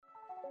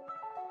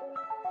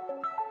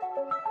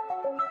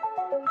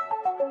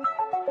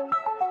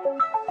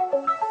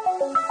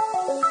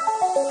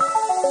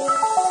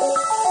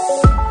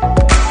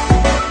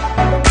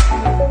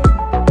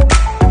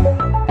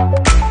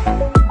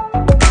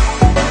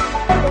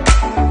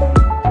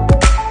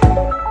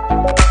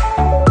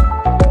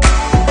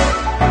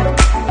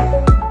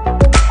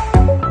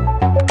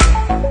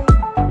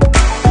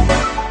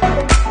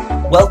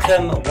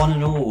one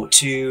and all,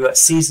 to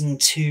Season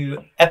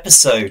 2,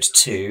 Episode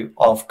 2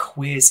 of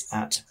Quiz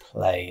at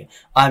Play.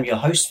 I'm your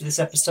host for this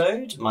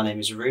episode. My name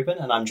is Ruben,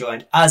 and I'm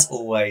joined, as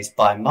always,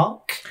 by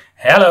Mark.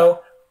 Hello.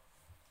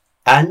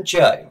 And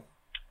Joe.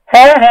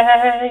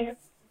 Hey!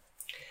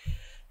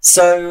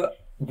 So,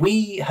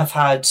 we have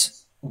had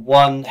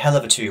one hell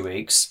of a 2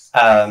 weeks,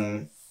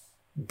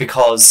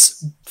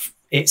 because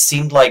it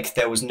seemed like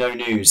there was no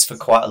news for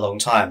quite a long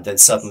time. Then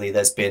suddenly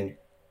there's been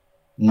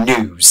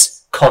news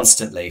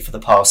constantly for the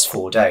past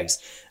 4 days.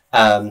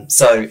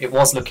 So it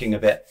was looking a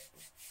bit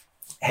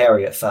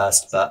hairy at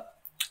first, but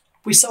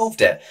we solved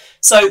it.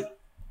 So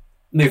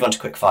move on to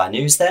quickfire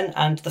news then.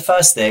 And the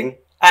first thing,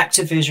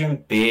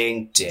 Activision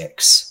being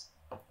dicks,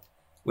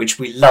 which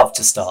we love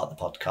to start the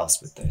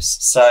podcast with this.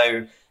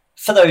 So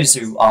for those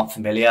who aren't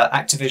familiar,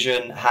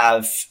 Activision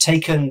have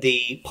taken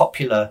the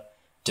popular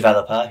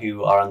developer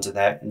who are under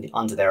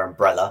their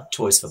umbrella,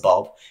 Toys for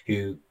Bob,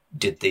 who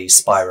did the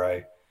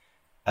Spyro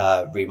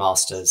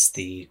remasters,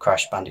 the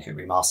Crash Bandicoot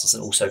remasters,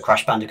 and also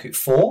Crash Bandicoot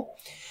 4,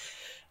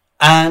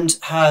 and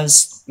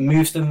has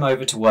moved them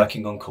over to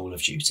working on Call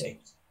of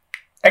Duty.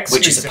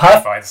 Which is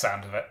by the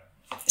sound of it.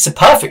 It's a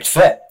perfect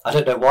fit. I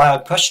don't know why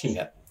I'm questioning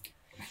it.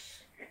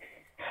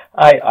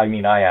 I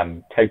mean, I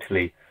am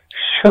totally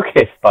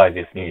shooketh by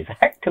this news.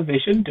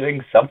 Activision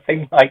doing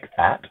something like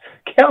that?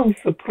 Quelle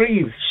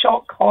surprise,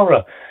 shock,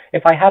 horror.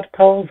 If I had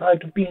pearls,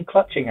 I'd have been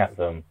clutching at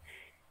them.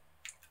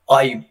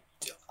 I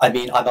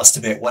mean, I must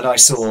admit, when I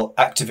saw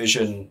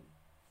Activision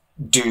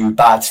do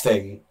bad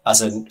thing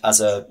as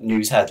a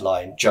news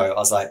headline, Joe, I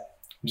was like,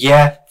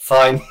 yeah,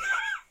 fine.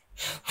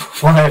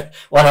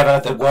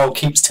 Whatever, the world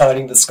keeps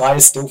turning, the sky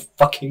is still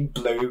fucking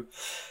blue.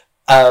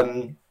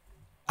 And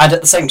at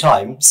the same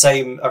time,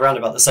 around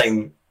about the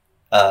same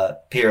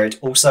period,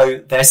 also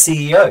their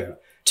CEO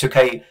took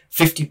a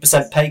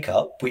 50% pay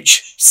cut,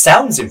 which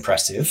sounds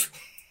impressive,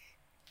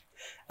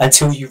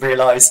 until you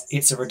realise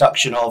it's a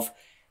reduction of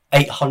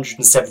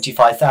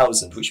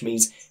 875,000, which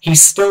means he's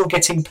still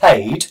getting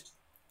paid.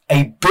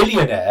 A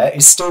billionaire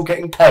is still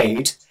getting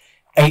paid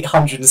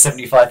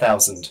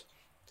 875,000.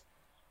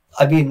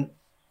 I mean,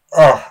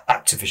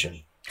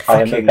 Activision.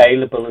 I am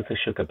available as a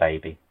sugar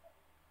baby.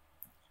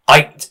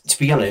 To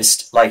be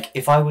honest, like,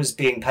 if I was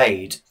being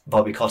paid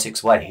Bobby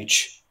Kotick's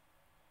wage,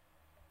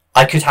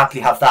 I could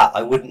happily have that.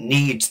 I wouldn't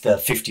need the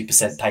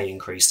 50% pay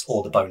increase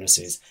or the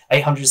bonuses.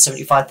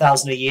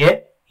 875,000 a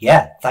year?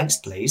 Yeah, thanks,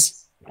 please.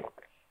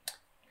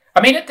 I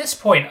mean, at this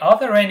point, are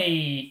there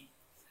any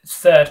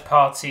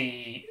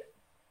third-party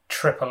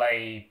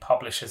AAA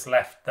publishers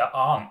left that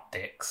aren't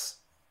dicks?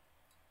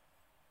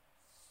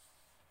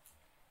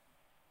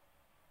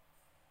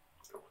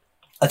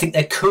 I think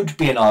there could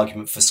be an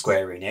argument for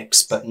Square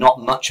Enix, but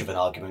not much of an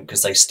argument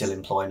because they still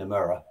employ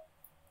Nomura.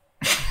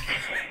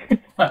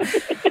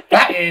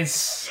 That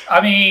is,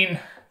 I mean,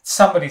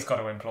 somebody's got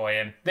to employ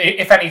him.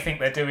 If anything,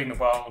 they're doing the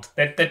world.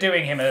 They're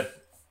doing him a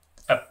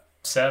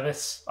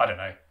service. I don't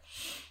know.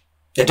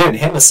 They're doing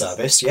him a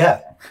service,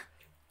 yeah.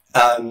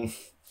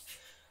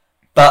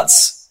 But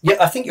yeah,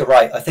 I think you're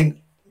right. I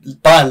think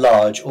by and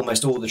large,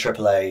 almost all the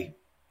AAA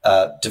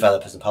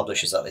developers and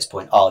publishers at this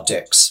point are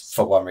dicks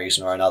for one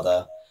reason or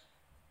another.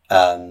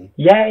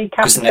 Yay,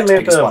 capitalism! The next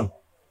biggest one.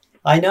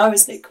 I know,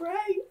 isn't it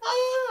great?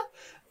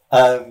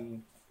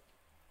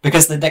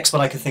 Because the next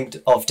one I can think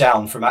of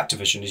down from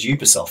Activision is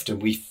Ubisoft,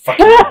 and we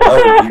fucking know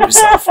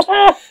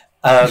Ubisoft.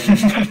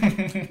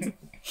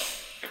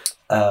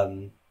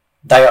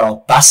 They are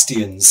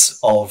bastions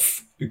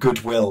of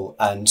goodwill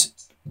and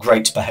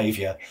great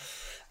behaviour.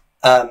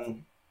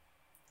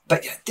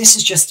 But this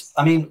is just,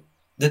 I mean,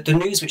 the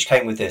news which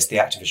came with this, the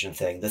Activision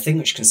thing, the thing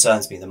which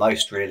concerns me the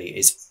most really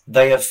is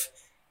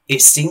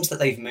it seems that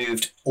they've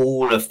moved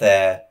all of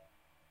their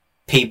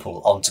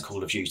people onto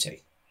Call of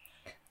Duty.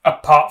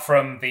 Apart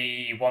from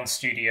the one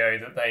studio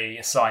that they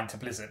assigned to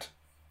Blizzard.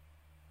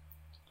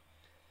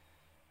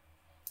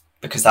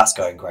 Because that's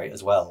going great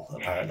as well,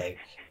 apparently.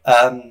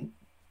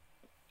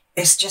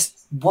 It's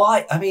just,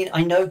 why? I mean,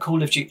 I know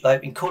Call of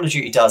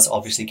Duty does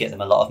obviously get them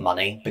a lot of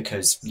money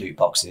because loot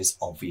boxes,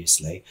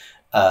 obviously.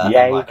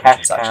 Yay,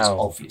 microtransactions,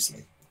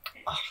 obviously.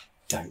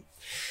 Don't.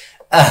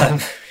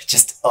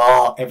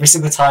 Every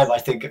single time I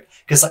think,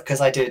 because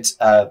I did,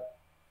 for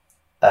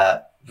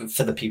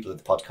the people of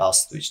the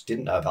podcast which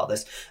didn't know about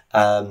this,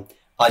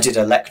 I did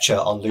a lecture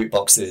on loot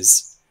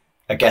boxes,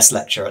 a guest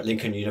lecture at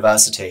Lincoln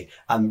University,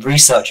 and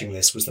researching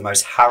this was the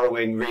most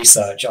harrowing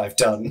research I've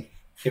done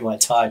in my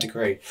entire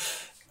degree.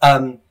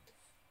 But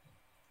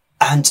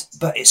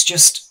it's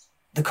just,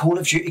 the Call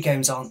of Duty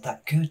games aren't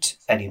that good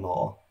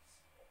anymore.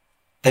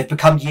 They've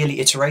become yearly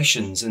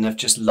iterations and have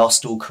just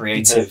lost all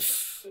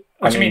creative...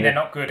 What do you mean they're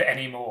not good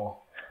anymore?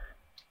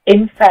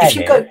 In fairness,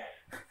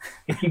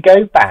 if you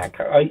go back,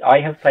 I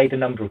have played a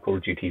number of Call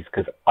of Duties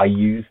because I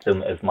use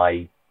them as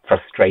my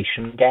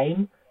frustration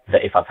game,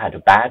 that if I've had a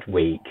bad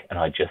week and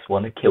I just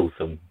want to kill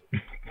some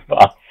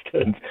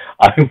bastards,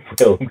 I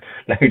will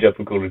load up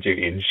a Call of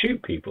Duty and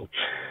shoot people.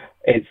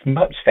 It's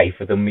much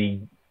safer than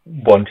me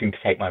wanting to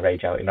take my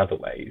rage out in other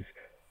ways.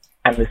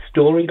 And the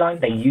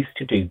storyline, they used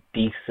to do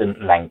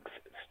decent length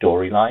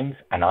storylines,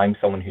 and I'm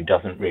someone who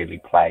doesn't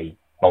really play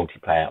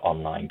multiplayer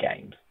online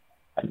games.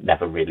 I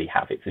never really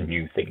have. It's a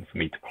new thing for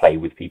me to play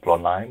with people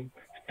online.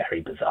 It's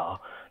very bizarre.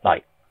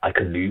 Like, I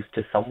can lose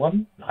to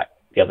someone, like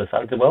the other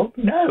side of the world.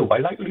 No, I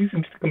like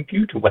losing to the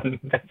computer when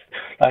there's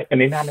like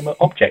an inanimate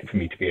object for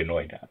me to be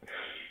annoyed at.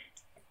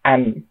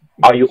 And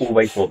I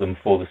always bought them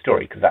for the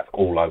story, because that's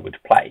all I would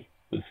play,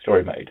 was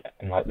story mode.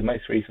 And like the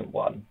most recent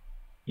one,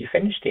 you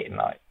finished it in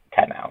like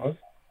 10 hours.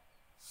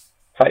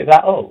 So is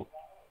that all?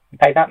 You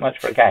pay that much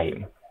for a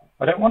game?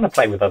 I don't want to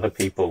play with other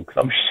people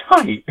because I'm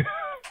shy.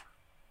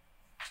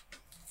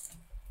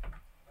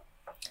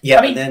 Yeah,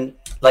 I mean, and then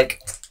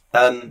like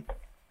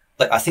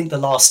I think the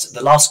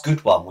last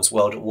good one was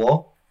World at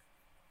War.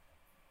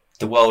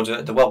 The World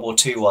War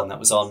II one that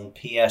was on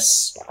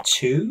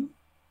PS2.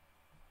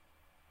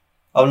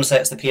 I want to say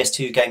it's the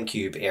PS2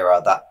 GameCube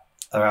era, that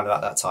around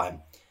about that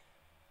time,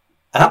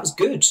 and that was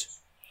good.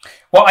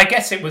 Well, I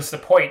guess it was the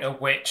point at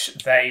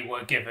which they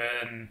were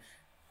given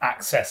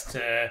access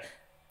to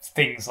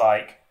things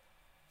like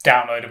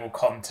downloadable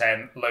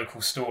content,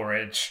 local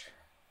storage,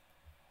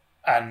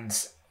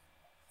 and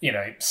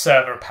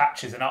server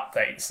patches and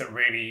updates that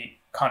really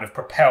kind of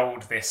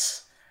propelled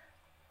this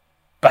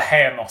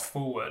behemoth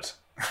forward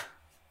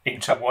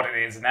into what it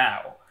is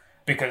now.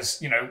 Because,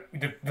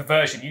 the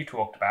version you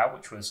talked about,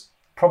 which was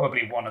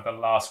probably one of the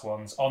last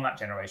ones on that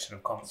generation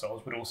of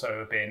consoles, would also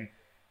have been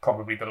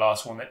probably the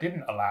last one that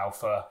didn't allow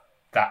for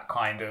that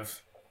kind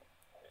of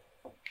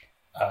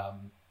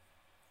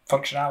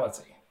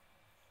functionality.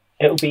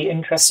 It'll be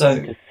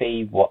interesting to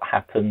see what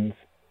happens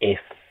if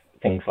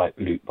things like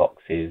loot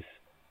boxes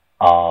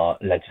are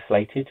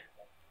legislated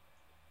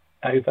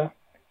over,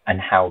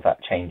 and how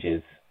that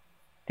changes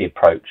the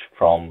approach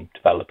from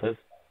developers.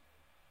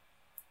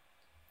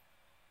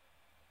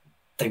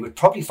 They would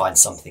probably find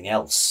something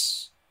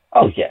else.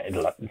 Oh yeah,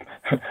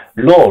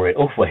 law, it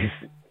always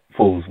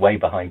falls way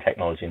behind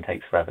technology and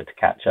takes forever to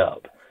catch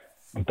up.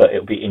 But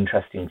it'll be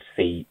interesting to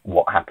see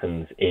what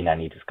happens in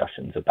any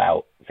discussions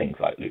about things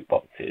like loot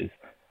boxes.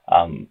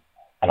 And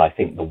I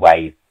think the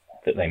way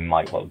that they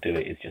might well do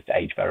it is just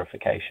age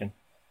verification,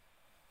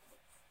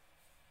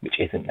 which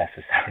isn't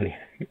necessarily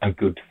a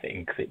good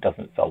thing, because it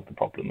doesn't solve the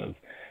problem of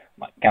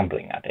like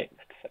gambling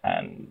addicts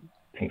and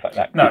things like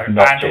that. No,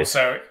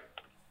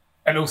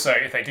 and also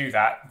if they do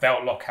that,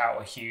 they'll lock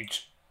out a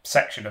huge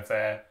section of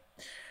their...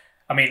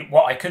 I mean,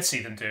 what I could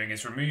see them doing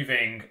is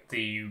removing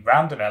the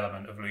random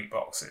element of loot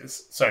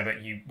boxes, so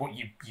that you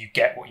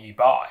get what you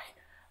buy,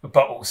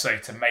 but also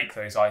to make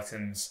those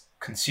items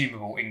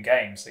consumable in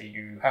game, so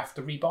you have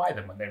to rebuy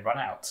them when they run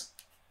out.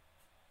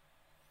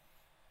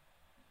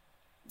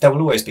 There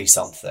will always be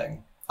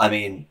something. I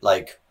mean,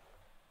 like,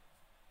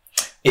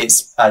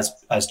 it's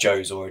as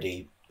Joe's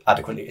already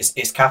adequately.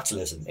 It's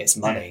capitalism. It's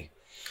money.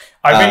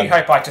 I really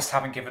hope I just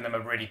haven't given them a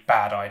really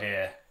bad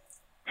idea.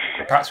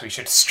 Perhaps we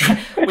should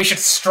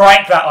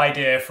strike that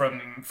idea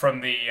from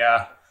the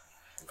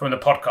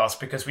podcast,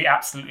 because we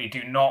absolutely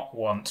do not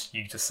want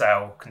you to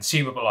sell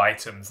consumable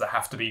items that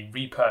have to be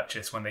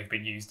repurchased when they've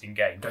been used in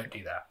game. Don't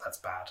do that. That's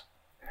bad.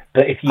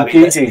 But if you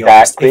do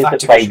that, Clear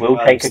will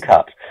take a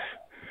cut.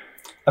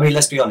 I mean,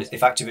 let's be honest,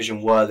 if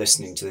Activision were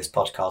listening to this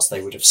podcast,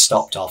 they would have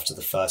stopped after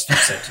the first few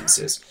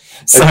sentences.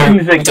 So, as soon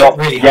as it got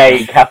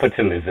gay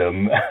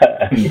capitalism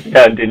and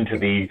turned into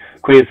the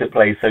Queers That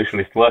Play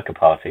Socialist Worker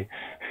Party.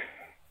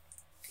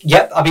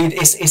 Yep, I mean,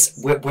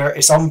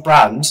 it's on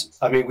brand.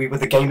 I mean, we were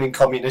the Gaming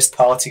Communist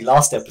Party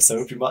last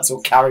episode. We might as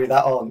well carry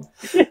that on.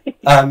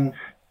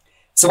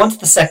 So on to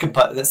the second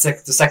part, the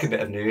second bit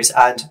of news,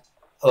 and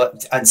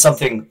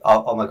something,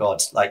 oh my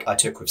God, like I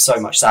took with so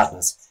much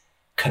sadness.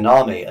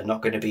 Konami are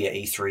not going to be at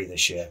E3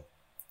 this year.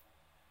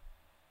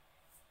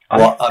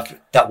 What a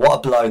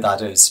blow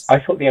that is. I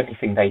thought the only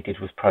thing they did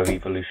was Pro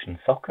Evolution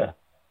Soccer.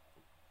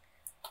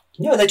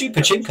 No, they do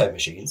pachinko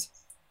machines.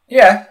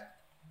 Yeah.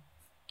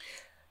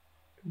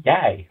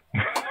 Yay.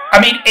 I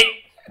mean,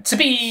 to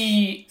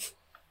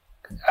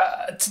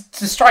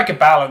strike a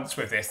balance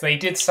with this, they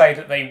did say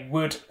that they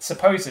would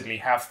supposedly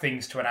have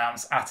things to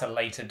announce at a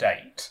later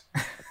date.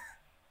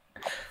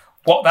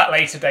 What that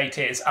later date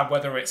is, and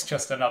whether it's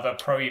just another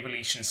Pro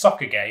Evolution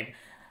Soccer game,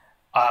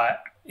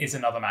 is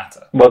another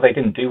matter. Well, they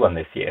didn't do one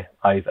this year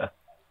either.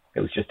 It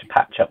was just a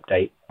patch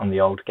update on the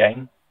old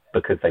game,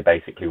 because they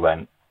basically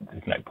went,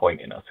 there's no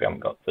point in us, we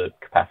haven't got the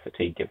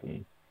capacity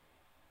given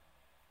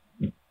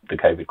the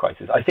COVID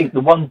crisis. I think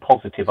the one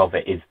positive of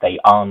it is they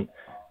aren't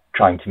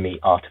trying to meet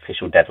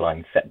artificial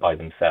deadlines set by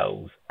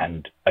themselves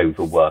and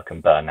overwork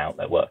and burn out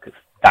their workers.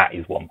 That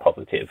is one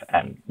positive,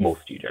 and more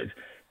studios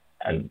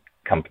and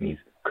companies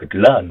could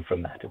learn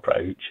from that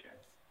approach.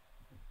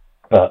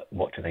 But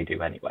what do they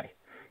do anyway?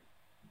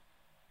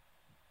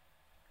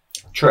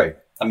 True.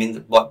 I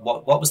mean,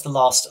 what was the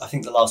last? I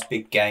think the last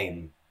big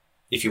game,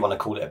 if you want to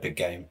call it a big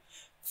game,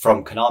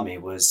 from Konami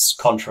was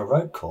Contra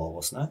Rogue Core,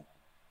 wasn't it?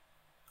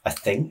 I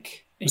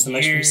think it was the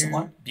most recent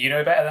one. You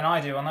know better than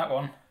I do on that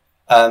one.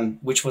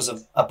 Which was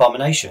an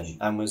abomination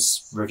and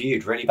was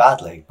reviewed really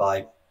badly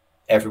by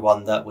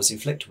everyone that was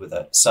inflicted with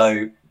it.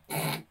 So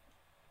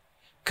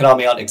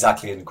Konami aren't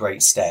exactly in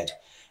great stead.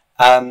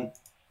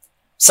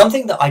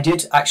 Something that I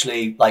did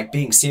actually like,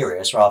 being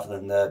serious rather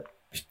than the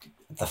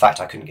fact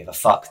I couldn't give a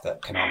fuck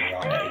that Konami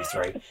aren't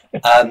at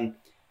E3.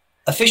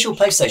 Official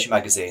PlayStation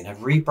magazine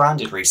have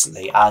rebranded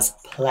recently as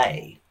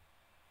Play.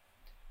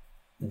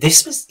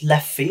 This was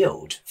left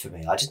field for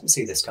me. I didn't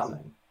see this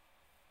coming.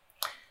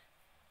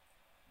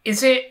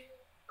 Is it,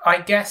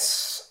 I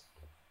guess,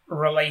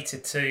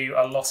 related to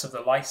a loss of the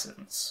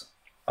license?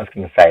 I was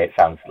going to say, it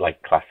sounds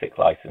like classic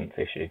license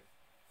issue.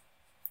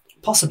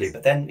 Possibly,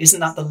 but then isn't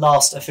that the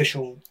last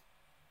official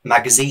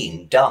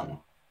magazine done?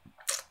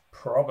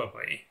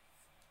 Probably.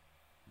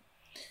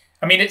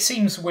 I mean, it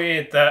seems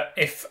weird that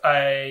if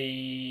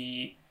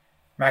a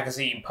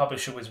magazine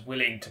publisher was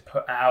willing to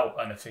put out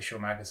an official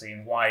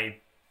magazine, why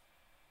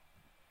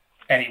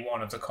any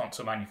one of the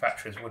console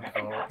manufacturers wouldn't,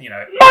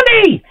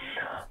 Money!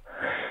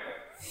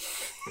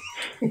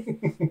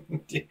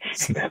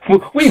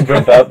 We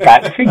revert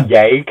back to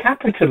yay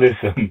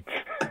capitalism.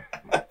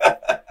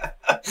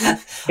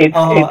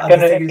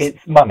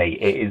 It's money.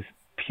 It is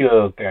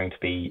pure going to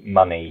be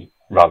money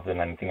rather than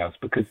anything else,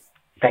 because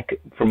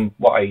from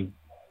what I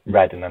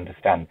read and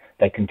understand,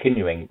 they're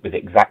continuing with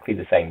exactly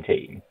the same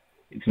team.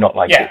 It's not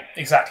like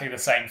exactly the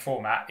same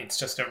format. It's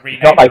just a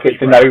rename. It's not like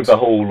it's an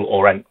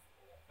overhaul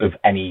of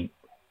any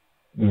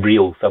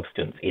real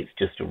substance. It's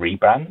just a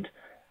rebrand,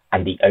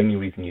 and the only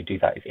reason you do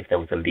that is if there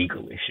was a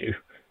legal issue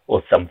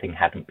or something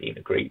hadn't been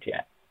agreed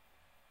yet.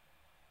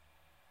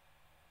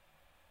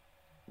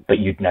 But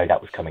you'd know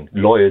that was coming.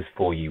 Lawyers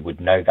for you would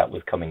know that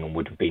was coming and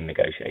would have been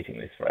negotiating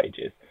this for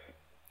ages.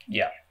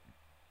 Yeah.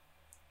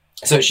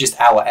 So it's just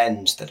our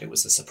end that it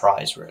was a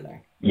surprise,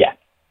 really. Yeah.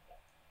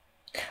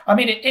 I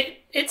mean,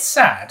 it's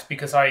sad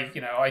because I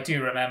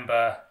do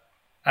remember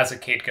as a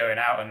kid going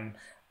out and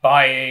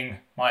buying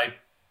my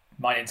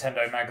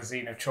Nintendo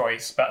magazine of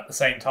choice, but at the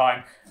same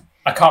time,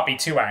 I can't be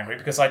too angry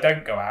because I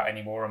don't go out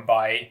anymore and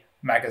buy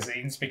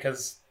magazines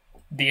because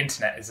the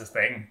internet is a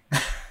thing.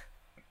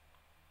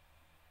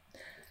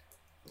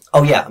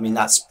 Oh yeah, I mean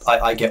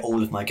I get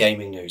all of my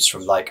gaming news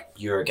from like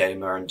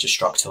Eurogamer and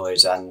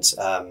Destructoid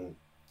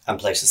and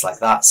places like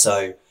that.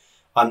 So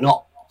I'm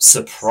not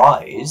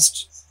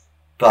surprised,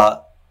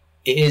 but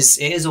it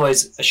is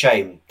always a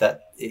shame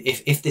that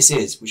if this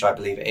is, which I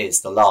believe it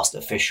is, the last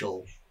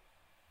official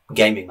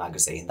gaming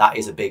magazine, that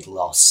is a big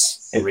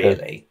loss,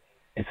 really.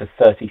 It's a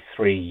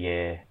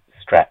 33-year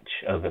stretch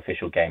of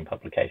official game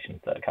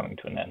publications that are coming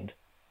to an end.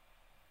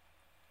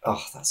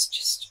 Oh,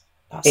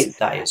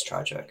 that is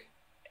tragic.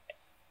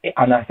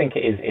 And I think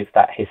it's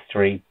that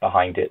history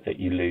behind it that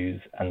you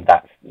lose, and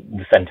that's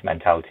the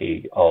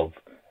sentimentality of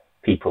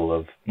people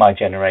of my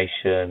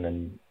generation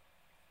and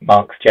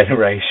Mark's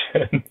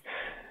generation,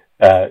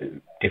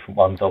 different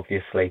ones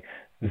obviously,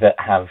 that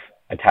have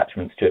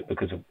attachments to it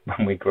because of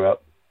when we grew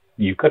up,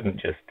 you couldn't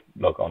just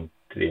log on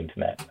to the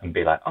internet and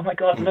be like, oh my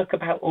god, look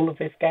about all of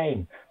this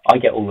game. I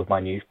get all of my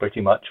news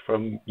pretty much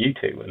from you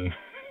two and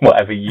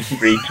whatever you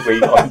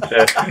retweet onto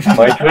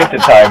my Twitter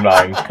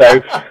timeline.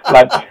 So,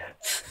 like,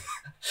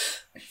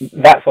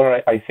 that's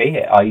where I see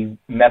it. I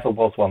never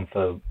was one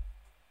for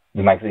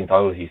the magazines. I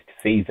always used to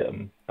see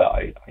them, but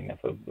I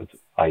never was.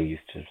 I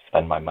used to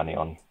spend my money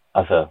on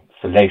other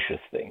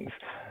salacious things.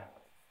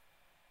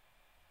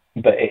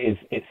 But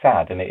it's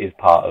sad, and it is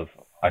part of,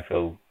 I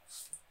feel,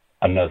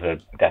 another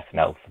death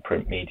knell for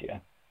print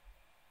media.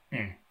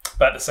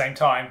 But at the same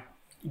time,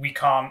 you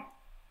can't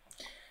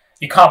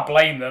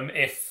blame them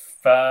if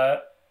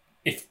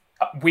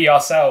we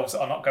ourselves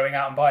are not going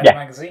out and buying the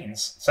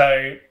magazines.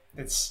 So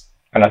it's.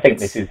 And I think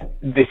this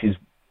is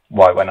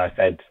why when I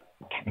said,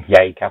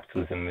 yay,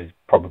 capitalism is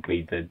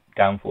probably the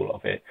downfall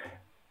of it,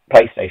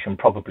 PlayStation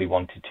probably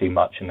wanted too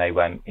much and they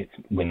went,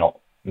 we're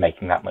not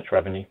making that much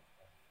revenue.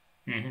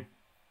 Mm-hmm.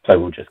 So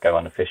we'll just go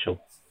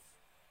unofficial.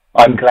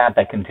 I'm glad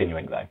they're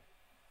continuing though.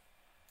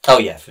 Oh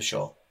yeah, for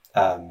sure.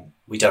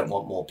 We don't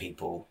want more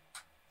people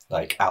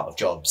like out of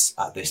jobs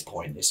at this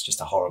point. It's just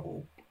a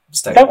horrible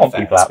state. Don't want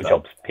people out of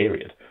jobs,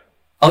 period.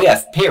 Oh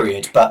yeah,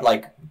 period. But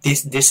like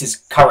this is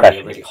currently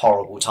a really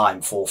horrible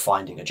time for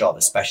finding a job,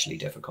 especially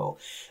difficult.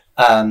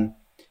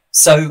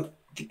 So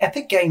the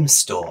Epic Games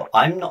Store,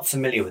 I'm not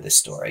familiar with this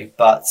story,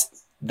 but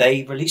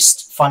they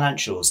released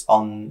financials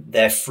on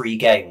their free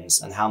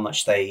games and how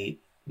much they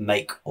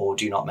make or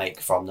do not make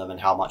from them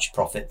and how much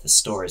profit the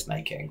store is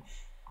making.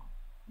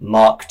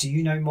 Mark, do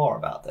you know more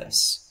about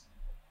this?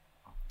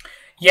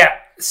 Yeah,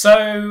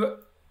 so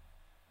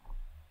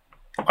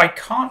I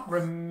can't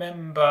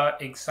remember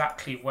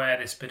exactly where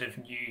this bit of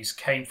news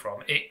came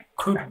from. It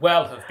could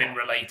well have been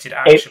related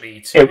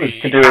actually to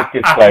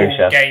the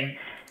Apple game.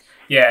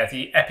 Yeah,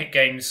 the Epic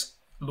Games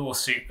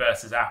lawsuit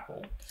versus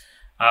Apple.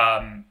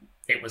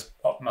 It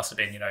must have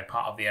been,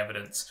 part of the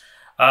evidence.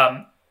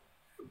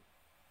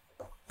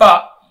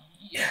 But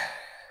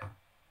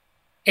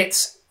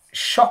it's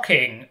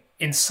shocking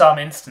in some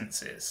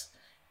instances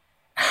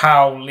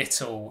how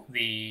little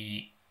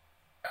the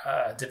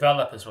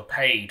developers were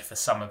paid for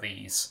some of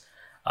these.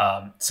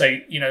 So,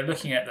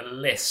 looking at the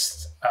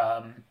list,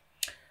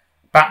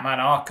 Batman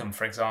Arkham,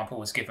 for example,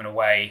 was given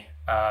away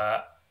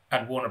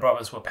and Warner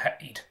Brothers were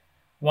paid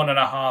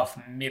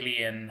 $1.5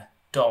 million.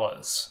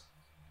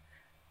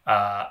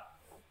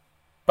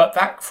 But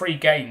that free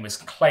game was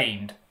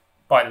claimed,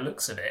 by the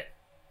looks of it,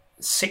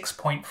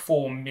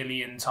 6.4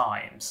 million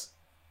times.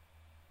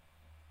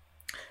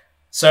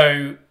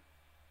 So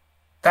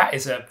that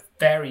is a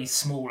very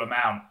small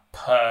amount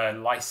per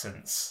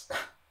license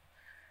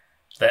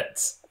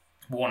that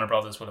Warner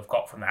Brothers would have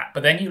got from that.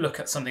 But then you look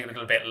at something a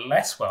little bit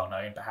less well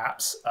known,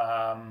 perhaps,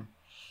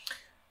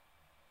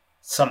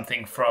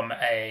 something from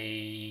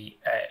an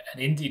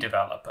indie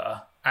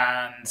developer,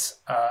 and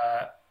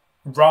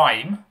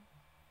Rhyme.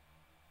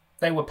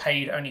 They were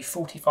paid only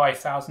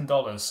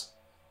 $45,000,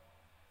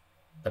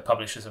 the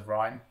publishers of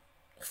Rhyme,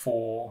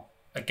 for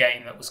a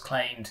game that was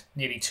claimed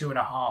nearly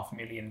 2.5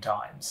 million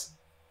times.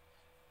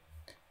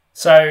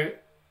 So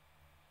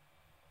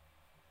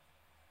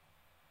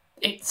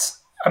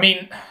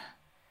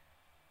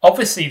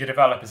obviously the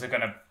developers are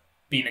going to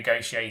be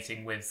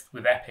negotiating with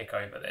Epic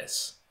over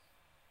this.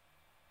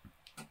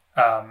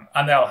 And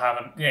they'll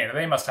have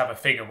they must have a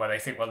figure where they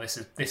think, well, this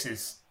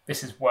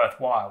is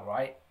worthwhile,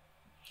 right?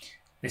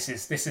 This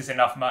is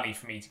enough money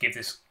for me to give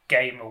this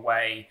game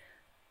away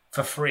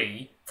for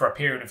free for a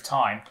period of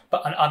time,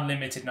 but an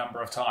unlimited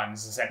number of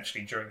times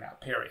essentially during that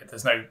period.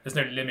 There's no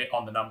limit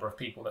on the number of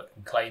people that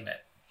can claim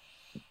it.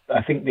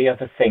 I think the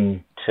other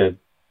thing to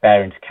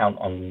bear into account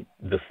on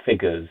the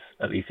figures,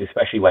 at least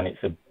especially when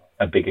it's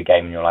a bigger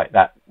game and you're like,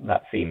 that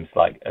seems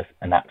like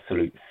an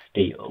absolute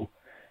steal,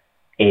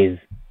 is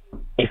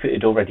if it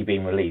had already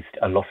been released,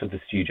 a lot of the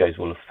studios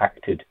will have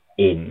factored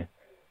in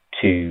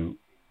to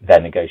their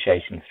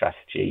negotiation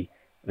strategy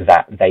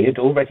that they had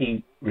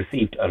already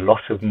received a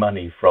lot of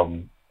money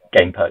from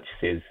game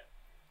purchases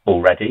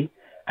already.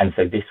 And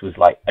so this was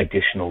like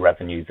additional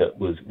revenue that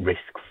was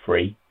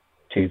risk-free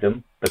to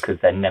them, because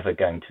they're never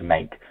going to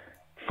make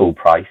full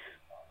price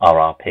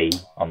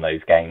RRP on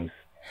those games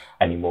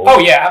anymore. Oh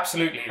yeah,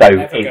 absolutely. So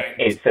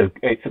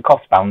it's a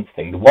cost balance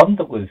thing. The one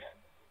that was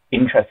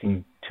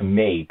interesting to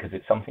me, because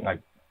it's something I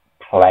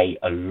play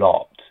a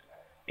lot,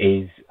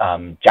 is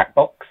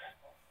Jackbox.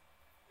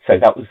 So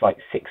that was like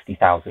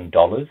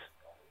 $60,000,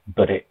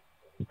 but it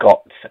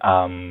got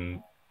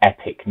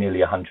Epic nearly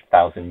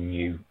 100,000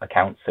 new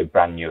accounts, so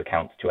brand new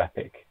accounts to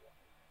Epic.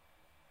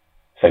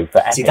 So for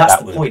Epic,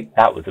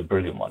 that was a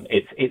brilliant one.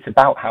 It's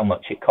about how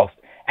much it costs.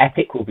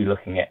 Epic will be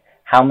looking at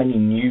how many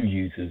new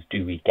users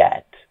do we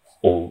get,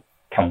 or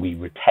can we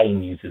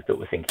retain users that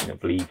we're thinking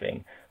of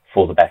leaving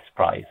for the best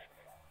price?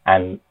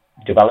 And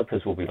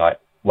developers will be like,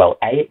 well,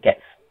 it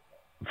gets,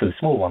 for the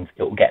small ones,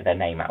 it will get their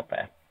name out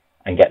there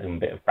and get them a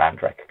bit of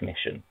brand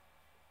recognition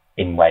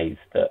in ways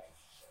that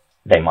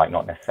they might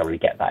not necessarily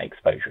get that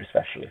exposure,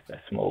 especially if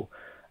they're small.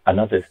 And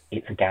others,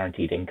 it's a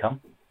guaranteed income.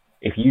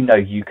 If you know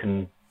you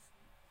can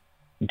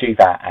do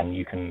that and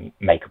you can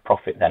make a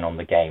profit then on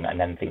the game, and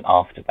then think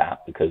after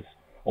that, because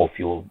of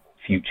your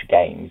future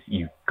games,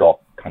 you've got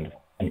kind of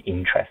an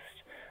interest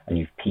and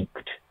you've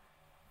piqued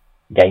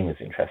gamers'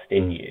 interest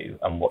in you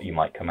and what you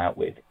might come out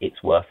with,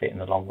 it's worth it in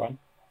the long run.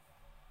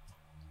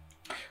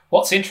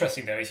 What's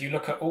interesting, though, is you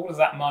look at all of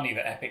that money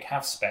that Epic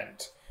have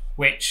spent,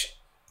 which,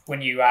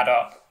 when you add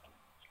up,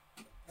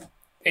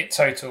 it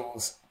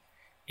totals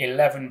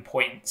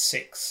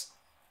 $11.6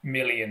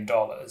 million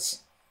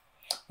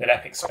that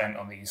Epic spent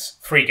on these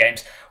free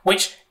games,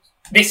 which,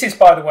 this is,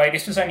 by the way,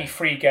 this was only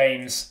free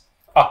games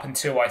up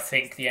until, I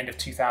think, the end of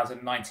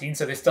 2019,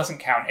 so this doesn't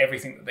count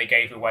everything that they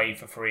gave away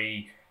for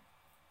free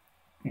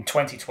in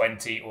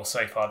 2020 or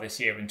so far this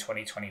year in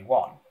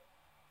 2021.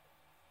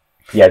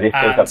 Yeah, this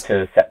goes up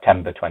to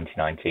September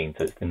 2019,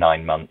 so it's the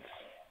 9 months.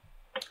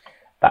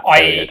 That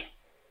period.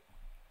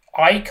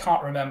 I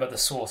can't remember the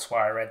source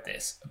where I read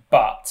this,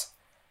 but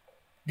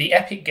the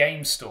Epic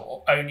Game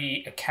Store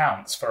only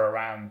accounts for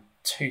around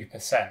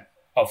 2%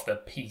 of the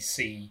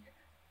PC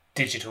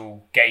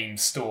digital game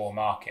store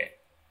market.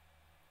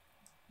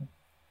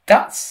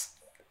 That's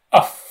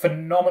a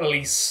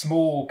phenomenally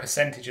small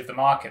percentage of the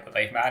market that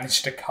they've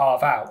managed to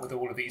carve out with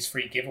all of these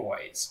free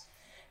giveaways.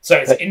 So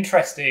it's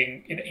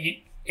interesting.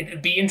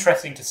 It'd be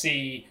interesting to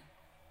see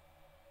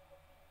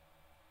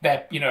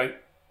their,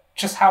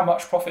 just how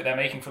much profit they're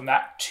making from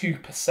that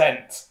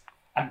 2%,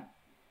 and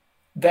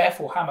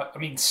therefore how much. I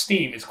mean,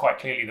 Steam is quite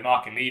clearly the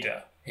market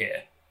leader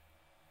here.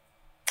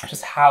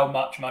 Just how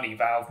much money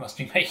Valve must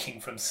be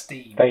making from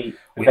Steam. They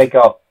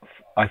got,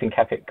 I think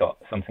Epic got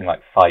something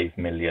like 5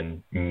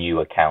 million new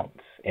accounts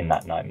in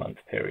that 9 month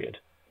period.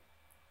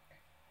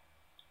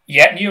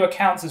 Yeah, new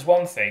accounts is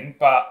one thing,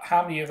 but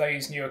how many of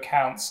those new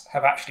accounts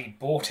have actually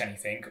bought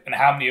anything, and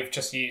how many have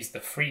just used the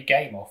free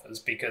game offers?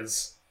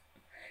 Because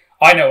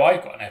I know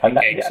I've got an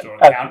Epic Game Store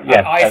account,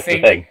 and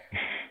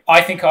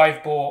I think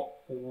I've bought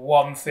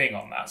one thing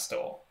on that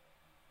store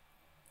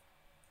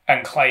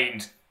and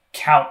claimed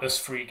countless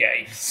free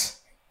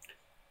games.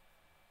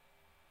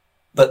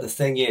 But the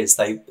thing is,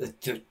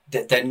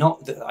 they're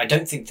not. I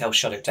don't think they'll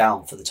shut it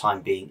down for the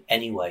time being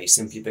anyway,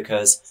 simply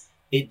because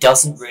it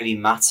doesn't really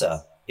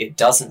matter. It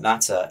doesn't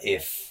matter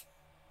if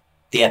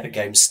the Epic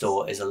Games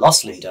Store is a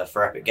loss leader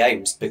for Epic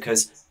Games,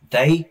 because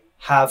they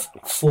have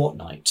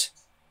Fortnite.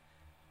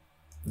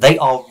 they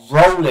are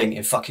rolling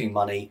in fucking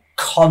money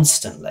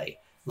constantly.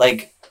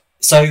 Like,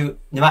 so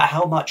no matter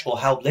how much or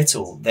how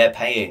little they're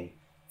paying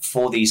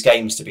for these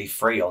games to be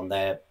free on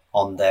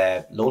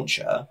their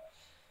launcher,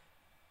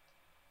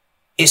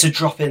 it's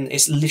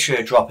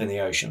literally a drop in the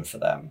ocean for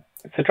them.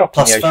 It's a drop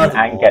in the ocean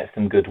and gets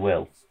them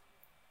goodwill.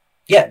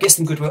 Yeah, gets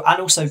them goodwill and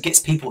also gets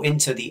people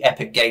into the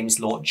Epic Games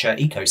launcher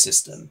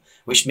ecosystem,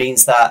 which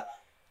means that,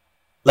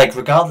 like,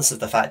 regardless of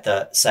the fact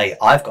that, say,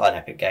 I've got an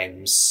Epic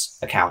Games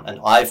account and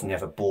I've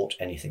never bought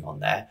anything on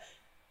there,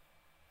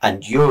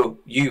 and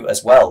you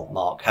as well,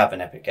 Mark, have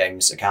an Epic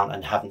Games account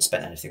and haven't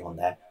spent anything on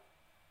there,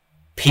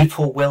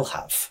 people will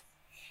have.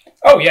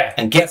 Oh yeah,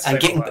 and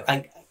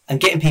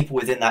getting people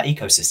within that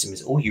ecosystem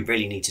is all you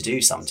really need to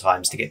do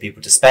sometimes to get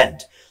people to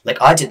spend. Like,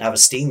 I didn't have a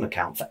Steam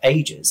account for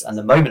ages, and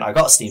the moment I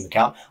got a Steam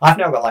account, I've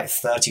now got like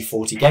 30,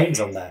 40 games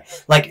on there.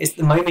 Like, it's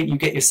the moment you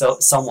get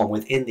yourself someone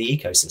within the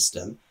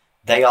ecosystem,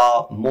 they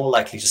are more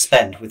likely to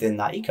spend within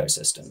that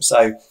ecosystem.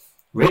 So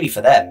really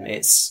for them,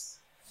 it's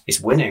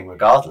winning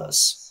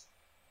regardless.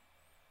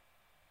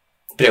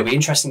 But it'll be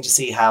interesting to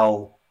see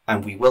how,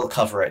 and we will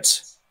cover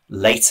it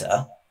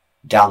later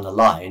down the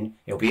line,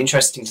 it'll be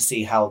interesting to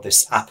see how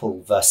this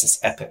Apple versus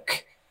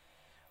Epic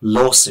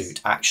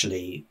lawsuit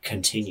actually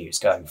continues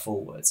going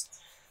forwards.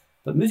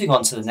 But moving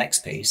on to the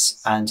next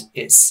piece, and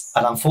it's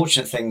an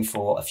unfortunate thing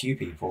for a few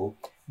people,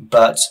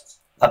 but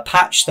a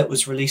patch that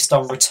was released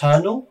on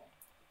Returnal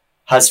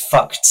has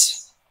fucked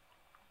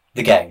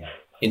the game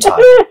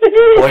entirely.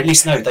 Or at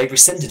least, no, they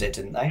rescinded it,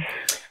 didn't they?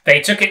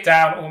 They took it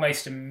down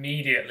almost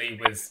immediately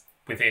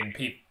within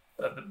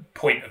at the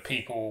point of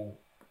people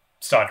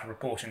started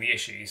reporting the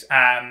issues.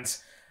 And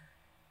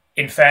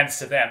in fairness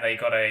to them, they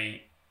got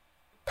a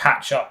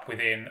patch up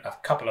within a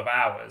couple of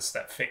hours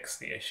that fixed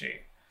the issue.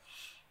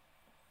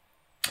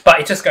 But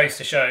it just goes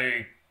to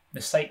show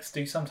mistakes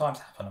do sometimes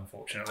happen,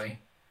 unfortunately.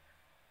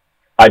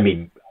 I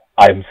mean,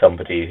 I'm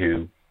somebody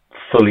who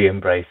fully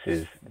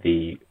embraces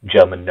the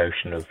German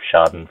notion of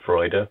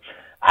Schadenfreude,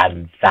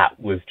 and that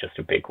was just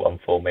a big one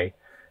for me.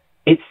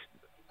 It's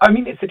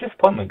a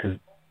disappointment because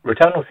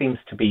Returnal seems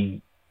to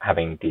be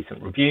having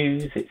decent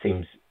reviews. It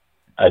seems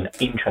an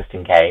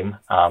interesting game.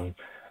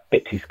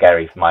 Bit too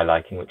scary for my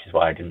liking, which is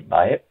why I didn't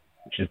buy it,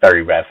 which is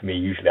very rare for me.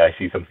 Usually I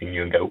see something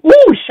new and go,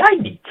 ooh,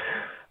 shiny,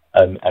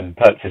 and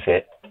purchase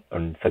it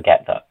and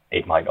forget that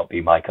it might not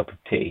be my cup of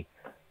tea.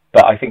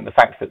 But I think the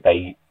fact that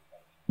they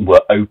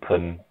were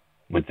open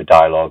with the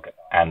dialogue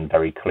and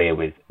very clear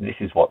with, this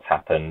is what's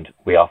happened,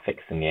 we are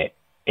fixing it.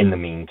 In the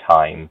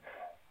meantime,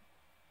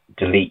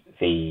 delete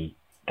the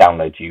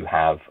download you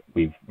have,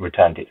 we've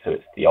returned it so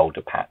it's the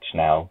older patch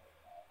now,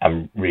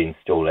 and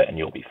reinstall it and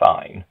you'll be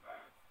fine.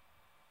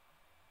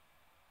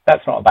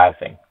 That's not a bad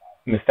thing.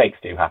 Mistakes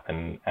do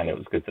happen, and it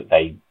was good that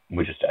they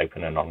were just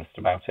open and honest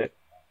about it.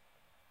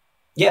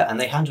 Yeah, and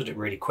they handled it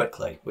really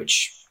quickly,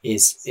 which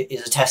is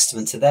a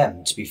testament to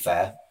them, to be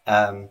fair.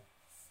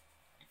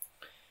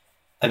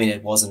 I mean,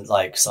 it wasn't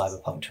like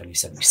Cyberpunk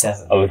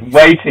 2077. I was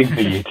waiting for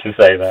you to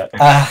say that.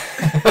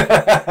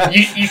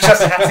 You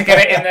just had to get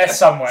it in there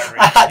somewhere,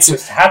 really. You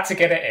just had to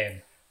get it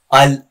in.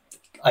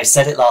 I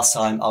said it last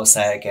time, I'll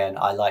say it again,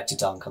 I like to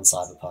dunk on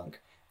Cyberpunk.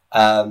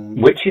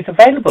 Which is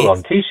available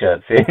on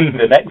t-shirts in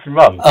the next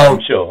month, I'm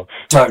sure.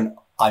 Don't.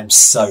 I'm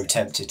so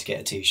tempted to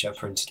get a t-shirt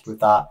printed with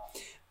that.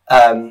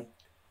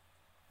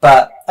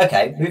 But,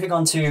 okay, moving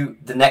on to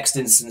the next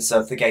instance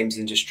of the games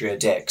industry are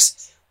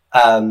dicks.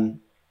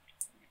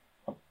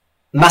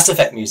 Mass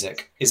Effect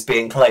music is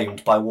being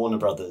claimed by Warner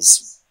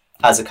Brothers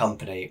as a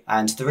company,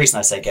 and the reason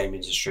I say game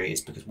industry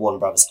is because Warner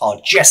Brothers are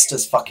just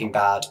as fucking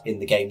bad in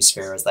the game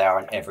sphere as they are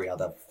in every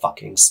other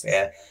fucking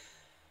sphere.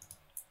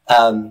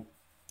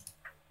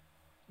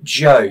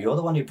 Joe, you're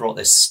the one who brought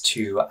this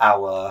to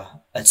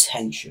our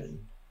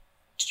attention.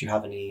 Did you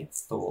have any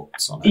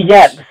thoughts on it?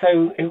 Yeah,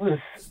 so it was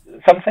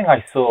something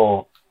I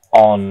saw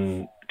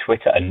on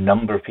Twitter, a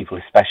number of people,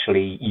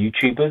 especially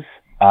YouTubers,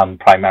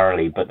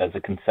 primarily, but there's a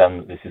concern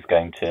that this is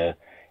going to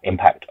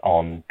impact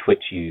on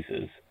Twitch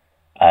users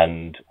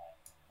and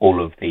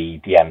all of the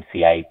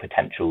DMCA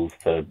potentials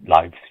for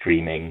live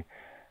streaming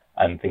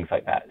and things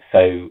like that.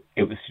 So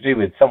it was to do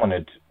with, someone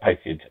had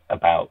posted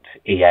about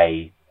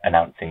EA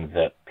announcing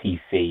that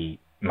PC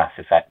Mass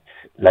Effect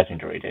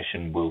Legendary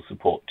Edition will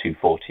support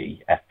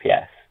 240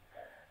 FPS.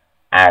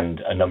 And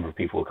a number of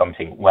people were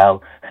commenting,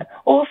 well,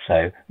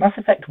 also, Mass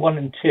Effect 1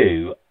 and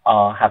 2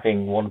 are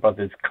having Warner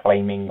Brothers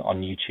claiming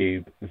on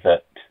YouTube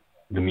that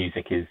the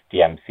music is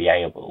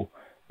DMCA-able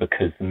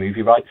because the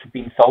movie rights have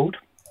been sold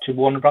to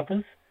Warner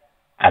Brothers,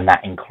 and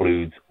that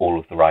includes all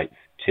of the rights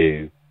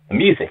to the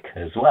music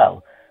as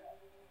well.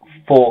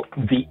 For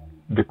the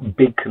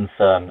big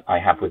concern I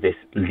have with this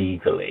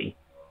legally,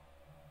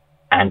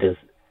 and as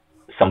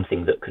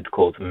something that could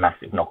cause a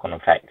massive knock-on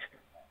effect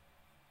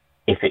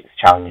if it's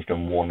challenged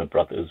and Warner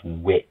Brothers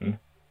win,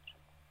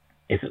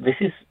 is that this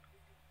is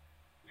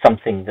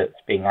something that's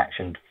being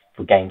actioned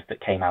for games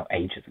that came out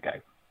ages ago.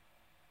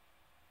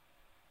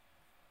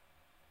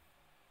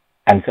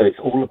 And so it's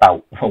all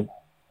about, well,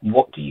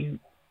 what do you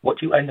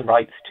own the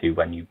rights to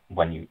when you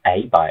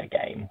A, buy a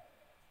game,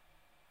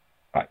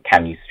 like,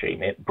 can you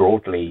stream it?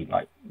 Broadly,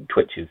 like,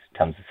 Twitch's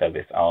terms of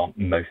service are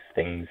most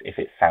things, if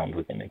it's sound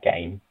within a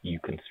game, you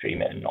can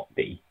stream it and not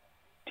be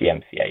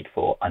DMCA'd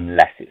for,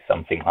 unless it's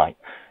something like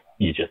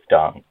You Just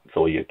Dance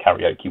or your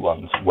karaoke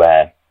ones,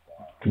 where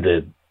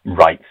the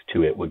rights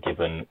to it were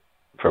given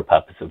for a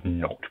purpose of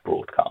not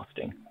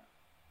broadcasting.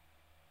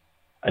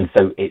 And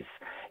so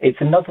it's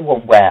another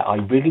one where I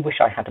really wish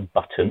I had a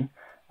button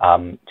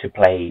to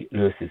play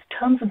Lewis's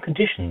terms and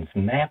conditions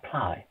may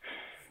apply.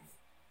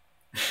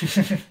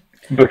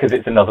 Because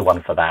it's another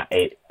one for that.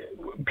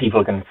 People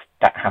are going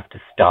to have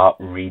to start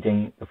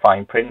reading the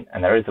fine print,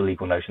 and there is a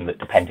legal notion that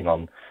depending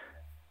on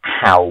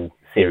how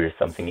serious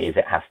something is,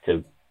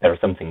 there are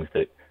some things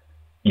that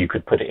you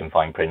could put it in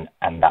fine print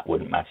and that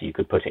wouldn't matter. You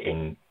could put it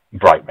in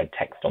bright red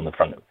text on the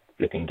front of the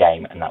flipping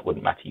game and that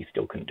wouldn't matter. You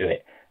still couldn't do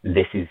it.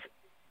 This is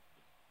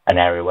an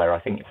area where I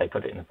think if they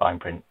put it in the fine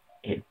print,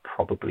 it'd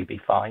probably be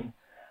fine.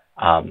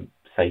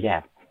 So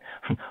yeah,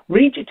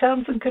 read your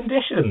terms and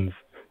conditions.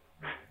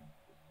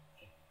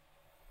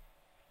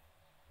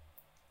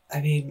 I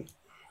mean,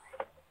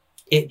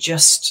 it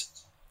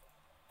just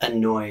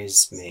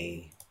annoys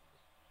me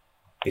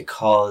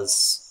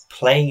because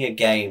playing a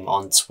game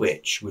on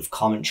Twitch with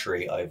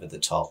commentary over the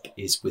top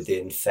is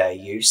within fair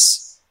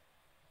use.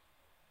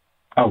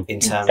 Oh,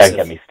 don't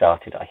get me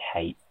started. I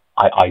hate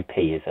IP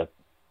is a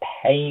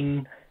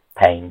pain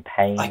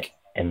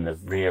in the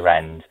rear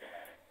end.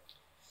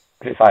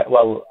 It's like,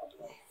 well,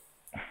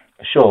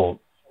 sure,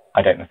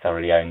 I don't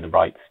necessarily own the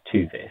rights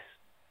to this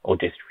or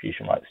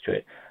distribution rights to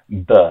it,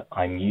 but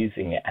I'm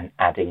using it and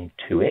adding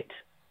to it.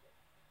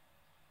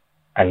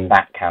 And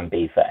that can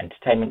be for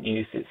entertainment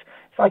use. It's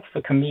like if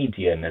a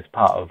comedian, as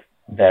part of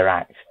their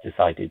act,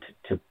 decided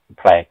to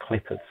play a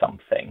clip of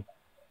something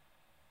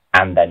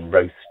and then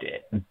roast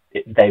it.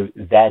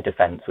 Their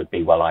defense would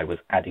be, well, I was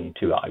adding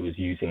to it. I was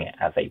using it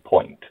as a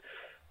point.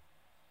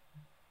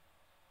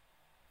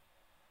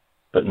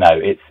 But no,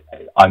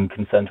 I'm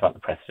concerned about the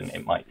precedent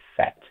it might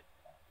set.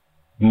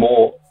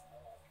 More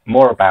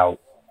about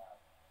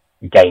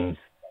games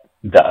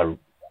that are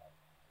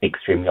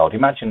extremely odd.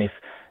 Imagine if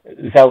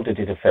Zelda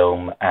did a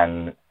film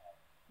and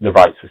the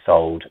rights were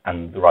sold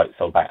and the rights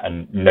sold back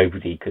and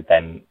nobody could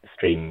then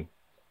stream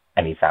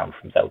any sound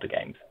from Zelda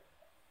games.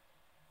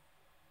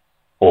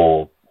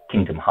 Or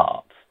Kingdom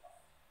Hearts,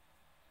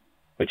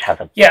 which has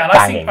a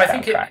banging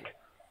soundtrack.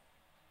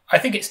 I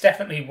think it's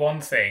definitely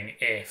one thing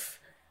if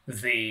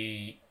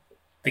the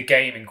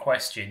game in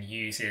question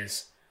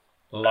uses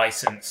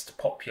licensed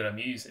popular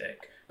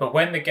music, but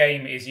when the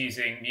game is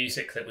using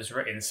music that was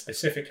written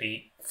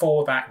specifically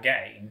for that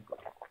game,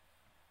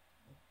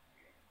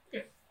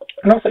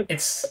 and also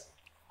it's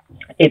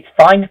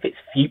fine if it's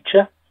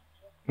future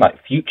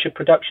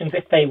productions.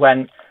 If they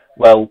went,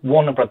 well,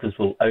 Warner Brothers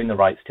will own the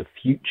rights to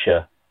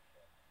future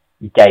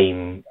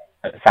game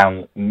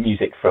sound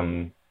music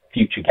from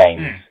future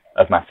games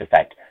of Mass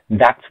Effect,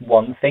 that's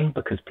one thing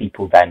because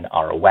people then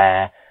are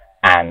aware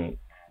and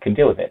can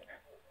deal with it.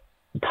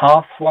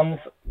 Past ones,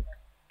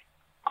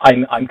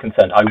 I'm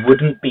concerned. I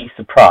wouldn't be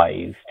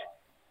surprised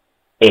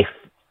if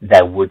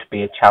there would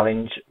be a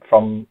challenge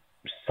from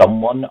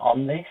someone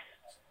on this.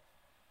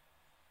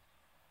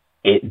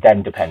 It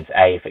then depends,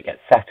 if it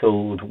gets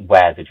settled,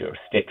 where the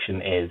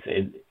jurisdiction is.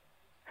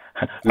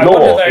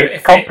 Law,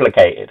 it's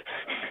complicated.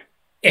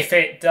 If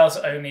it does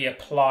only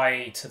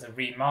apply to the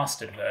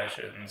remastered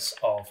versions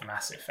of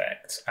Mass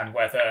Effect, and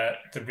whether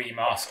the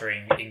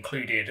remastering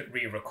included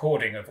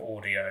re-recording of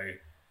audio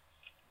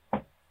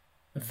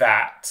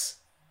that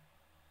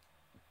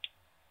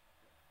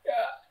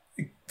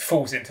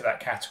falls into that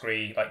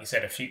category, like you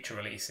said, of future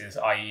releases,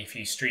 i.e. if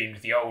you streamed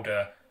the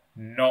older,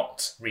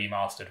 not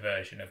remastered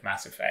version of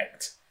Mass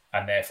Effect,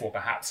 and therefore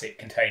perhaps it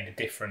contained a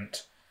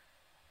different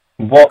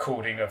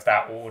recording of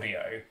that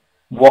audio.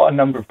 What a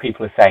number of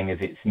people are saying is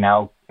it's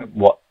now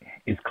what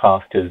is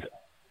classed as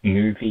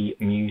movie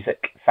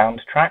music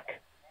soundtrack.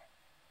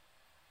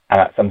 And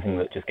that's something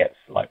that just gets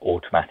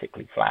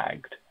automatically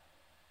flagged.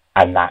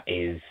 And that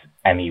is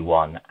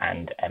ME1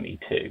 and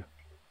ME2.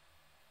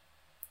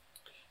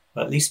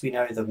 Well, at least we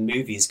know the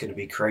movie is going to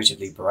be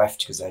creatively bereft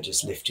because they're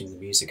just lifting the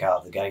music out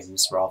of the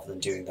games rather than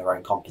doing their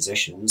own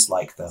compositions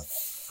like the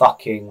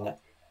fucking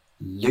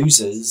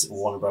losers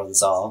Warner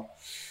Brothers are.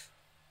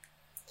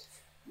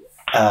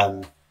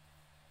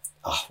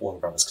 Warner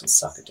Brothers can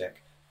suck a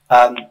dick.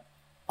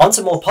 On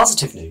to more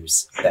positive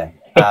news, then.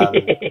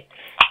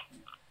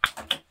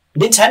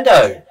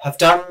 Nintendo have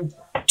done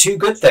two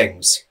good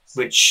things,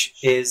 which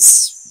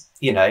is,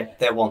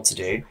 they want to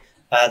do.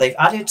 They've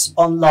added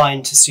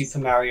online to Super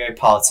Mario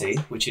Party,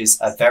 which is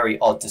a very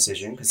odd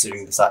decision,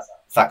 considering the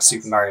fact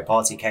Super Mario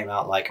Party came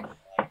out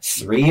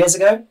 3 years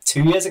ago,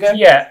 2 years ago.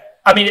 Yeah,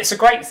 I mean, it's a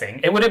great thing.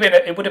 It would have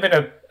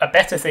been a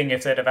better thing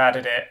if they'd have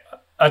added it,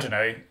 I don't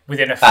know,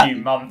 within a few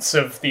months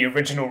of the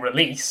original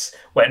release,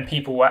 when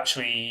people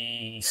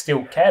actually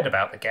still cared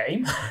about the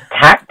game.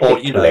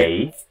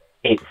 Tactically,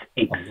 it's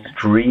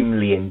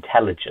extremely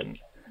intelligent,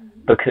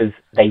 because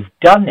they've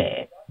done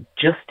it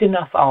just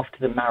enough after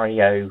the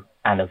Mario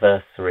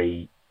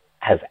anniversary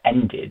has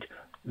ended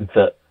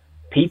that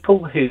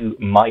people who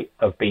might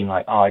have been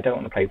like, oh, I don't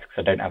want to play this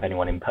because I don't have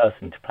anyone in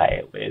person to play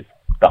it with,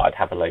 but I'd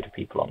have a load of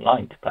people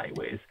online to play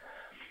with,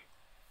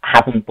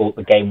 haven't bought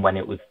the game when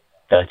it was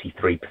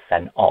 33%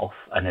 off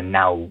and are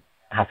now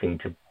having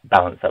to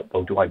balance up,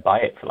 well, do I buy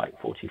it for like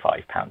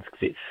 £45 because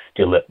it's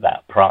still at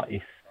that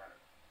price?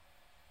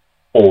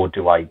 Or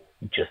do I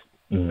just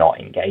not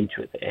engage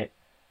with it?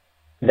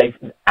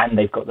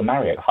 They've got the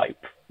Mario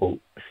hype. Well,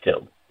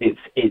 still,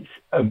 it's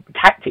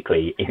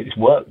tactically it's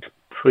worked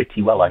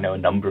pretty well. I know a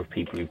number of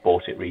people who've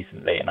bought it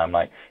recently, and I'm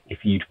like, if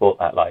you'd bought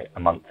that like a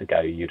month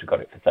ago, you'd have got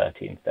it for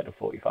 30 instead of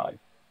 45.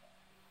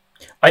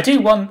 I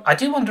do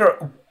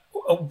wonder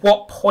at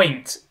what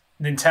point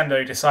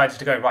Nintendo decided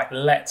to go, right,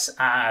 let's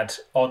add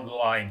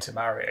online to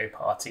Mario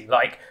Party.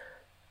 Like,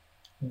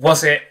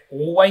 was it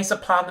always a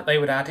plan that they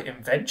would add it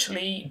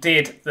eventually?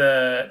 Did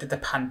the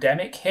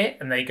pandemic hit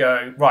and they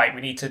go, right,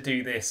 we need to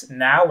do this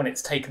now, and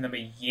it's taken them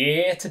a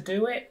year to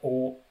do it?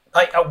 Or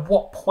like, at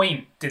what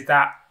point did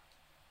that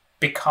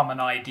become an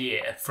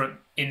idea from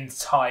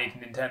inside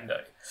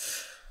Nintendo?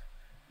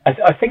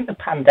 I think the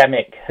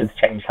pandemic has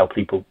changed how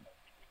people,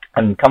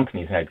 and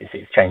companies know this,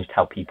 it's changed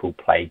how people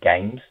play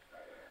games.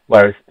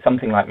 Whereas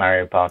something like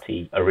Mario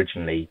Party,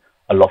 originally,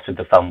 a lot of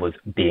the fun was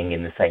being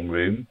in the same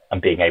room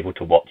and being able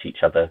to watch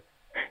each other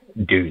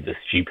do the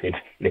stupid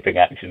flipping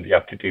actions you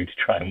have to do to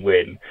try and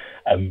win,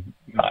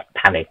 like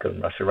panic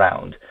and rush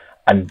around.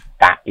 And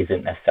that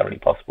isn't necessarily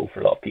possible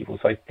for a lot of people.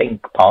 So I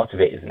think part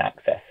of it is an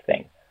access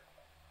thing.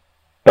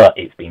 But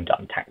it's been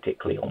done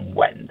tactically on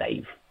when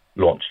they've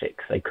launched it,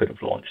 because they could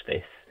have launched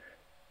this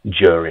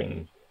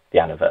during the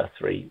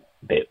anniversary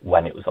bit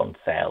when it was on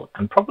sale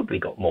and probably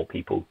got more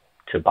people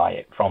to buy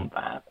it from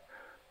that.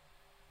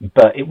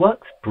 But it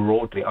works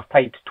broadly. I've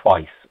played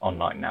twice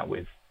online now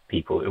with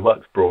people. It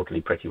works broadly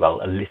pretty well.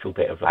 A little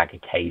bit of lag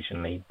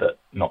occasionally, but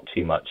not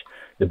too much.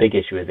 The big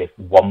issue is if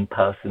one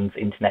person's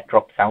internet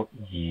drops out,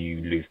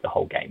 you lose the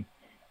whole game.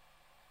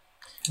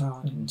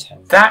 Oh,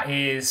 Nintendo. That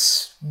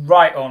is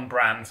right on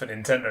brand for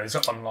Nintendo's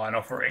online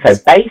offerings. So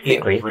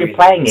basically, if you're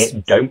playing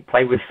it, don't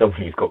play with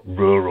someone who's got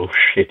rural,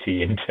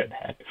 shitty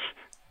internet.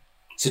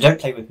 So don't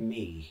play with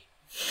me.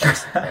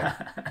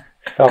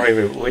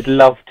 Sorry, we'd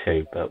love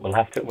to, but we'll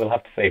have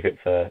to save it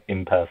for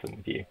in person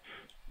with you.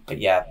 But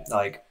yeah,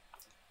 like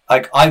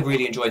I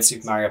really enjoyed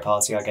Super Mario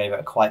Party. I gave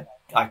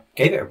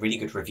it a really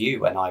good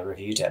review when I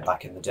reviewed it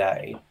back in the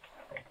day.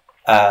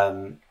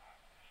 I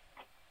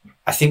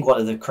think one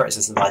of the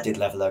criticisms I did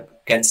level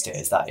against it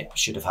is that it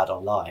should have had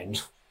online.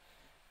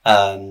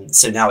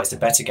 So now it's a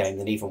better game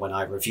than even when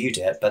I reviewed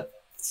it. But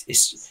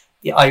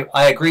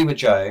I agree with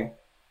Joe.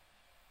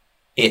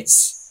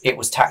 It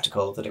was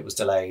tactical that it was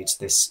delayed,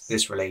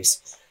 this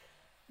release,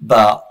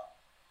 but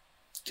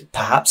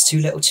perhaps too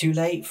little too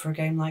late for a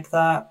game like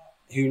that.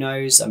 Who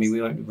knows? I mean,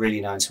 we won't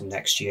really know until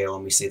next year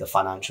when we see the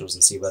financials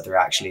and see whether it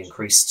actually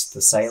increased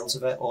the sales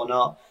of it or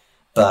not.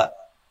 But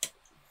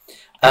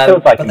it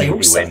feels like an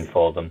easy win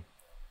for them.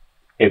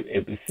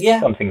 It was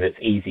something that's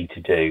easy to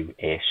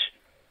do-ish,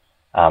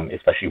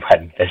 especially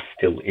when there's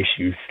still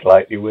issues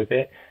slightly with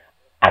it,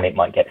 and it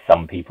might get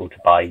some people to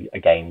buy a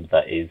game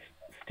that is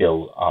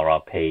still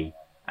RRP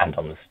and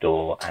on the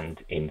store and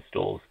in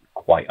stores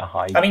quite a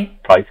high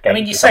price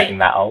game for something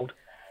that old.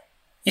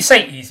 You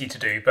say easy to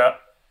do,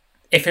 but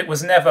if it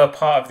was never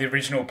part of the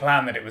original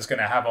plan that it was going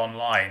to have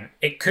online,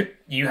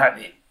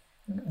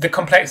 the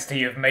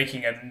complexity of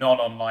making a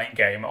non-online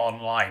game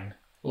online,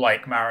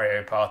 like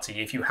Mario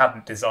Party, if you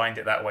hadn't designed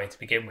it that way to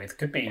begin with,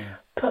 could be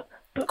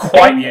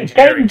quite the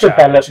engineering game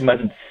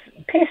development's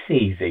piss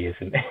easy,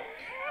 isn't it?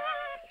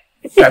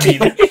 I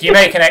mean, you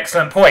make an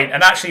excellent point,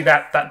 and actually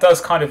that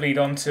does kind of lead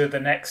on to the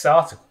next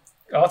article.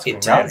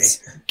 It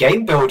does. Really.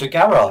 Game Builder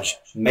Garage,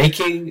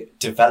 making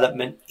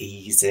development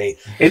easy.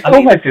 It's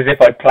almost as if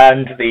I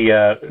planned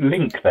the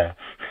link there.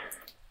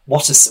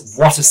 What a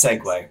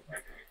segue.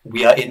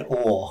 We are in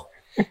awe.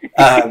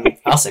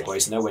 Our segue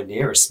is nowhere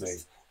near as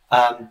smooth.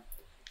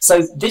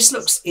 So this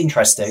looks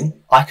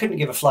interesting. I couldn't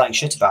give a flying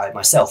shit about it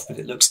myself, but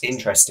it looks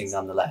interesting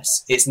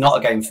nonetheless. It's not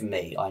a game for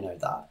me, I know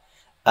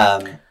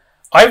that.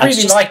 I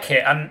really like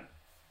it, and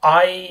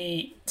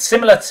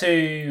similar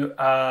to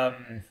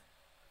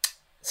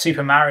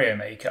Super Mario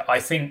Maker, I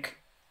think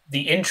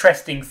the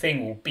interesting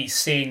thing will be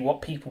seeing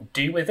what people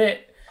do with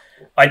it.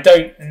 I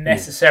don't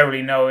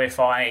necessarily know if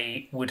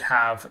I would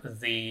have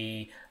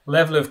the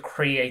level of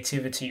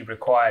creativity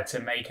required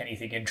to make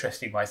anything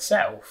interesting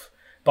myself,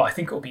 but I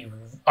think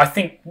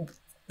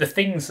the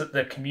things that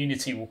the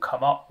community will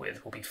come up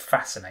with will be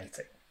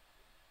fascinating.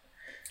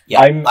 Yeah,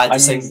 I had the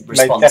same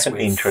response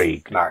definitely with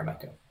intrigued. Mario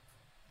Maker.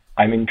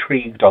 I'm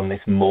intrigued on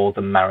this more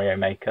than Mario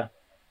Maker.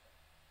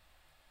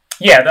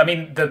 Yeah, I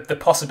mean, the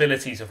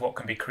possibilities of what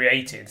can be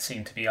created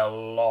seem to be a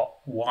lot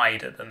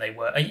wider than they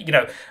were.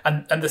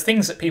 And the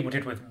things that people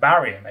did with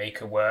Mario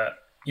Maker were,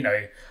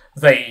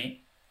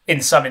 they,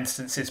 in some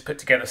instances, put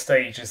together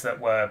stages that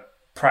were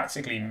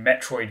practically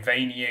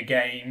Metroidvania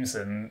games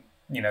and,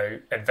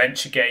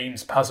 adventure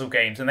games, puzzle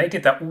games, and they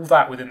did all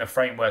that within the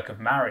framework of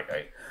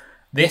Mario.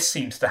 This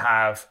seems to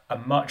have a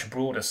much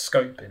broader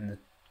scope in the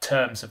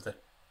terms of the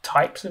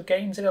types of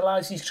games it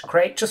allows you to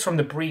create. Just from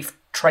the brief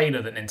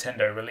trailer that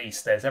Nintendo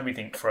released, there's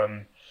everything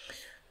from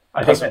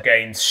puzzle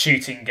games,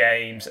 shooting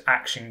games,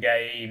 action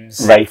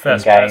games,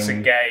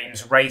 first-person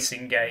games,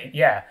 racing games.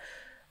 Yeah.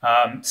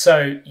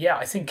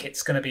 I think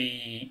it's going to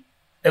be...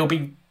 It'll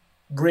be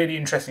really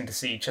interesting to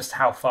see just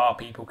how far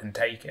people can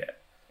take it.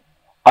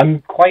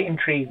 I'm quite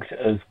intrigued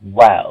as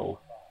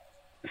well.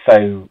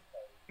 So,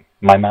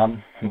 my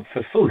mum,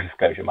 for full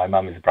disclosure, my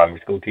mum is a primary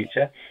school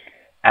teacher,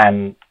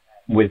 and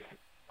with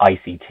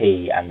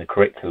ICT and the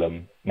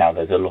curriculum, now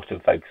there's a lot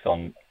of focus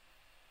on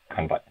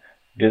kind of like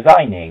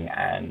designing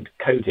and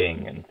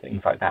coding and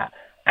things like that.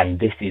 And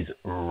this is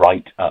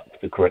right up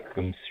the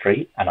curriculum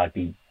street, and I'd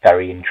be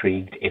very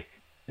intrigued if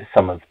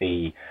some of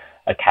the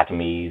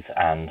academies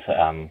and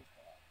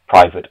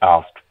private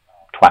ass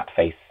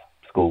twat-face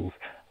schools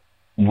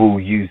will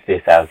use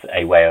this as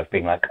a way of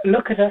being like,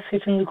 look at us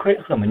hitting the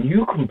curriculum, and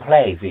you can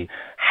play the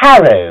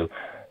Harrow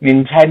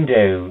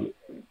Nintendo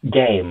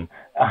game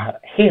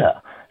here.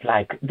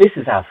 Like, this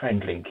is our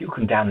friend link. You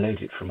can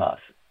download it from us.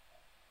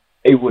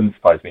 It wouldn't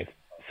surprise me if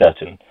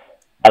certain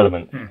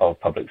elements of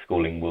public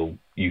schooling will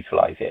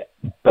utilize it,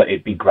 but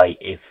it'd be great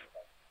if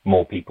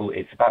more people...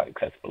 It's about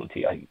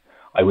accessibility.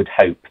 I would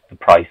hope the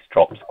price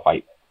drops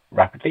quite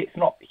rapidly. It's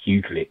not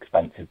hugely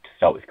expensive to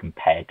start with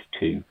compared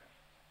to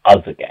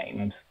other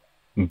games.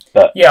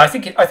 But yeah, I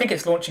think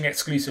it's launching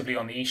exclusively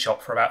on the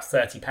eShop for about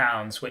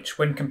 £30, which,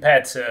 when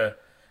compared to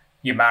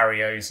your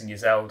Marios and your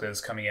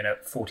Zeldas coming in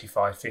at £45,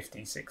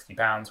 £50,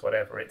 £60,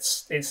 whatever,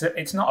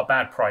 it's not a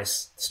bad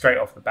price straight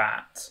off the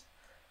bat.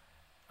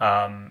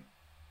 And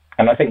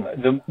I think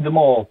the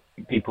more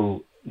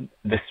people,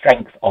 the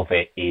strength of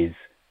it is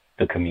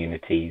the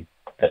community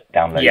that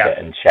download it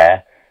and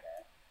share.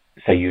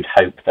 So you'd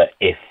hope that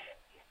if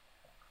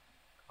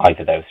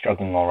either they were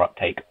struggling or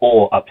uptake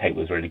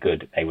was really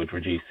good, they would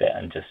reduce it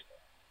and just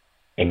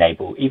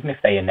enable, even if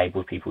they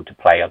enable people to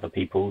play other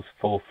people's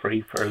for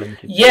free for a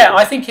limited period.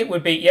 I think it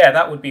would be,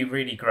 that would be a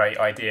really great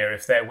idea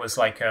if there was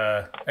like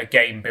a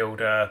game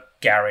builder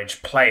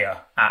garage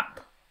player app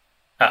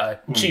at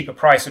a cheaper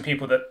price for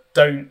people that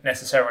don't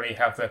necessarily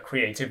have the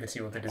creativity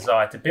or the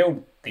desire to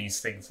build these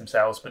things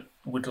themselves, but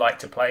would like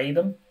to play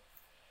them.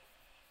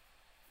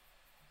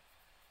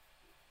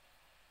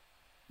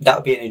 That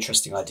would be an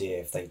interesting idea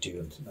if they do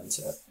implement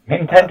it.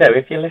 Nintendo,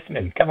 if you're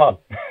listening, come on.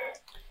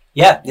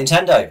 Yeah,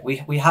 Nintendo.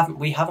 We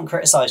haven't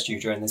criticised you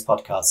during this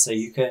podcast, so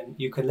you can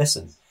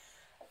listen.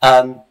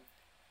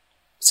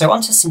 So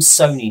onto some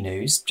Sony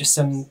news, just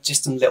some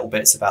little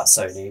bits about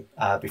Sony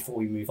before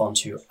we move on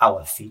to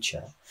our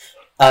feature.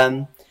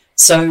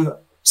 So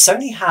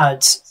Sony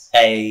had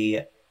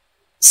a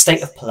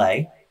state of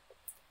play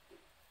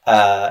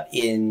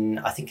in,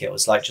 I think it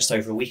was like just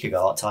over a week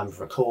ago at time of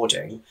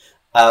recording,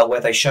 where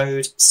they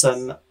showed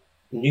some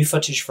new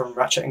footage from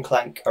Ratchet and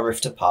Clank: A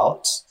Rift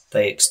Apart.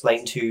 They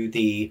explained who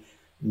the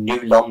new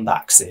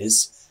Lombax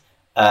is,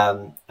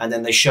 and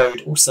then they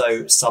showed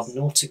also a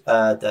sequel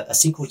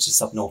to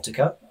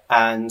Subnautica,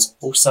 and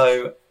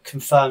also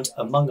confirmed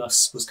Among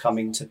Us was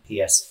coming to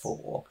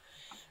PS4.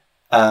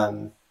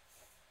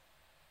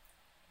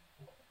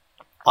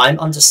 I'm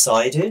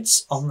undecided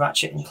on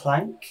Ratchet and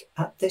Clank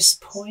at this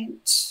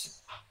point.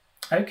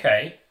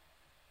 Okay.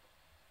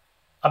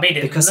 I mean,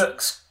 it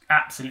looks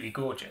absolutely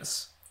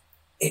gorgeous.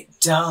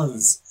 It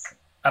does.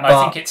 And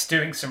I think it's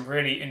doing some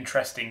really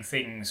interesting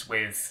things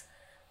with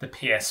the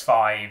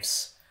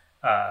PS5's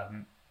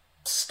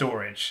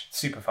storage,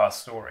 super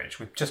fast storage,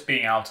 with just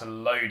being able to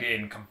load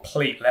in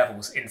complete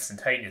levels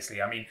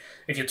instantaneously. I mean,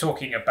 if you're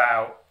talking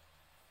about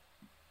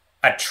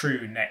a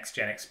true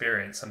next-gen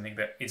experience, something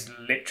that is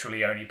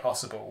literally only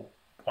possible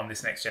on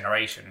this next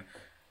generation,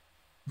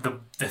 the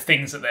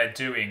things that they're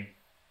doing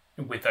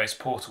with those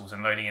portals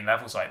and loading in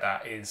levels like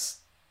that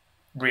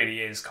really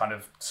is kind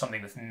of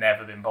something that's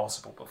never been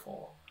possible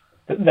before.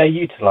 They're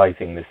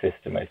utilising the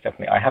system most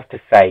definitely. I have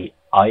to say,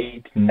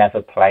 I'd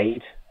never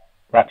played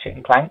Ratchet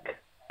and Clank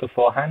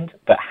beforehand,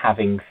 but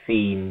having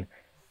seen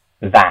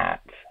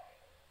that,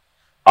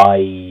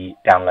 I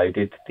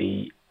downloaded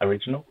the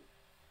original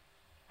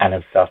and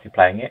have started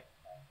playing it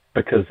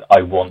because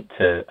I want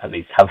to at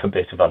least have a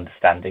bit of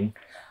understanding.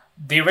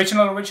 The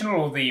original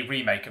or the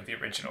remake of the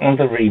original? Well,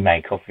 the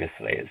remake,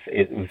 obviously.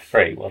 It was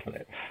free, wasn't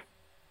it?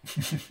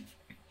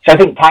 So I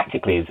think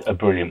tactically is a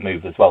brilliant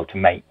move as well to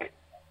make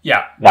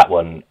that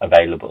one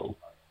available.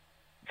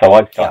 So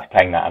I've started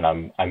playing that,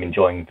 and I'm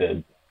enjoying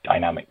the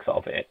dynamics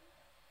of it.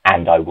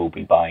 And I will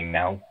be buying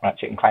now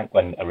Ratchet and Clank,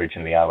 when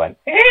originally I went,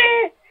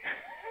 eh!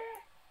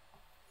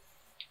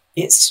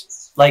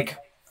 It's like,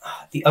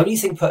 the only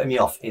thing putting me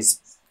off is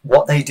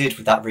what they did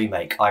with that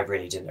remake. I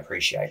really didn't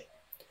appreciate.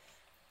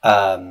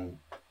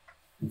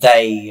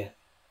 They,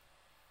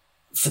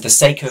 for the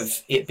sake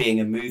of it being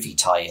a movie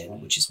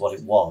tie-in, which is what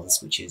it was,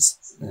 which is,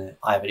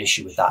 I have an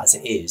issue with that as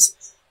it is,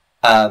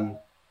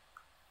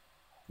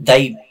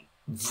 they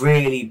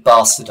really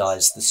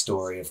bastardized the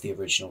story of the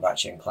original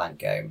Ratchet and Clank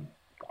game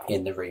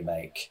in the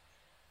remake,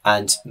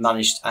 and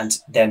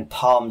then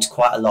palmed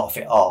quite a lot of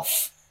it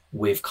off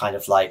with kind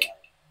of like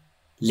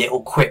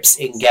little quips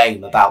in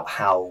game about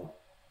how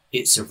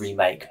it's a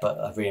remake but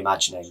a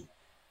reimagining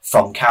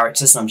from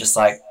characters, and I'm just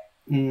like,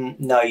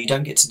 no, you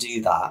don't get to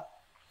do that.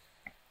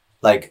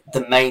 Like,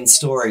 the main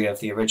story of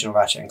the original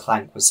Ratchet and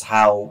Clank was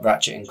how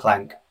Ratchet and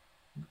Clank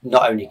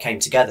not only came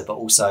together, but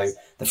also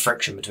the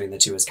friction between the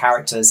two as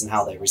characters and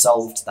how they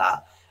resolved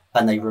that.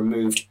 And they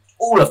removed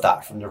all of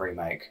that from the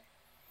remake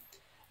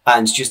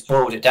and just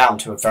boiled it down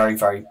to a very,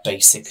 very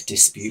basic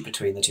dispute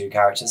between the two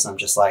characters. And I'm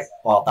just like,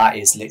 well, that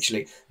is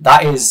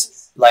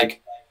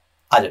like,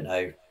 I don't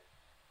know,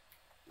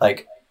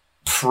 like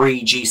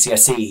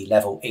pre-GCSE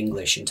level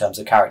English in terms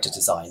of character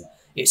design.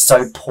 It's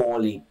so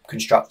poorly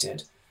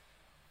constructed.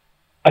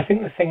 I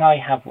think the thing I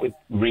have with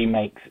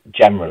remakes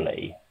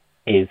generally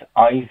is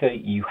either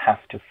you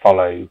have to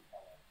follow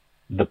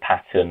the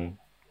pattern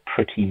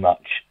pretty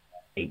much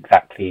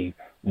exactly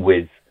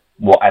with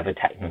whatever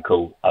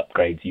technical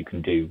upgrades you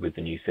can do with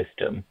the new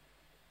system,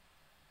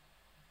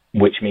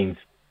 which means,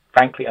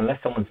 frankly,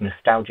 unless someone's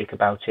nostalgic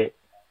about it,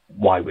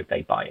 why would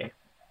they buy it?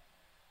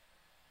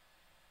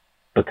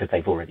 Because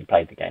they've already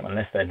played the game.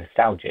 Unless they're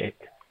nostalgic,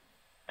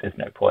 there's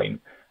no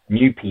point.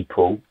 New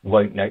people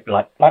won't know,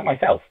 like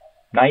myself,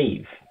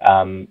 naive.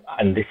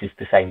 And this is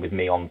the same with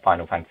me on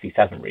Final Fantasy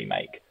VII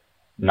Remake.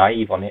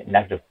 Naive on it,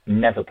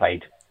 never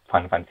played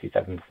Final Fantasy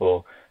VII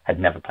before, had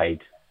never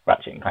played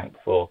Ratchet and Clank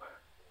before.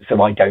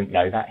 So I don't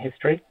know that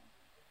history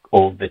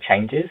or the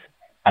changes,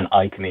 and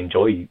I can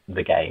enjoy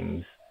the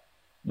games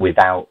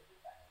without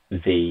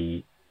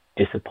the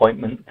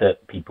disappointment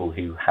that people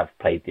who have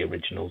played the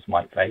originals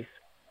might face.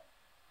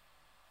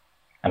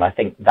 And I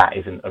think that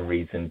isn't a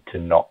reason to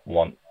not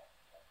want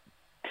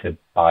to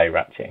buy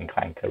Ratchet and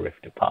Clank: A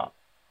Rift Apart.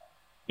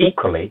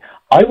 Equally,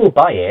 I will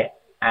buy it,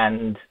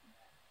 and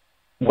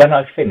when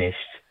I've finished,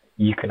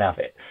 you can have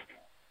it.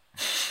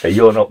 So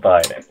you're not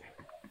buying it.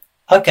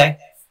 Okay.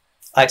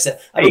 I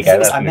accept. There you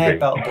go, I may have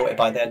bought it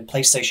by then.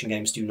 PlayStation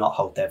games do not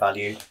hold their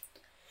value.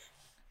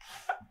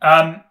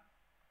 How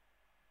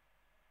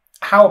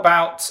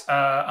about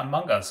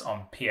Among Us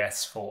on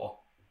PS4?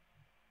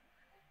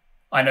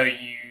 I know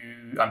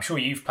I'm sure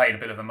you've played a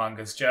bit of Among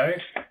Us, Joe.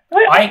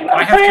 I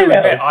have to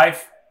admit,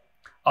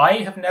 I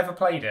have never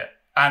played it,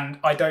 and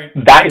I don't.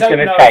 That is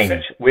going to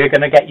change. We're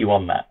going to get you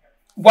on that.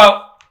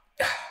 Well,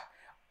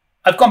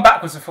 I've gone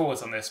backwards and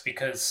forwards on this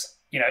because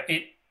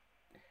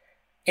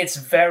it's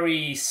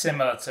very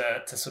similar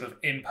to sort of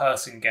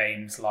in-person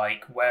games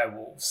like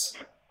Werewolves.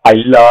 I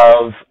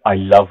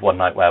love One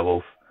Night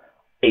Werewolf.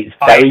 It's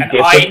very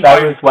different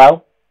as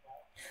well.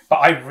 But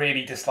I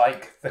really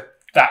dislike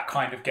that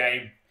kind of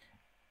game.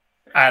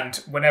 And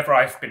whenever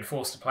I've been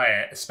forced to play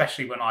it,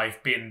 especially when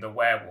I've been the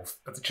werewolf,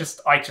 I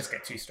just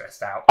get too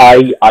stressed out.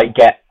 I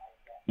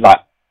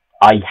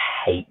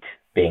hate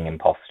being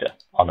imposter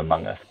on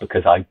Among Us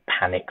because I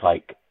panic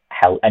like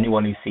hell.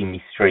 Anyone who's seen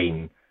me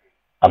stream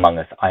Among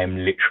Us, I am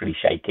literally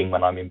shaking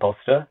when I'm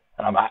imposter.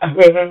 And I'm like,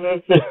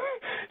 it's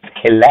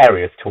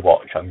hilarious to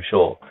watch, I'm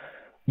sure.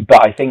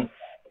 But I think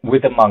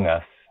with Among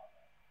Us,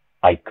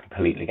 I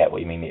completely get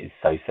what you mean. It is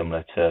so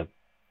similar to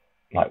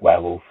like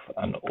Werewolf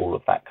and all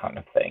of that kind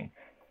of thing.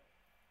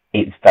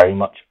 It's very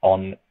much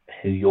on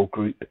who your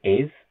group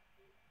is.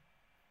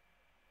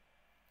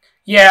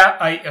 Yeah,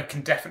 I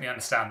can definitely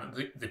understand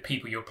that the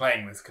people you're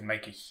playing with can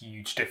make a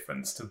huge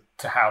difference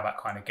to how that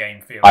kind of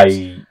game feels.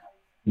 I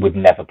would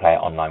never play it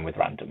online with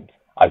randoms.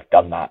 I've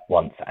done that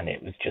once, and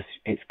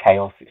it's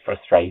chaos, it's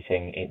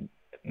frustrating,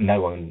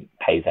 no one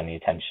pays any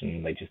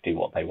attention, they just do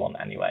what they want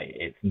anyway.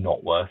 It's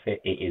not worth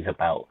it. It is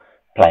about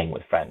playing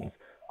with friends.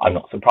 I'm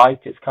not surprised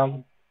it's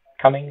coming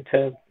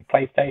to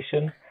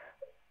PlayStation.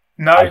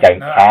 No, I don't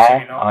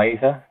care not.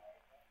 either.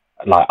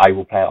 Like, I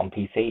will play it on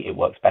PC. It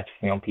works better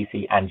for me on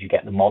PC, and you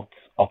get the mods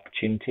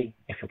opportunity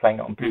if you're playing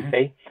it on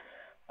PC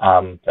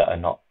that are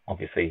not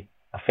obviously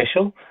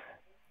official,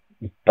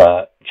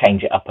 but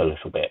change it up a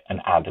little bit and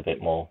add a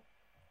bit more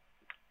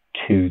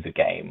to the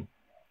game.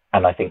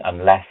 And I think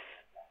unless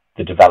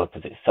the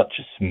developers, it's such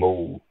a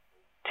small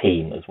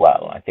team as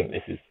well. I think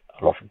this is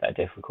a lot of their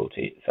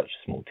difficulty. It's such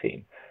a small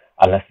team.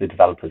 Unless the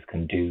developers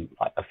can do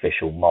like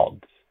official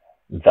mods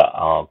that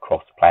are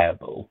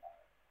cross-playable,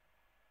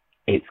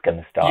 it's going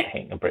to start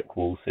hitting a brick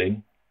wall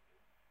soon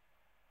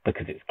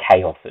because it's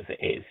chaos as it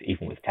is.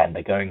 Even with 10,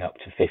 they're going up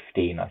to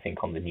 15, I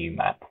think, on the new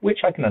map, which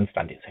I can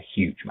understand. It's a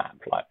huge map,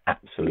 like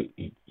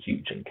absolutely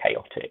huge and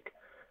chaotic.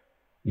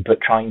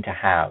 But trying to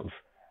have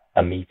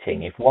a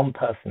meeting, if one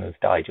person has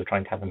died, you're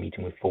trying to have a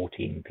meeting with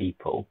 14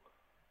 people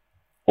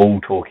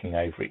all talking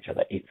over each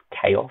other. It's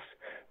chaos.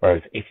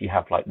 Whereas if you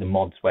have like the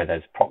mods where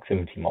there's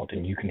proximity mod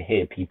and you can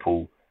hear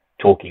people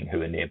talking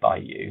who are nearby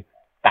you,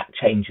 that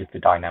changes the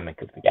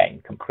dynamic of the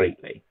game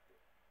completely.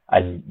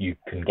 And you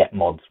can get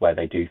mods where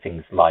they do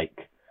things like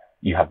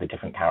you have the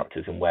different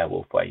characters in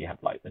Werewolf, where you have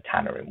like the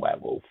Tanner in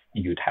Werewolf.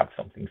 You'd have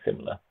something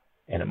similar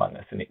in Among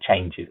Us, and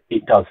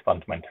it does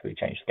fundamentally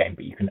change the game,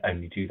 but you can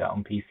only do that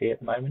on PC at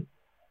the moment.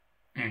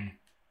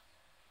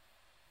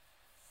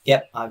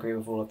 Yep, I agree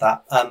with all of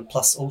that.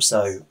 Plus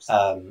also,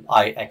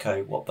 I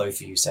echo what both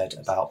of you said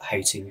about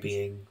hating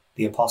being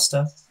the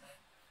imposter.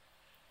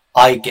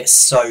 I get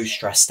so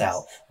stressed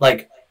out.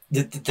 Like,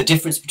 the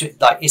difference between,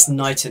 like, it's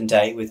night and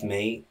day with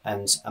me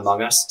and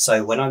Among Us.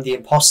 So when I'm the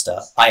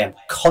imposter, I am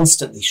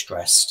constantly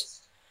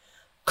stressed,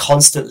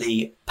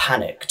 constantly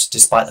panicked,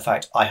 despite the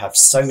fact I have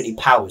so many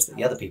powers that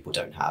the other people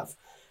don't have.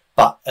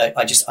 But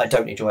I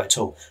don't enjoy it at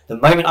all. The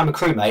moment I'm a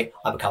crewmate,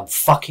 I become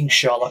fucking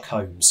Sherlock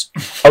Holmes.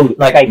 Oh,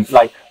 like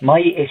my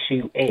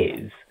issue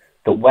is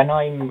that when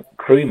I'm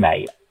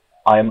crewmate,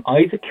 I am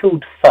either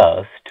killed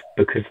first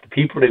because the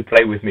people who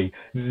play with me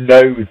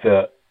know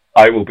that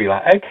I will be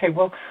like, okay,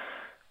 well,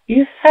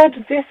 you said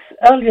this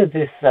earlier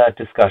this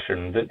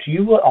discussion that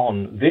you were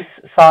on this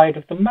side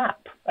of the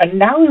map, and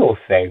now you're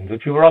saying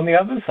that you were on the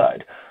other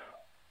side.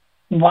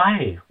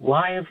 Why?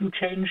 Why have you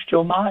changed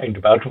your mind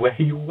about where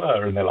you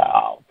were? And they're like,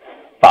 oh,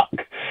 fuck.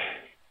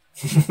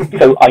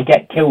 So I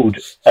get killed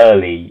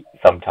early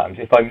sometimes.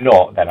 If I'm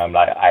not, then I'm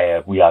like,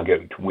 we are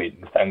going to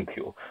win, thank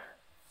you.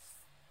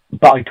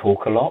 But I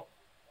talk a lot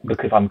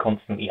because I'm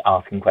constantly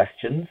asking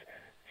questions.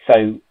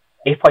 So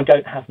if I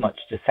don't have much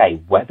to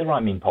say, whether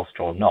I'm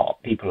imposter or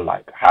not, people are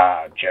like,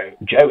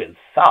 Joe is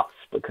sus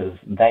because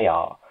they're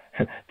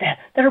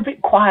a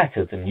bit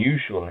quieter than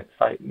usual. And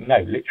it's like, no,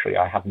 literally,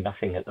 I have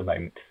nothing at the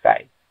moment to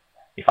say.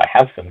 If I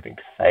have something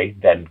to say,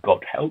 then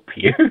God help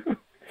you.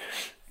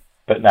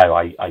 But no,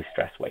 I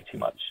stress way too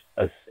much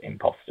as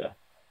imposter.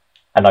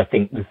 And I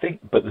think the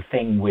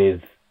thing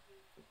with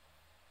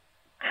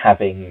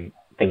having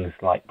things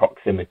like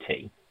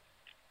proximity,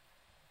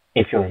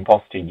 if you're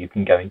imposter, you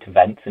can go into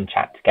vents and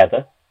chat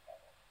together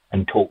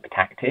and talk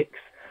tactics.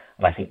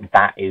 And I think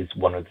that is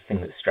one of the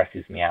things that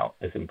stresses me out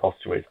as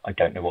imposter is I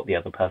don't know what the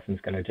other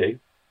person's going to do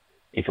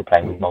if you're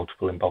playing with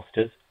multiple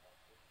imposters.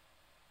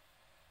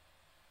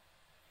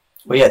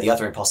 Well, yeah, the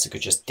other imposter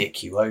could just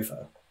dick you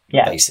over,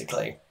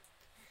 basically.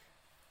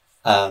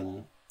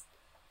 But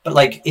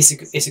like, it's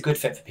a good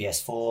fit for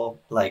PS4.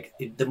 Like,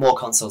 the more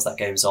consoles that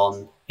game's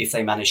on, if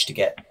they manage to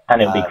get and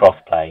it'll be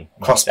crossplay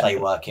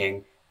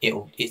working,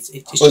 it's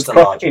just a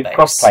larger base. It's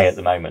crossplay at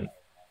the moment.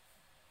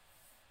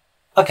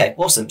 Okay,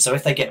 awesome. So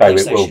if they get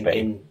PlayStation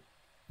in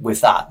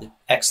with that,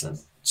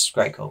 excellent. It's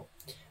great, cool.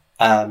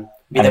 And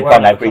it's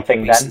on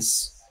everything then?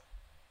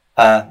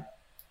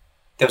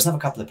 There was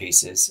another couple of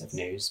pieces of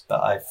news,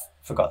 but I've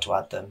forgot to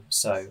add them,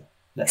 so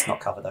let's not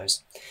cover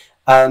those.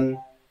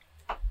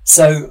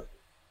 So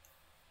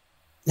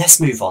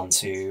let's move on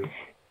to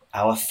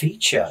our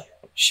feature,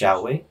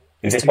 shall we?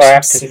 Is this where I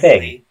have to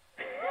sing?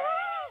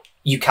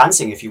 You can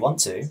sing if you want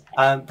to,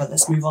 but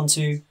let's move on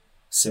to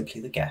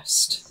Simply the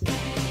Guest.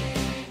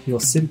 You're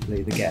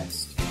simply the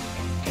guest.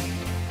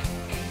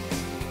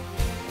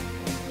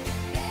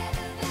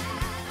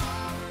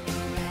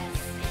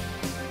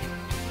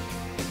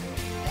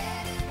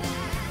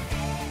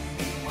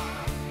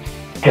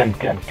 Dun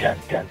dun dun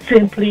dun.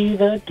 Simply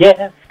the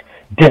guest.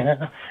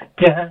 Dun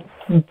dun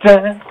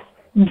dun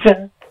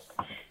dun.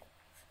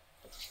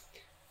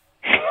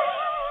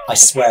 I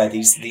swear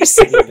these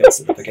singing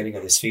bits at the beginning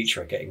of this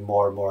feature are getting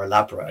more and more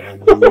elaborate,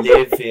 and I'm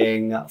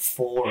living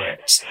for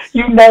it.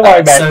 You know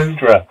I'm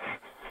extra.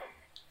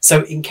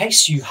 So, in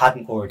case you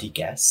hadn't already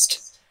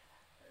guessed,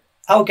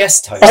 our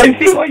guest host in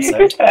this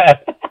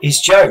episode is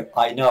Joe.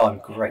 I know, I'm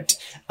great.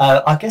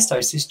 Our guest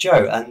host is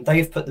Joe, and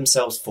they've put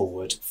themselves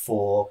forward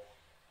for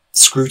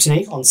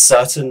scrutiny on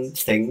certain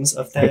things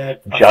of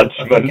their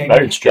judgment,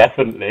 most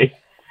definitely.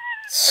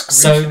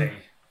 Scrutiny.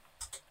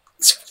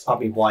 So, I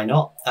mean, why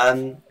not?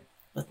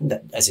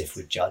 As if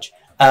we'd judge.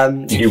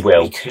 You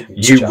will.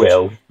 You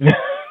will.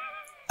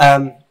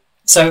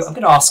 So I'm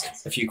going to ask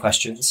a few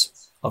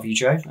questions of you,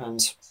 Joe,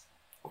 and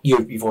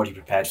you've already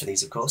prepared for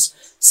these, of course.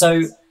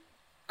 So,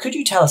 could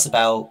you tell us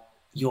about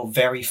your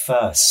very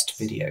first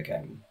video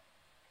game?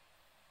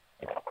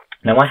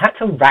 Now, I had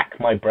to rack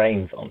my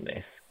brains on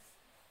this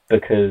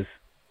because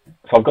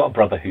I've got a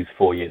brother who's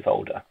 4 years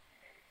older.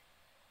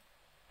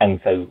 And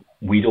so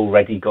we'd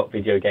already got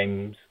video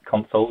games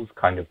consoles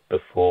kind of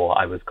before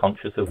I was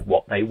conscious of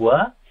what they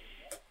were.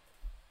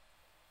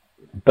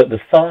 But the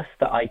first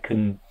that I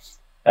can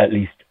at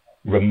least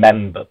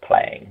remember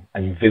playing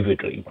and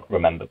vividly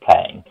remember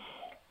playing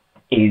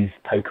is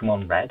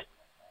Pokemon Red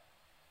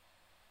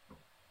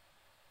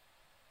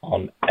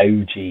on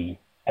OG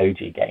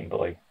Game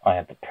Boy. I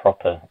had the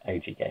proper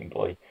OG Game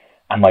Boy,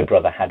 and my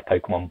brother had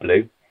Pokemon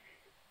Blue.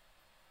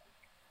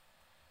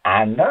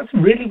 And that's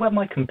really where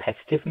my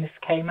competitiveness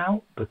came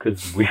out,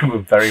 because we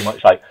were very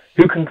much like,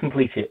 who can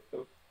complete it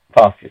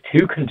fastest?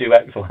 Who can do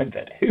X, Y, and Z?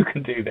 Who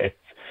can do this?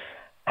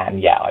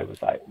 And yeah, I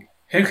was like...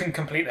 Who can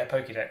complete their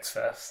Pokédex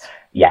first?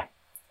 Yeah.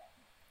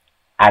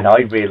 And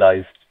I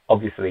realised,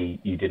 obviously,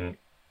 you didn't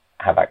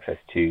have access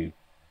to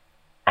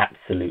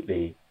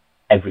absolutely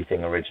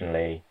everything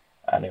originally,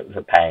 and it was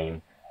a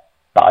pain.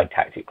 But I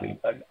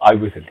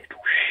was a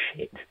little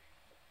shit.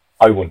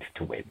 I wanted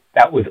to win.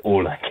 That was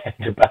all I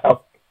cared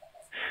about.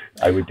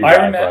 I would do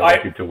that if I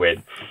wanted to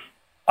win.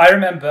 I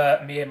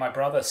remember me and my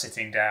brother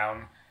sitting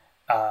down,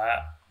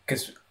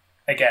 because,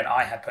 again,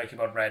 I had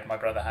Pokemon Red, my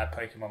brother had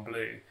Pokemon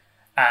Blue,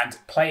 and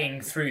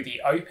playing through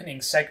the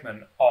opening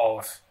segment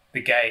of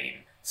the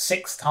game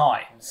 6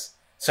 times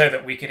so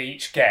that we could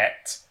each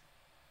get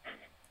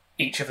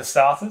each of the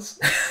starters.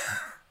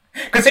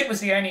 Because it was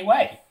the only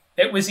way.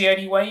 It was the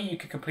only way you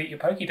could complete your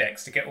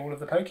Pokédex to get all of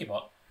the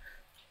Pokemon.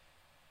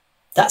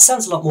 That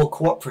sounds a lot more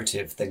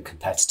cooperative than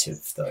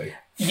competitive, though.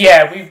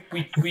 Yeah,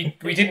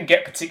 we didn't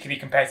get particularly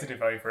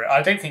competitive over it.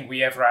 I don't think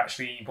we ever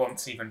actually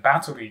once even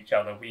battled each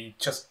other. We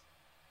just...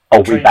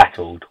 Oh, we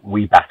battled.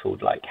 We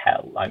battled like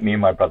hell. Like, me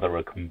and my brother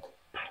are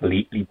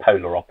completely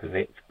polar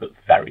opposites, but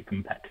very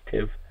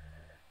competitive.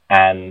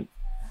 And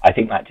I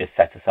think that just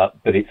set us up.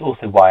 But it's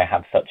also why I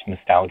have such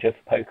nostalgia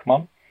for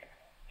Pokemon.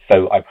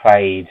 So I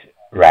played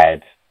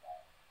Red.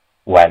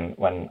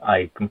 When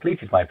I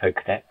completed my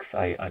Pokédex,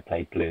 I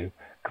played Blue,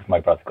 because my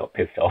brother got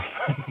pissed off.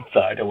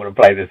 So I don't want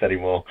to play this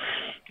anymore.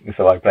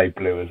 So I played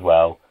Blue as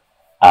well.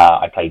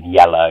 I played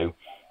Yellow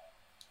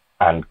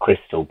and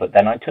Crystal, but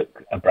then I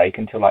took a break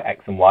until like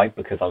X and Y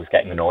because I was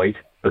getting annoyed.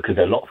 Because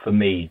a lot for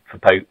me, for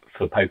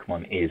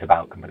Pokemon, is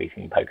about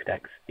completing the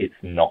Pokédex. It's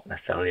not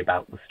necessarily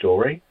about the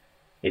story.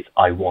 It's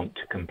I want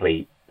to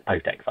complete the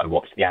Pokédex. I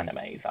watched the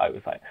animes. I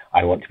was like,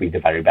 I want to be the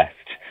very best.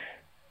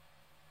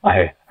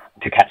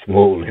 To catch them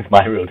all is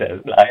my real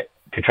like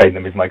to train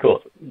them is my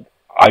course.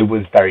 I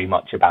was very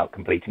much about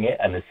completing it,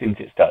 and as soon as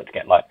it started to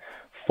get like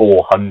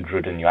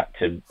 400 and you had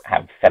to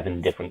have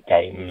 7 different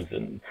games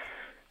and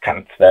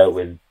transfer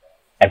with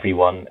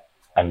everyone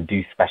and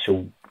do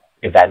special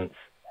events,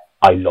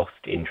 I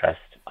lost interest.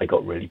 I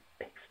got really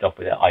pissed off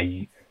with it.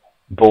 I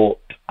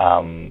bought,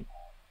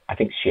 I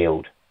think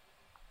Shield.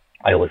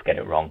 I always get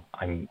it wrong.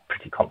 I'm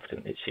pretty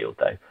confident it's Shield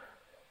though.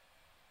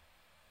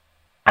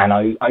 And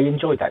I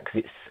enjoyed that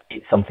because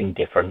it's something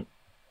different.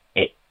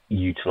 It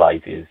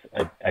utilizes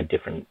a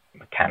different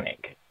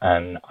mechanic,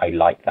 and I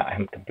like that. I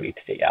haven't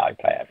completed it yet. I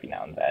play it every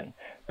now and then,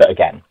 but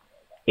again,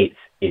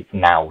 it's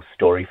now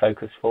story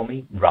focused for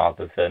me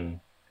rather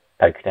than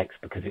Pokédex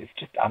because it's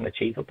just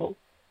unachievable.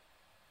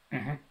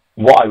 Mm-hmm.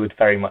 What I would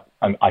very much,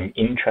 I'm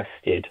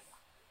interested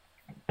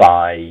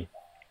by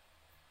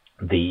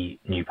the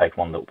new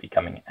Pokemon that will be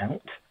coming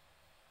out.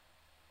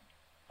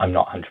 I'm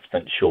not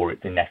 100% sure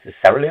it's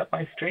necessarily up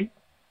my street,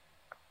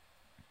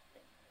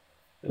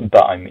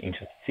 but I'm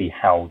interested to see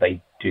how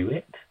they do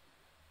it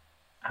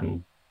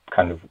and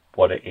kind of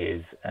what it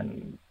is,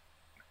 and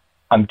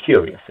I'm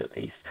curious at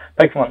least.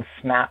 Pokemon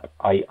Snap,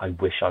 I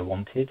wish I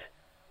wanted.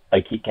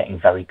 I keep getting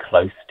very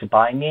close to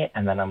buying it,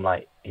 and then I'm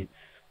like, it's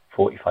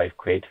 45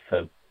 quid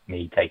for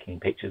me taking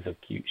pictures of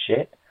cute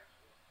shit.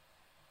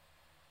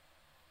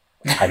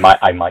 I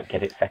might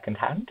get it second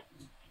hand.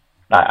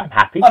 Like, I'm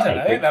happy to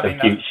take pictures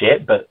of cute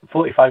shit, but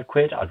 45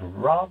 quid I'd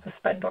rather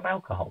spend on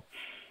alcohol.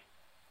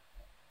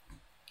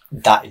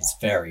 That is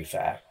very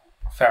fair.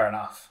 Fair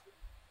enough.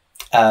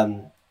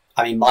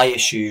 I mean, my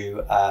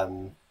issue, I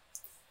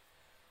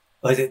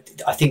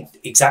think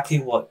exactly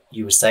what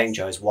you were saying,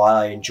 Joe, is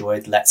why I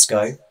enjoyed Let's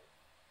Go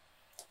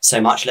so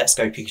much. Let's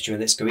Go Pikachu and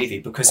Let's Go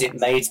Eevee, because it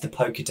made the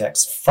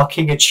Pokédex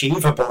fucking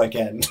achievable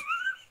again.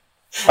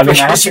 I mean,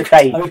 I have to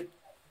say,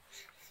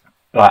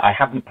 like, I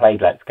haven't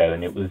played Let's Go,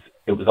 and it was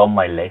on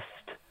my list,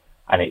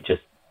 and it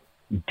just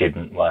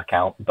didn't work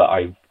out. But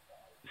I've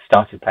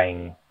started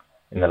playing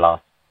in the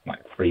last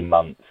 3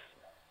 months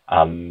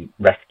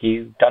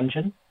Rescue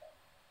Dungeon.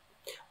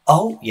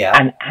 Oh yeah,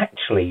 and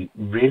actually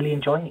really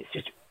enjoying it.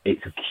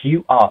 It's a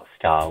cute art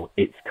style.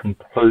 It's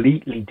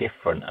completely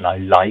different, and I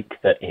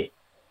like that it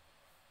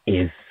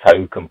is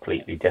so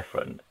completely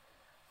different.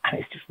 And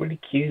it's just really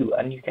cute,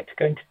 and you get to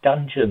go into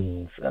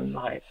dungeons and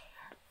like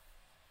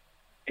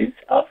it's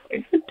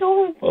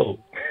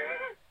adorable.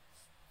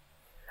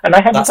 And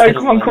I have a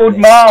Pokemon called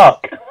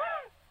Mark.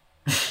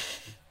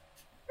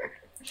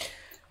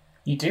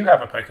 You do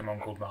have a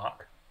Pokemon called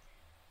Mark.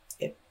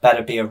 It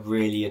better be a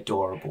really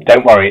adorable.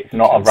 Don't worry, it's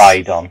not a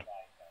Rhydon.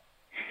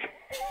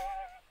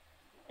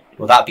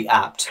 Well, that'd be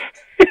apt.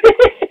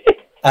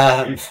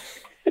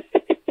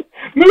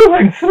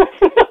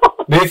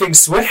 Moving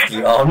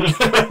swiftly on.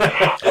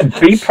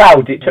 Be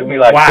proud, it took me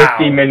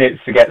 15 minutes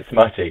to get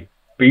Smutty.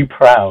 Be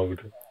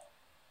proud.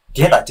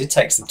 Yeah, that did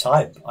take some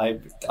time. I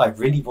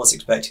really was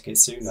expecting it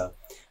sooner.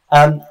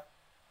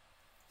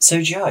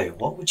 So, Joe,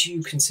 what would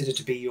you consider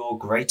to be your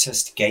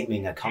greatest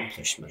gaming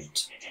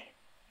accomplishment?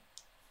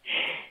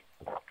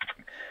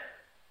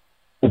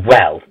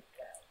 Well,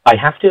 I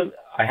have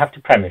to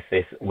premise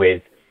this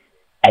with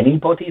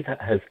anybody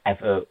that has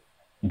ever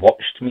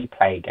watched me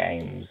play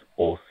games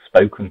or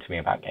spoken to me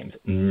about games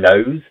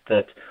knows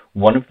that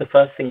one of the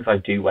first things I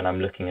do when I'm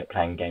looking at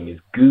playing a game is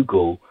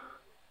Google,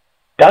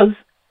 does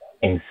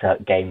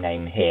insert game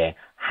name here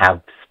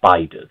have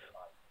spiders?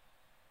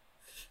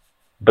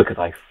 Because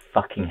I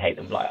fucking hate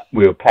them. Like,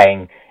 we were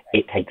playing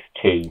It Takes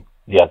Two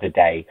the other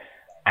day,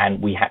 and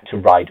we had to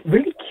ride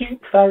really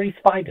cute furry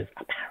spiders.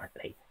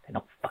 Apparently, they're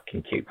not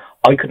fucking cute.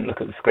 I couldn't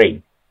look at the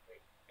screen.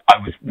 I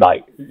was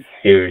like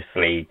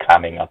seriously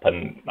clamming up,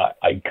 and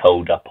I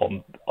curled up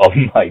on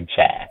my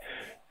chair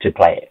to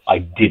play it. I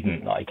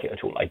didn't like it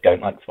at all. I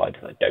don't like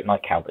spiders. I don't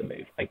like how they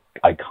move.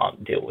 I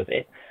can't deal with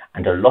it.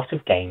 And a lot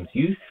of games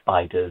use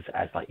spiders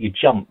as like your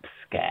jump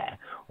scare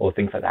or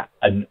things like that.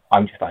 And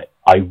I'm just like,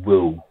 I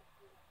will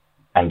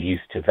and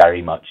used to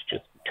very much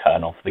just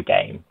turn off the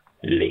game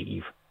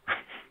leave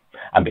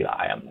and be like,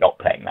 I am not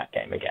playing that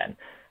game again.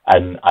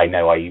 And I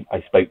know I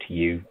spoke to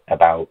you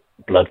about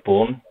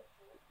Bloodborne,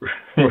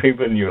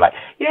 Ruben. You were like,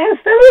 yes,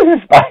 there is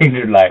a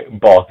spider like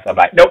boss. I'm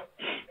like, nope,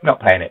 not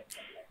playing it.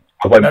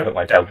 I won't put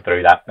myself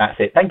through that. That's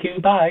it. Thank you.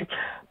 Bye.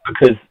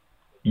 Because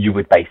you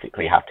would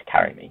basically have to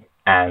carry me.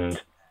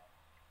 And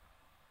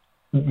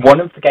one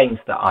of the games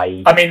that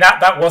I mean,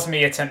 that was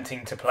me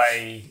attempting to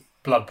play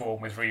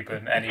Bloodborne with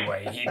Ruben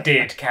anyway. He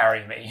did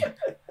carry me.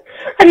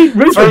 I mean,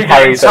 Ruben through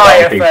the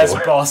entire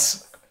first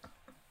boss.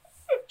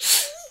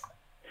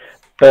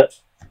 But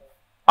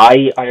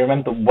I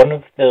remember one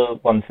of the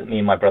ones that me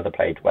and my brother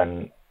played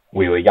when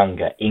we were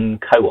younger in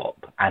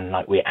co-op, and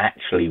like we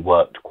actually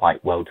worked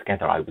quite well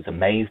together. I was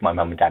amazed. My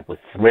mum and dad were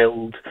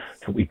thrilled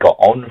that we got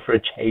on for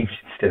a change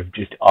instead of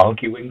just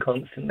arguing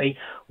constantly.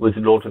 Was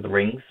Lord of the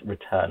Rings: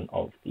 Return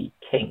of the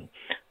King,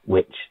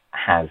 which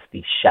has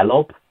the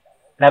Shelob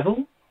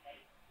level,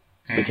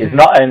 which is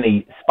not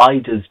only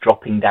spiders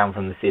dropping down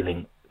from the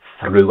ceiling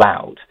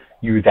throughout,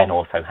 you then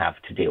also have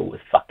to deal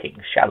with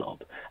fucking Shelob.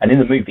 And in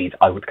the movies,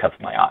 I would cover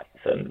my eyes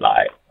and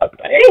like, I'd be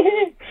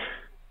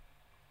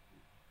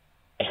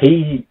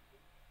like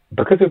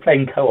because we're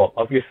playing co-op,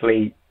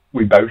 obviously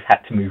we both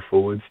had to move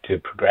forwards to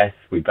progress.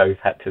 We both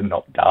had to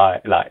not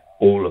die, like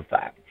all of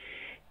that.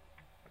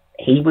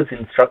 He was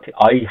instructing,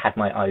 I had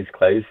my eyes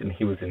closed and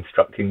he was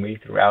instructing me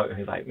throughout.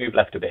 He was like, move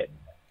left a bit.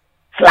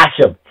 Slash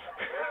him!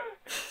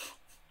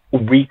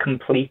 We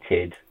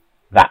completed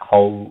that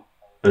whole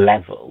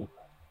level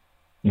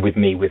with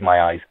me with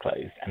my eyes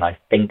closed, and I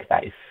think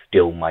that is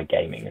still my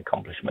gaming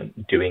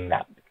accomplishment, doing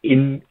that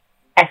in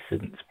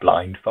essence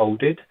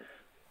blindfolded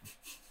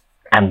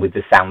and with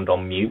the sound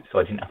on mute so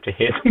I didn't have to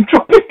hear them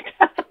dropping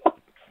down.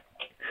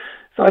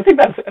 So I think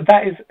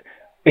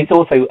it's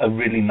also a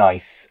really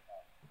nice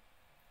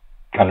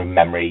kind of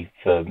memory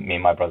for me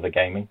and my brother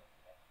gaming.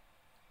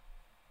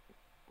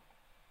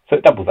 So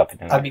it doubles up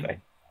in a nice way.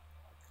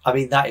 I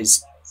mean, that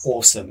is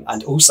awesome.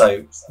 And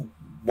also,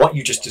 what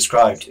you just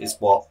described is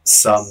what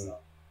some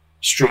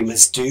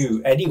streamers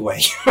do anyway.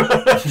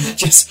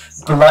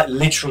 Just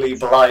literally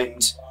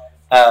blind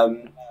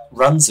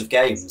runs of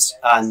games.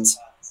 And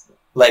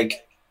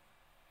like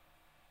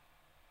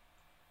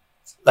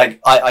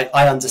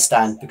I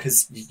understand,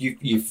 because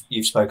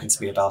you've spoken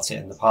to me about it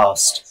in the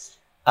past,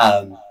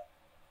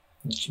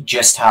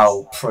 just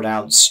how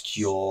pronounced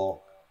your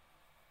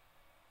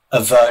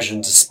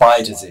aversion to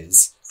spiders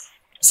is.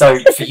 So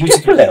for you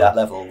to complete that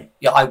level,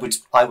 yeah, I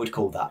would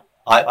call that.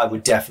 I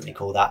would definitely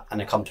call that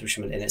an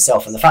accomplishment in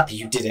itself. And the fact that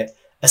you did it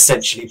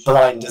essentially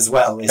blind as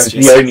well is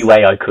just the only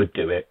way I could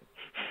do it.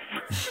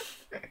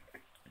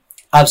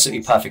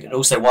 Absolutely perfect. And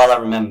also, while I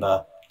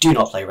remember, do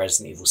not play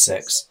Resident Evil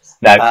 6.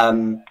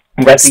 No.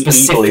 Resident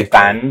Evil is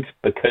banned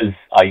because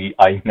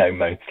I know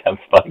most have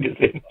spiders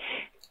in.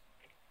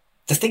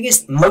 The thing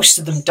is, most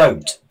of them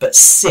don't, but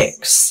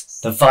 6,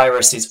 the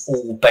virus is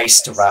all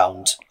based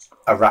around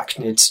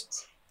arachnid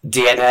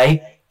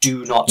DNA.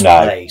 Do not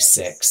play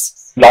 6.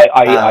 Like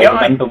I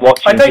remember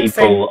watching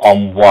people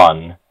on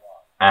 1,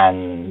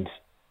 and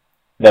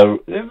there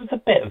was a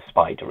bit of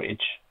spiderage,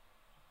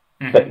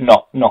 but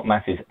not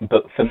massive.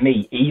 But for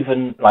me,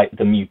 even like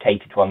the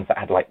mutated ones that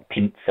had like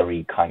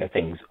pincery kind of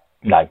things,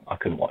 no, I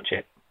couldn't watch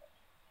it.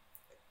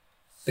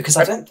 Because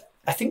I think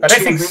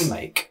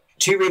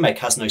 2 remake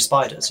has no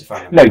spiders, if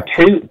I remember.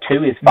 No,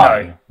 2 is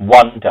fine. No.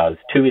 1 does.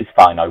 2 is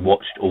fine. I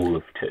watched all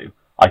of 2.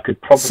 I could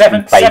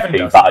probably play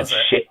 2, but I'd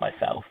shit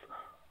myself.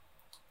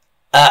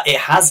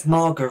 It has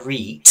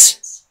Marguerite.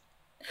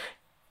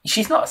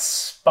 She's not a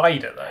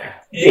spider, though.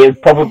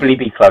 It'd probably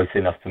be close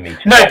enough for me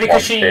to no,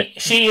 because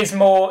she's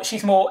more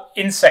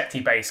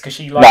insecty based, because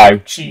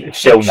she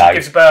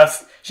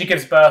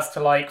gives birth to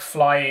like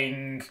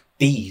flying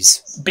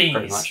bees. Pretty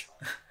much.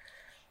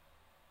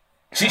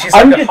 She's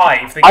like a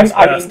hive that gives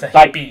birth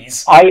to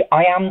bees.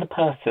 I am the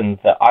person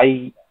that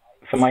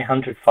for my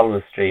 100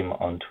 follower stream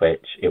on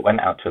Twitch, it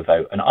went out to a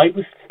vote, and I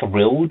was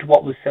thrilled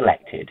what was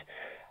selected,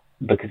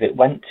 because it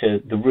went to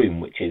The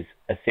Room, which is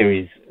a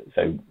series.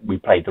 So we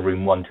played The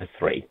Room 1 to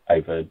 3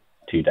 over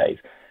 2 days.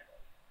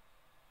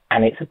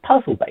 And it's a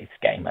puzzle-based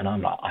game. And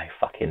I'm like, I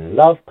fucking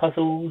love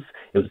puzzles.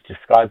 It was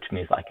described to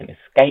me as like an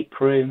escape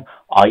room.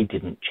 I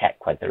didn't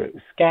check whether it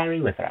was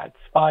scary, whether it had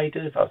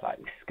spiders. I was like,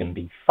 this is going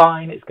to be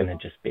fine. It's going to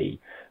just be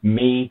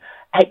me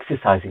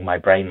exercising my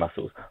brain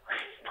muscles. I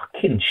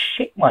fucking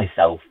shit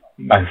myself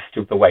most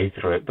of the way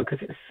through it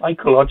because it's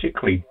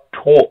psychologically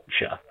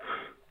torture.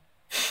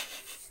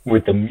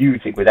 With the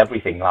music, with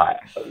everything, like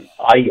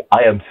I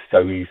am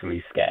so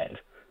easily scared.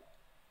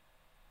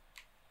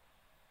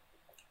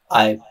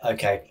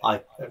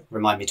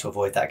 Remind me to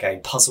avoid that game.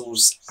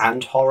 Puzzles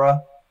and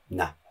horror?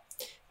 Nah.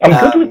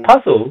 I'm good with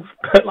puzzles,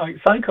 but like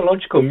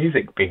psychological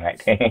music being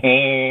like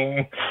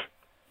I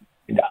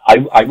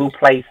will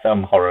play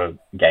some horror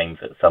games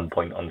at some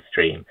point on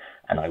stream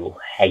and I will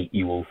hate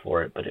you all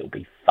for it, but it'll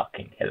be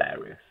fucking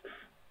hilarious.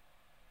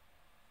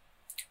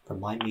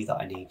 Remind me that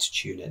I need to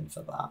tune in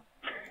for that.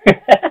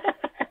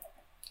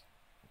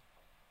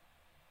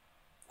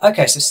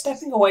 Okay, so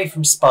stepping away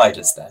from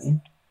spiders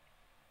then,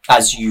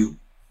 as you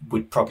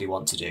would probably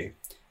want to do,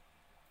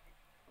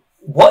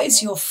 what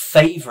is your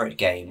favourite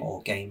game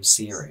or game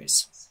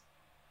series?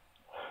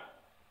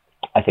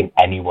 I think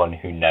anyone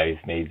who knows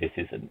me, this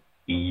is an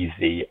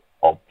easy,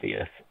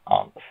 obvious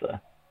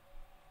answer.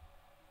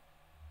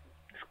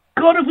 It's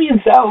gotta be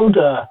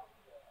Zelda!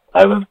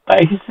 I'm a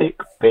basic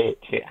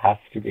bitch. It has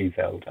to be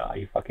Zelda.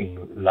 I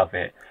fucking love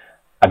it.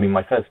 I mean,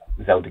 my first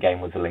Zelda game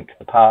was A Link to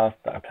the Past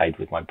that I played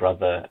with my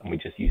brother, and we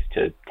just used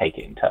to take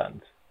it in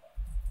turns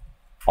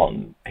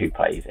on who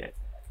plays it.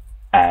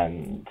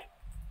 And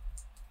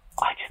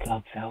I just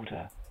love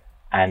Zelda.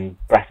 And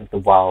Breath of the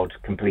Wild,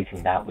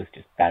 completing that was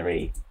just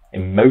very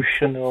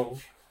emotional.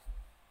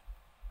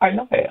 I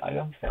love it. I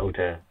love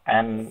Zelda.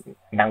 And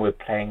now we're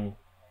playing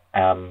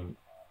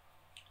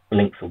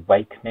Link's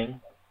Awakening,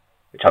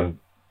 which I'm,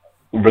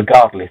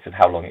 regardless of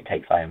how long it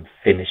takes, I am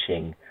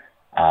finishing.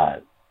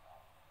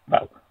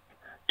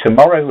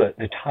 Tomorrow at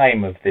the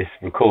time of this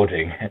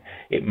recording,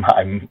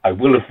 I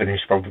will have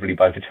finished probably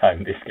by the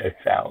time this goes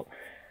out.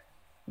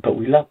 But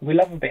we love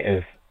a bit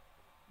of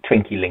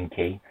Twinkie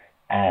Linky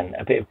and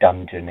a bit of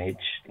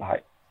dungeonage.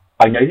 Like,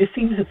 I know this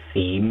seems a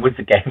theme with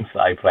the games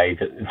that I play,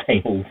 that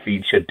they all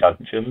feature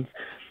dungeons.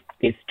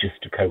 It's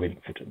just a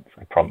coincidence,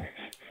 I promise.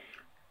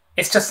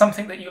 It's just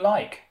something that you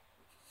like.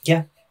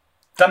 Yeah.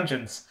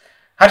 Dungeons.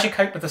 How do you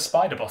cope with the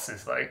spider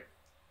bosses, though?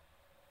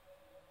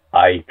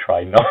 I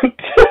try not.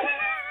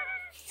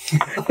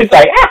 It's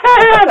like,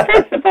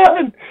 press the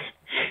button.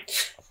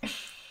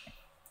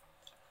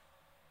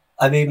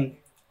 I mean,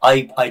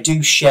 I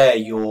do share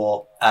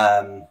your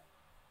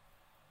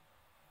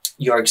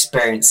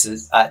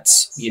experiences at,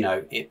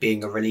 it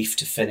being a relief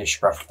to finish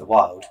Breath of the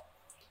Wild.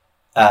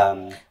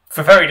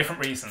 For very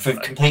different reasons. For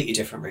completely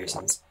different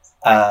reasons.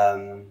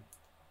 And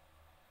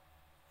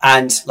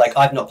like,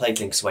 I've not played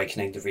Link's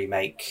Awakening, the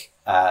remake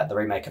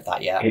of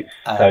that yet. It's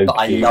so but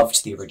cute. I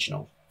loved the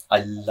original. I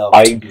loved.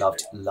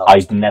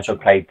 I've never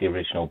played the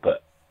original,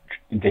 but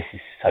this is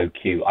so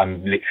cute.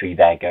 I'm literally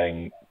there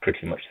going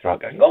pretty much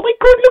throughout, going, oh my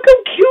god, look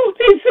how cute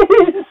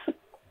this is!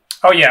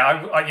 Oh yeah,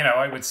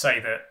 I would say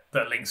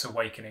that Link's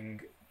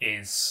Awakening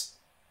is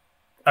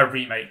a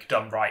remake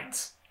done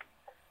right.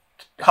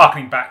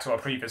 Harkening back to our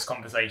previous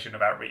conversation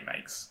about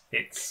remakes,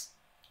 it's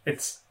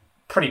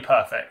pretty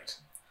perfect.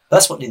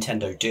 That's what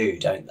Nintendo do,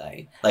 don't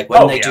they? Like,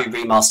 when they do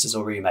remasters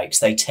or remakes,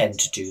 they tend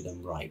to do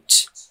them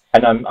right.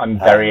 And I'm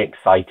very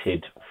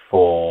excited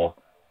for...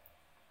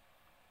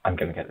 I'm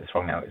going to get this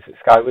wrong now. Is it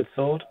Skyward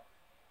Sword?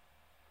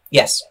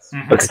 Yes.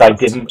 Mm-hmm. Because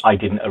I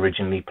didn't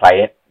originally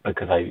play it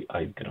because I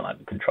didn't like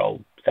the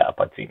control setup.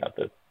 I'd seen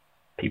other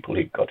people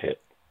who got it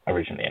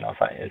originally, and I was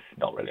like, it's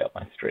not really up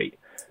my street.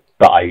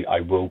 But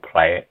I will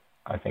play it,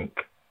 I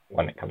think,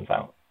 when it comes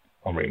out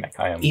on remake.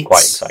 I am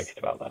quite excited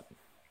about that.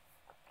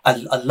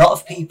 A lot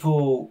of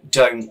people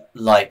don't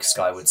like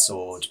Skyward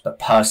Sword, but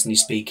personally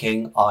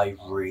speaking, I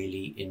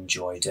really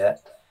enjoyed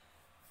it.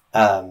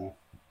 In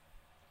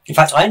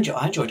fact, I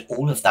enjoyed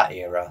all of that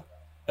era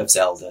of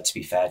Zelda, to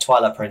be fair.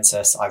 Twilight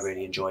Princess, I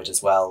really enjoyed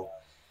as well.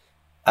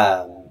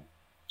 And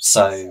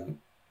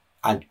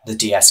the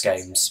DS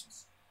games,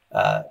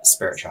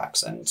 Spirit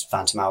Tracks and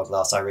Phantom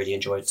Hourglass, I really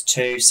enjoyed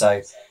too.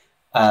 So,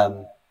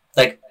 I'm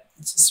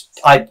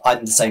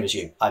the same as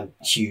you. I'm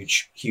a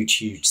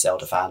huge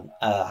Zelda fan.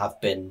 Have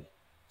been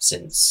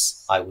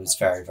since I was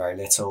very, very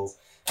little.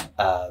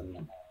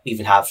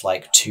 Even have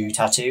like 2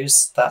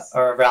 tattoos that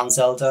are around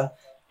Zelda.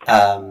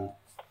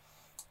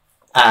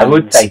 I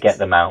would say get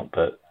them out,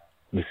 but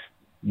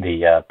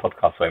the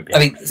podcast won't be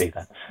able to see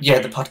that. Yeah,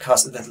 the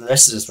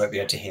listeners won't be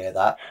able to hear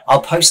that.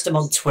 I'll post them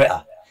on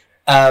Twitter.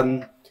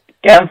 Get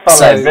and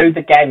follow Rue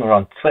the Gamer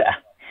on Twitter.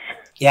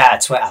 Yeah,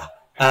 Twitter.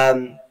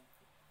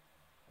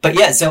 But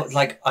yeah,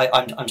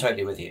 I'm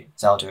totally with you.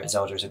 Zelda is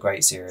a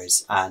great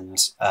series, and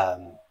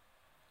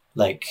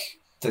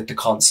the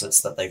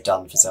concerts that they've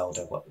done for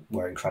Zelda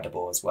were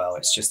incredible as well.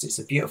 It's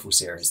a beautiful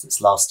series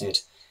that's lasted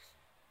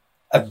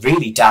a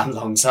really damn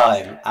long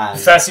time, and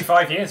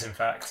 35 years, in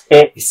fact.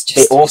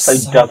 It also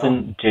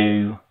doesn't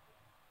do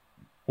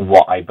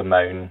what I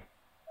bemoan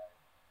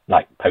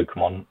like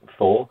Pokemon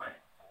for.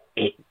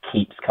 It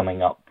keeps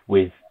coming up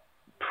with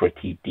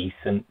pretty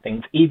decent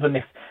things, even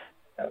if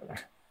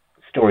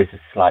stories are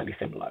slightly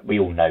similar. We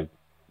all know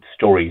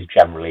stories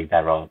generally,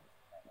 there are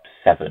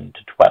 7 to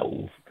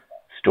 12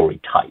 story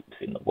types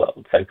in the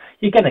world, so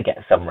you're going to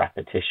get some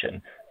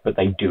repetition, but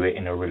they do it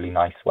in a really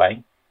nice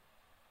way.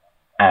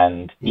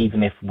 And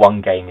even if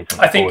one game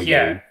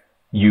isn't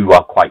you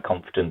are quite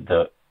confident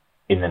that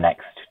in the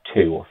next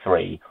 2 or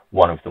 3,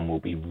 one of them will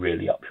be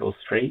really up your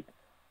street.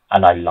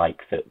 And I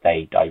like that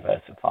they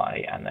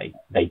diversify and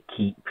they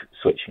keep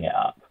switching it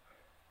up,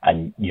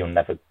 and you're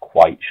never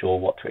quite sure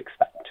what to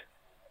expect.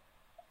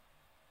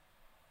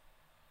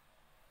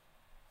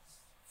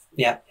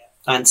 Yeah,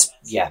 and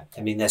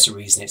I mean, there's a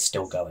reason it's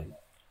still going.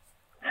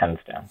 Hands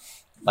down.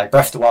 Like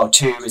Breath of the Wild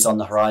 2 is on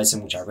the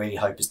horizon, which I really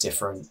hope is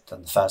different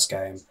than the first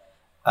game.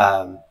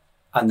 And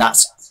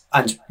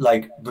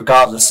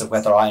regardless of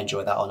whether I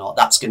enjoy that or not,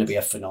 that's going to be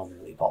a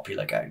phenomenally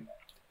popular game.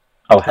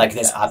 Oh,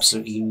 there's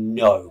absolutely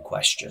no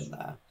question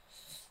there.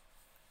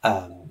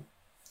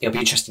 It'll be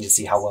interesting to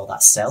see how well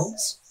that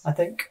sells, I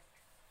think.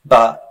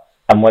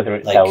 And whether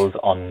it sells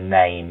on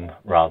name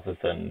rather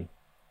than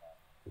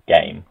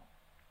game.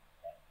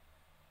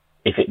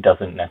 If it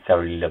doesn't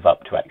necessarily live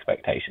up to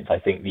expectations. I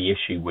think the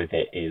issue with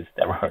it is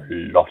there are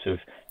a lot of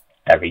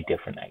very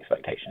different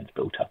expectations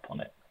built up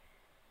on it.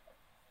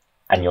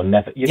 And you're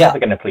never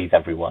going to please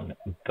everyone,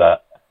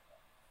 but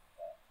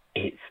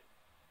it's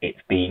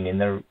been in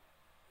the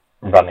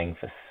running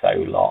for so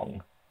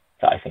long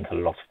that I think a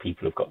lot of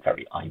people have got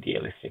very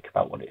idealistic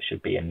about what it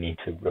should be and need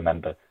to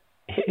remember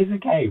it is a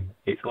game.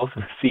 It's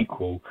also a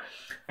sequel.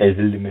 There's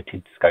a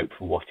limited scope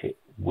for what it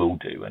will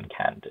do and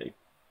can do.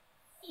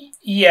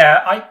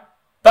 Yeah,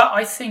 but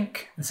I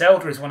think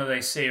Zelda is one of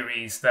those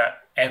series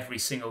that every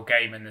single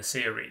game in the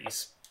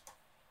series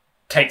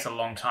takes a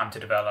long time to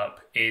develop,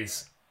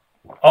 is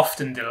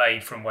often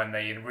delayed from when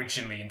they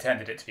originally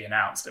intended it to be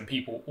announced, and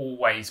people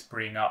always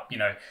bring up,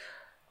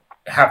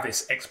 have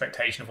this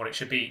expectation of what it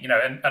should be,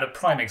 and a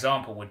prime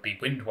example would be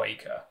Wind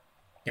Waker.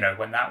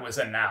 When that was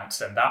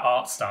announced and that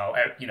art style,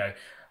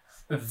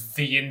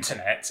 the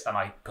internet, and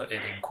I put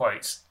it in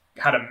quotes,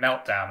 had a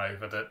meltdown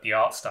over the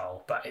art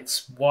style, but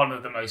it's one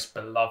of the most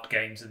beloved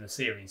games in the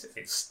series.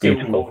 It's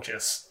still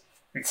gorgeous.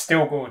 It's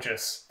still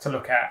gorgeous to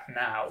look at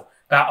now.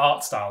 That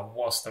art style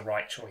was the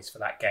right choice for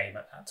that game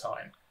at that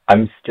time.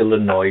 I'm still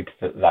annoyed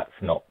that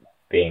that's not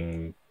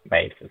being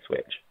made for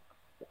Switch.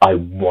 I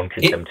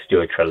wanted them to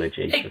do a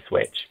trilogy for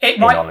Switch. It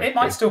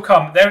might still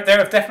come. There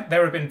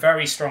have been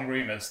very strong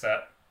rumours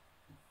that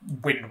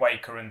Wind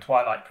Waker and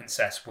Twilight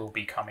Princess will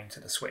be coming to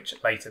the Switch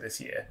later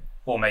this year,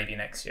 or maybe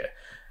next year.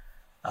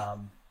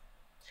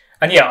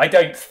 And yeah, I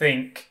don't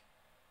think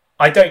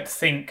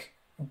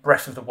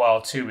Breath of the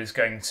Wild 2 is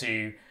going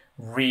to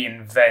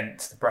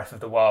reinvent the Breath of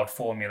the Wild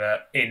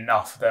formula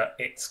enough that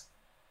it's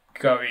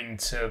going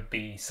to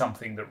be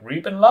something that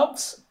Ruben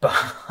loves,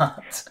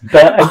 but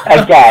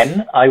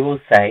again, I will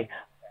say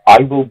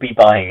I will be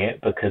buying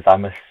it because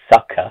I'm a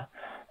sucker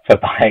for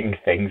buying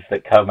things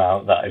that come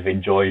out that I've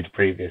enjoyed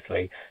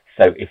previously.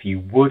 So if you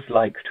would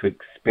like to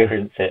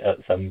experience it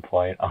at some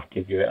point, I'll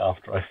give you it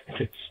after I've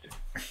finished.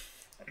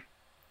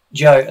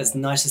 Joe, as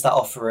nice as that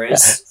offer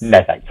is,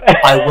 no thanks.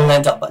 I will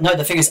end up. No,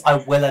 the thing is, I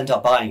will end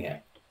up buying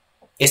it.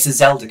 It's a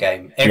Zelda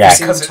game every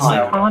single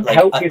time. You can't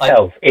help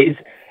yourself. It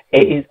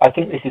is. I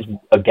think this is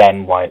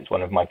again why it's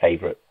one of my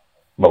favourite.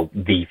 Well,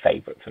 the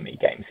favourite for me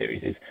game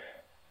series is.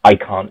 I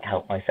can't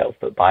help myself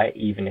but buy it,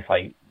 even if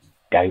I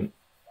don't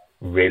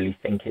really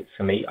think it's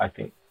for me. I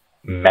think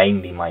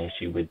mainly my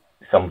issue with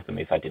some of them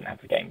is I didn't have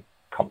the game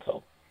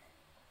console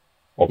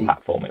or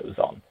platform it was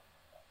on.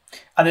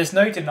 And there's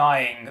no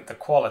denying the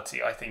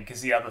quality, I think,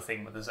 is the other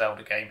thing with the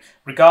Zelda game.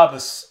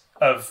 Regardless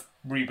of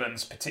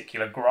Ruben's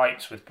particular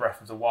gripes with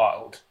Breath of the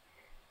Wild,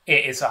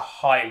 it is a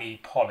highly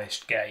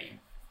polished game.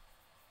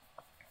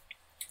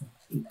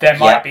 There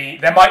might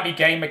be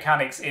game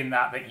mechanics in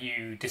that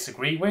you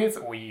disagree with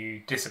or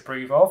you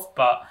disapprove of,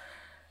 but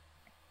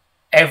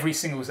every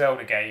single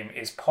Zelda game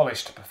is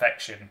polished to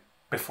perfection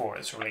before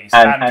it's released.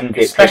 And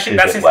it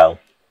pitches it well.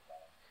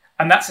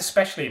 And that's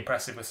especially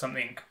impressive with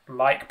something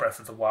like Breath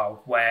of the Wild,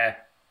 where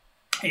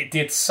it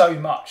did so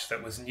much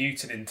that was new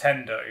to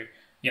Nintendo,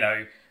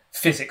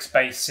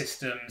 physics-based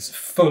systems,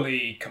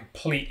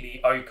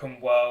 completely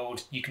open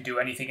world, you can do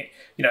anything,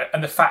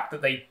 and the fact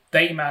that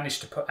they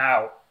managed to put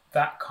out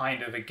that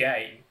kind of a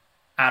game,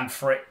 and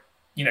for it,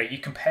 you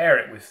compare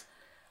it with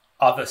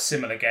other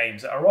similar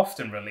games that are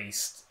often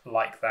released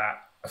like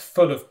that, are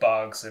full of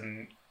bugs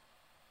and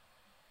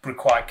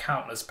require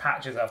countless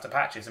patches after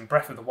patches. And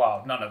Breath of the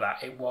Wild, none of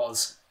that. It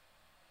was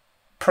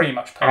pretty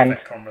much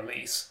perfect on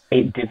release.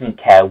 It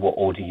didn't care what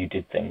order you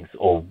did things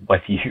or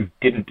whether you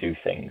didn't do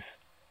things.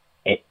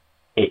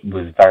 It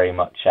was very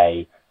much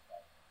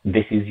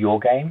this is your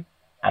game,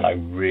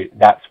 and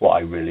that's what I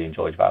really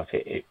enjoyed about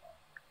it.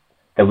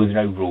 There was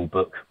no rule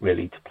book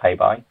really to play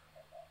by.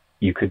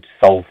 You could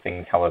solve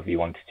things however you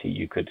wanted to.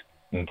 You could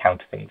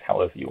encounter things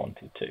however you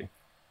wanted to.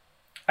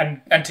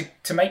 And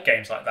to make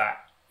games like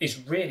that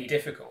is really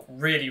difficult,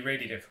 really,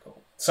 really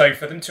difficult. So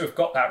for them to have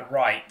got that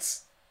right,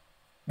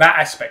 that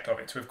aspect of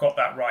it, to have got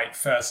that right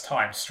first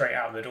time straight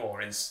out of the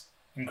door is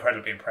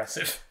incredibly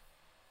impressive.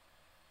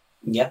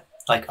 Yeah,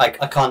 I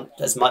can't,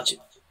 as much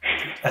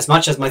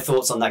as my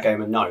thoughts on that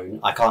game are known,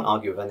 I can't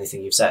argue with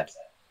anything you've said.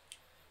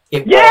 We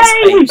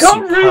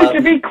got Lou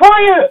to be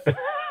quiet!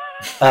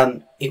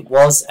 It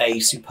was a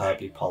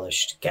superbly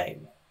polished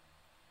game.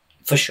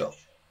 For sure.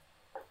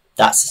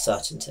 That's a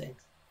certainty.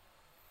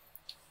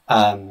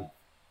 It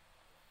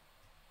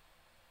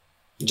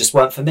just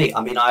weren't for me.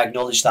 I mean, I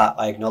acknowledge that,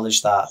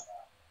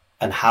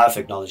 and have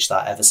acknowledged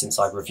that ever since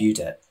I reviewed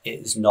it. It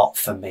is not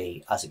for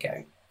me as a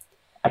game.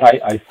 And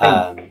I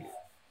think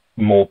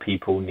more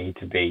people need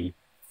to be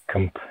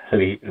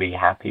completely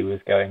happy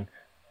with going,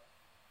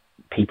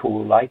 people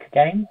will like a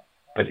game,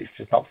 but it's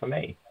just not for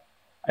me.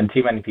 And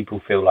too many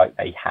people feel like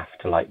they have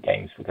to like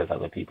games because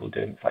other people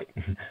do. And it's like,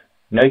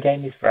 no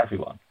game is for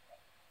everyone.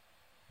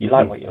 You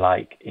like what you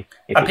like. If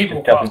it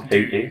just doesn't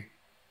suit you.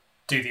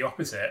 do the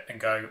opposite and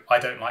go, I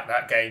don't like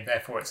that game,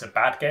 therefore it's a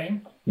bad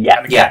game. Yeah,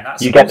 and again,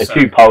 that's you get also...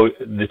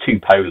 the two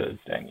polars,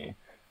 don't you?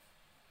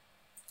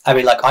 I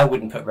mean, like, I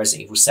wouldn't put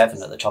Resident Evil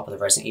 7 at the top of the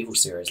Resident Evil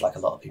series like a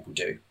lot of people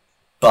do,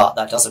 but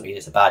that doesn't mean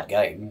it's a bad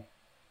game.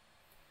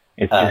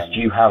 It's just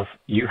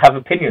you have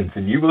opinions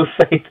and you will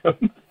say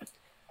them.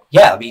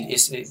 Yeah, I mean,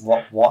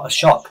 what a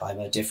shock! I'm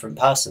a different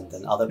person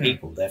than other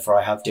people, therefore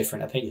I have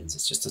different opinions.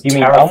 It's just a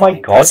terrifying oh my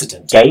god,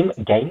 precedent.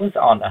 Gamers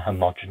aren't a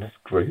homogenous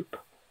group.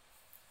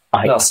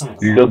 That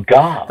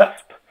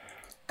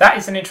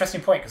is an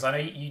interesting point, because I know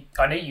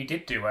you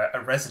did do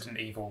a Resident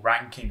Evil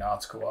ranking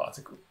article.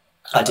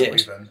 I did.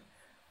 Even.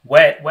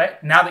 Where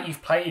now that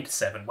you've played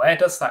 7, where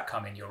does that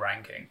come in your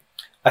ranking?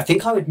 I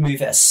think I would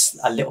move it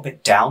a little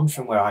bit down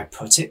from where I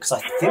put it, because I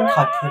think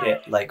I put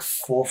it like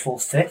 4th or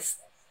 5th.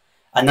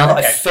 And now that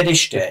I've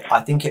finished it,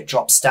 I think it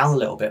drops down a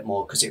little bit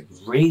more because it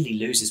really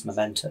loses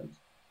momentum.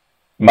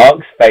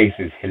 Mark's face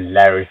is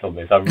hilarious on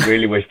this. I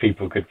really wish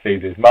people could see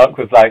this. Mark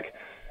was like,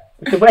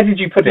 so where did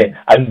you put it?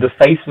 And the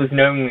face was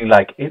knowingly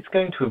like, it's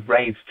going to have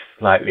raised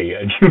slightly.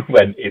 And you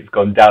went, it's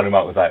gone down. And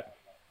Mark was like,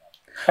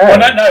 oh. Well,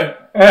 no.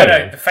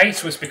 The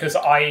face was because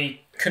I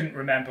couldn't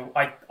remember.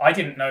 I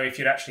didn't know if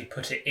you'd actually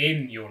put it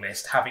in your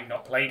list, having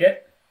not played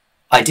it.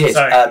 I did,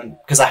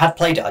 because I had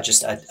played it.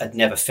 I'd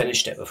never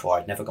finished it before.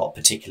 I'd never got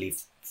particularly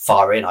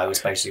far in. I was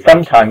basically...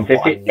 Sometimes,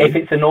 if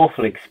it's an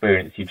awful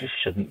experience, you just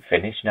shouldn't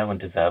finish. No one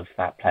deserves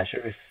that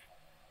pleasure. If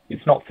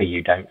it's not for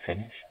you, don't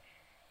finish.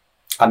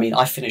 I mean,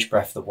 I finished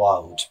Breath of the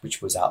Wild, which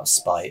was out of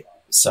spite,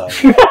 so...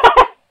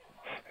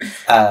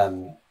 I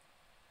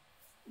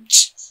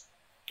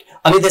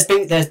mean,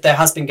 there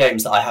has been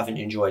games that I haven't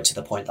enjoyed to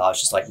the point that I was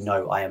just like,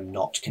 no, I am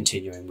not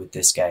continuing with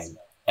this game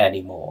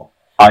anymore.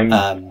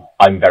 I'm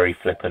very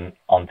flippant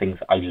on things.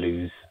 I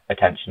lose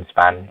attention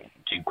span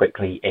too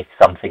quickly. If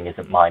something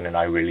isn't mine and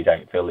I really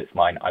don't feel it's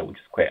mine, I will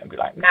just quit and be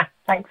like, nah,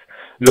 thanks.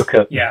 Look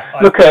at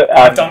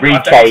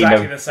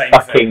Rechain of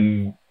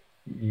fucking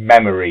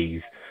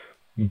memories.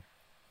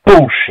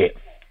 Bullshit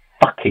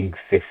fucking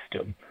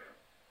system.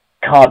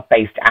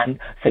 Card-based, and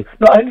so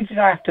not only did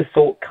I have to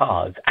sort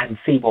cards and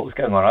see what was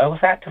going on, I also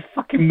had to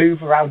fucking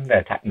move around and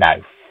attack.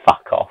 No,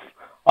 fuck off.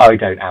 I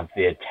don't have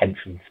the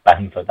attention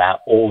span for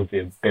that, or the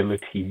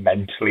ability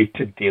mentally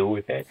to deal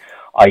with it.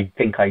 I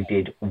think I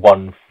did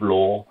one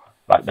floor,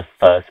 like the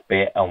first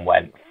bit, and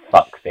went,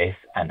 fuck this,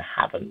 and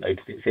haven't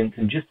loaded it since.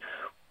 And just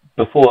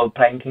before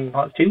playing Kingdom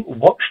Hearts 2,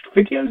 watched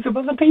videos of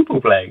other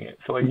people playing it,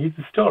 so I knew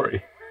the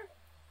story.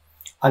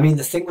 I mean,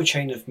 the thing with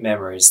Chain of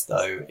Memories,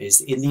 though,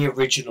 is in the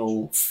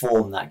original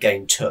form that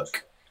game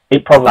took,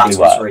 it probably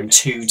battles were in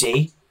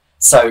 2D,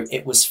 so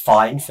it was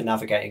fine for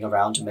navigating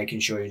around and making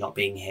sure you're not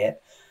being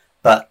hit.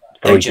 But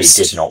 3D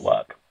did not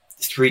work.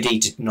 3D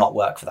did not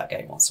work for that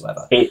game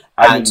whatsoever. It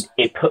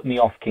put me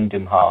off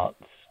Kingdom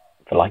Hearts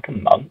for like a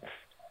month.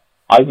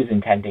 I was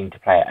intending to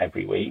play it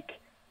every week,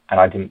 and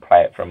I didn't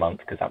play it for a month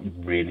because that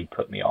really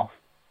put me off.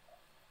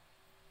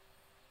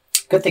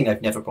 Good thing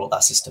they've never brought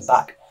that system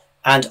back.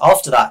 And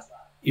after that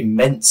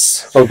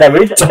immense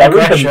there is a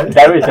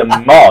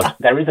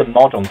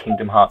mod on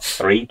Kingdom Hearts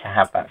 3 to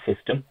have that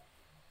system.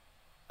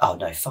 Oh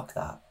no, fuck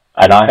that.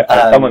 And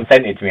someone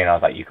sent it to me and I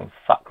was like, you can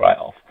fuck right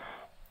off.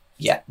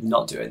 Yeah,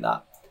 not doing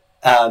that.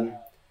 But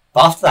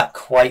after that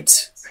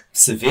quite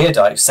severe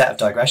set of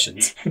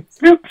digressions,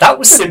 that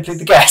was simply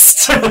the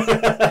guest.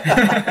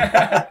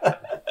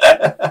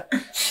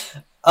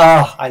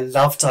 I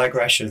love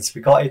digressions.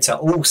 We got into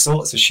all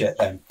sorts of shit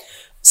then.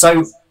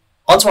 So,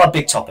 onto our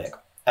big topic.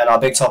 And our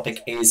big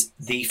topic is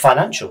the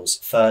financials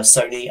for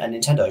Sony and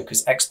Nintendo,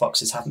 because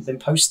Xboxes haven't been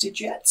posted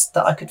yet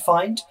that I could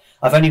find.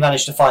 I've only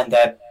managed to find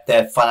their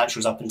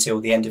financials up until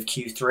the end of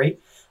Q3.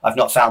 I've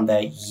not found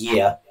their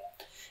year.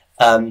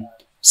 So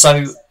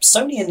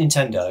Sony and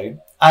Nintendo,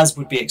 as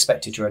would be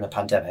expected during a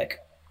pandemic,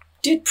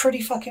 did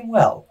pretty fucking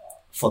well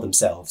for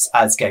themselves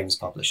as games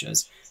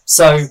publishers.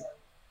 So,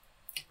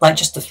 like,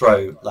 just to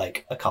throw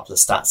like a couple of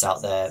stats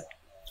out there,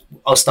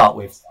 I'll start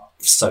with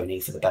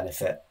Sony for the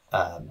benefit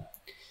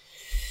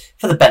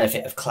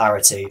of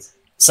clarity.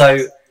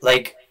 So,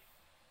 like,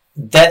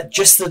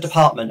 just the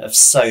department of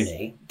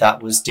Sony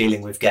that was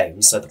dealing with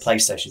games, so the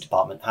PlayStation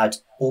department, had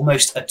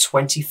almost a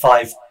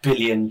 $25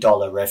 billion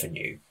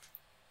revenue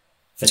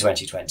for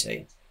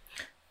 2020.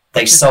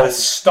 They sold an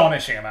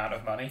astonishing amount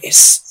of money.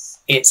 It's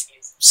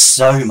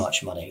so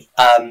much money.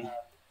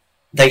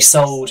 They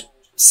sold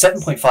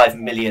 7.5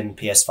 million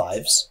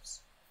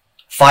PS5s,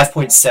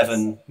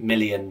 5.7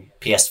 million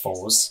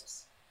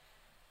PS4s.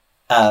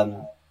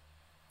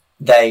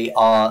 They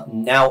are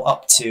now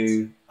up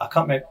to, I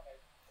can't remember,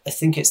 I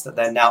think it's that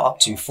they're now up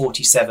to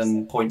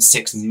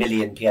 47.6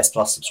 million PS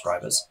Plus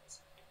subscribers.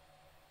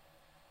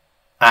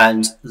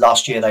 And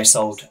last year they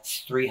sold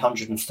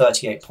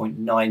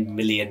 338.9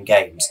 million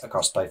games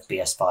across both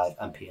PS5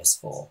 and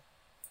PS4.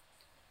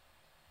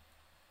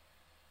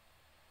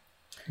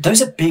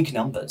 Those are big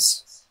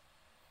numbers.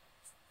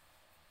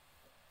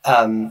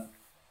 And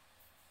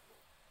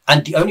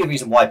the only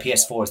reason why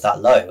PS4 is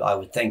that low, I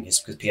would think, is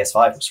because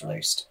PS5 was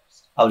released.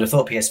 I would have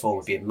thought PS4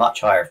 would be much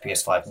higher if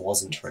PS5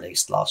 wasn't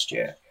released last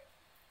year.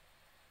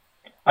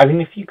 I mean,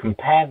 if you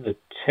compare the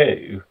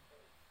two,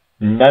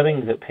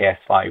 knowing that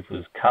PS5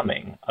 was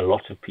coming, a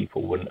lot of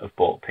people wouldn't have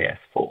bought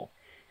PS4,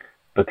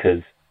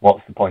 because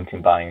what's the point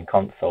in buying a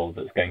console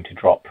that's going to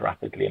drop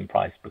rapidly in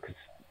price because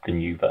the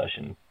new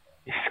version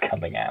is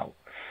coming out?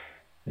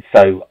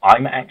 So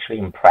I'm actually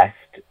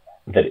impressed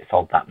that it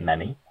sold that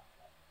many.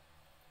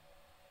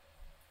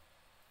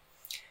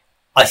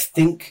 I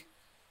think,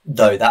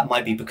 though, that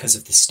might be because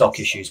of the stock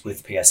issues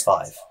with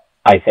PS5.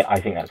 I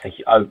think that's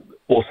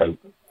also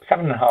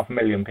 7.5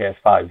 million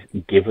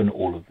PS5s, given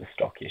all of the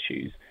stock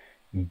issues,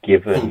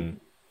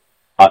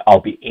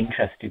 I'll be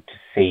interested to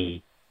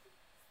see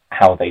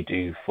how they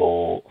do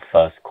for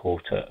first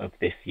quarter of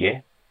this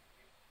year,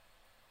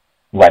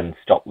 when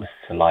stock was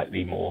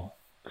slightly more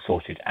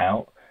sorted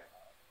out.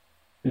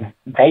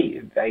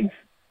 They've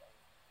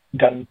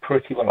done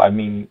pretty well. I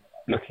mean,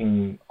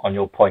 looking on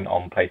your point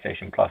on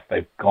PlayStation Plus,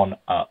 they've gone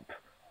up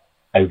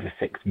over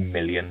 6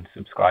 million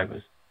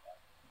subscribers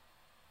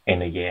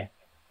in a year.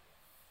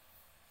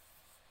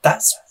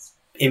 That's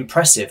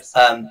impressive.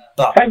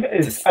 But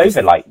it's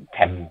over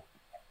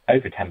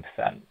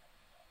 10%.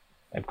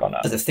 They've gone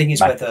up. But the thing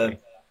is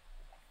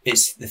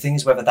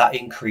whether that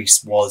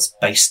increase was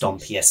based on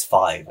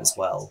PS5 as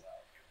well.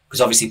 Because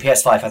obviously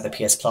PS5 had the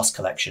PS Plus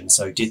collection,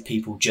 so did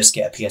people just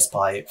get a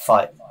PS5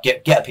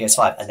 get a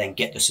PS5 and then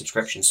get the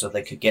subscription so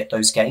they could get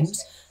those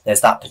games? There's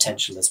that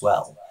potential as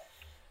well.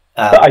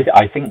 But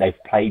I think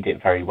they've played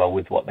it very well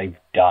with what they've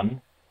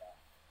done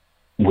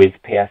with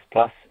PS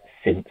Plus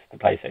since the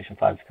PlayStation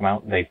 5 has come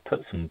out. They've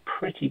put some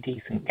pretty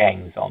decent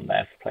games on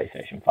there for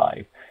PlayStation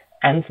 5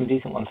 and some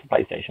decent ones for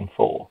PlayStation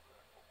 4.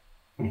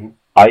 Mm-hmm.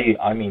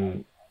 I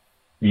mean,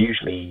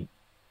 usually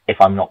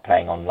if I'm not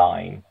playing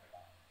online,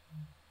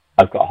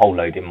 I've got a whole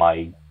load in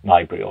my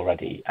library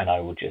already, and I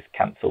will just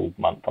cancel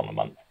month on a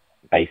month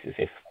basis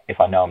if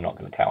I know I'm not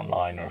going to play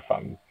online, or if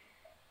I'm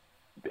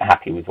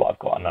happy with what I've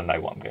got and I know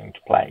what I'm going to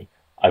play.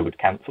 I would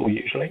cancel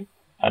usually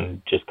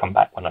and just come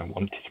back when I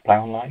wanted to play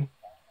online.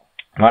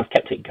 And I've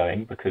kept it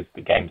going because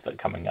the games that are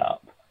coming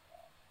up,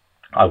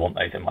 I want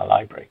those in my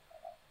library.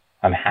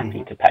 I'm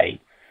happy to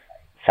pay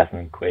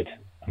 £7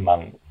 a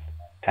month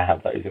to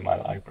have those in my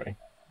library.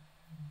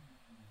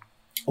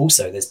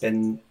 Also, there's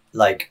been,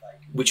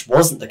 which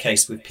wasn't the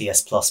case with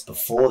PS Plus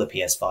before the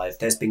PS5,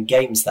 there's been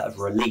games that have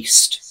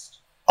released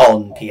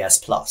on PS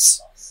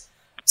Plus.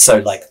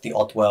 So, the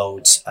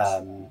Oddworld,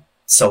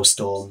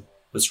 Soulstorm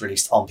was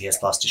released on PS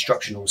Plus,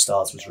 Destruction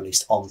All-Stars was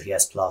released on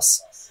PS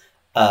Plus,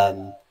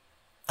 and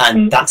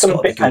that's got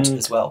to be good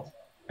as well.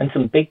 And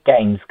some big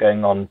games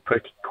going on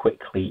pretty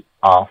quickly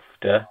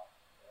after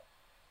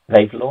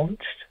they've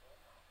launched.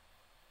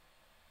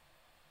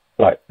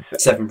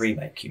 7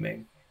 Remake, you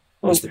mean?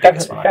 Well,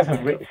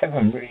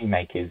 7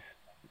 Remake is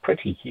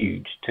pretty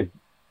huge to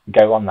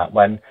go on that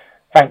when,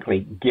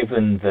 frankly,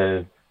 given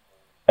the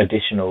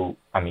additional...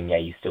 I mean, yeah,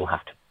 you still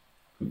have to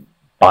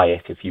buy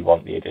it if you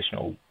want the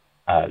additional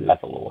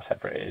level or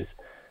whatever it is.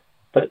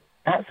 But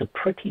that's a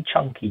pretty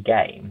chunky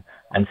game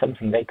and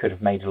something they could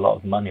have made a lot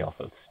of money off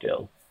of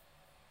still.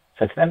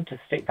 So for them to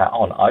stick that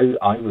on,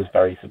 I was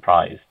very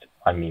surprised.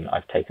 I mean,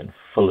 I've taken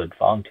full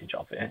advantage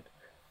of it.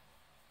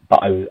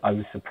 But I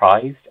was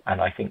surprised, and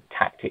I think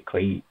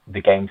tactically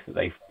the games that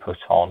they've put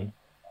on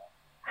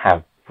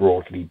have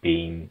broadly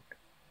been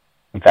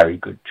very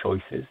good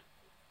choices.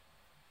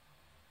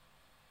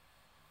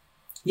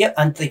 Yeah,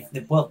 and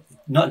well,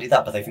 not only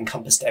that, but they've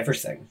encompassed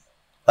everything.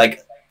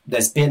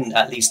 There's been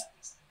at least,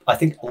 I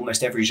think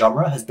almost every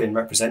genre has been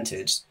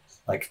represented,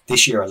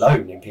 this year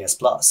alone in PS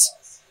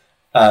Plus.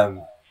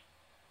 So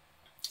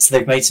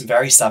they've made some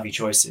very savvy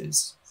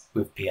choices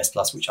with PS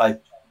Plus, which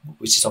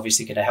is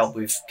obviously going to help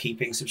with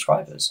keeping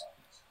subscribers.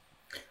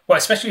 Well,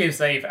 especially as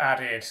they've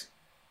added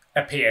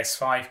a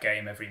PS5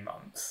 game every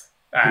month.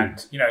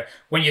 And,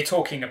 when you're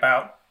talking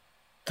about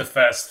the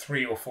first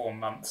 3 or 4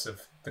 months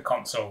of the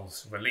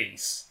console's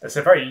release, there's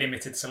a very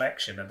limited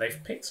selection, and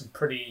they've picked some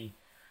pretty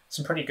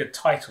good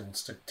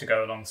titles to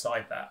go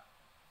alongside that.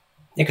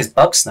 Yeah, because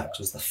Bugsnax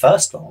was the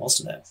first one,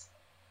 wasn't it?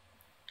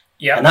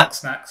 Yeah, and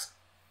Bugsnax.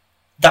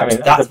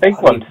 That's a big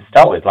one to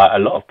start with. A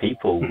lot of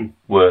people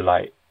were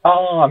like,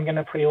 oh, I'm going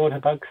to pre-order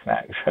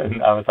Bugsnax.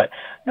 And I was like,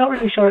 not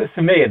really sure it's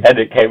for me. And then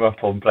it came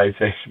up on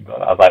PlayStation.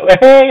 But I was like,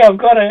 hey, I've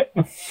got it.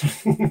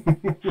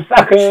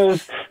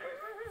 Suckers.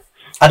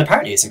 And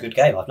apparently it's a good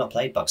game. I've not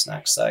played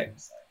Bugsnax, so...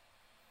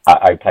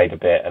 I played a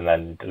bit and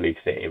then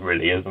deleted it. It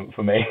really isn't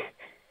for me.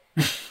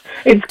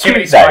 It's too cute,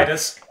 many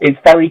spiders. It's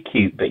very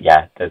cute, but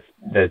yeah,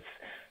 there's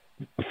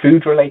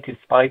food-related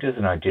spiders,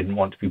 and I didn't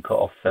want to be put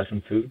off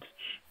certain foods.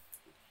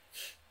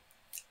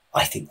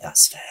 I think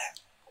that's fair.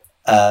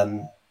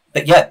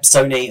 But yeah,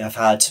 Sony have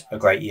had a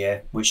great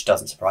year, which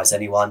doesn't surprise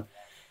anyone.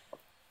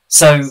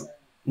 So,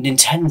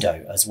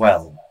 Nintendo as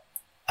well.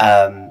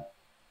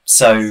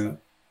 So,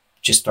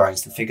 just throwing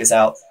some figures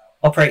out.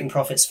 Operating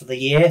profits for the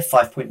year,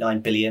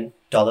 $5.9 billion,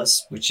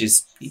 which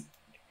is...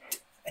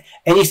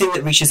 anything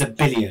that reaches $1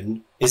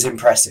 billion is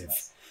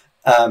impressive.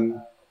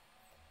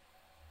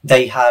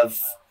 They're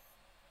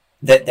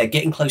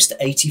getting close to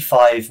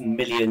 85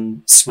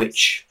 million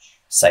Switch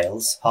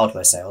sales,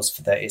 hardware sales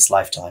for its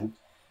lifetime,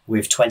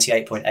 with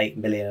 28.8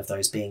 million of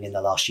those being in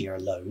the last year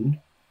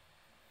alone.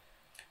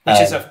 Which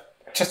is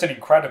just an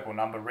incredible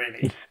number,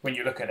 really, when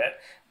you look at it.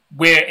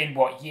 We're in,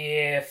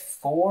 year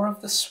 4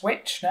 of the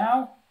Switch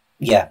now?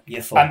 Yeah,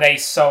 year 4. And they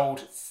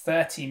sold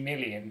 30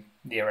 million,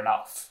 near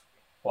enough,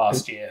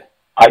 last year.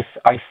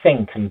 I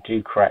think, and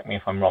do correct me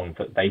if I'm wrong,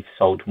 that they've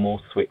sold more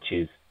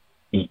Switches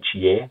each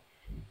year.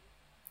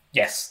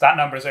 Yes, that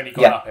number has only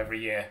gone up every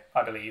year,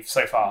 I believe,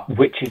 so far.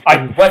 Which is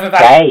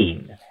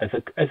insane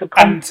as a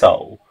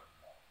console.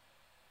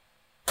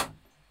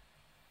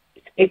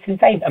 It's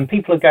insane, and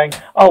people are going,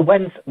 "Oh,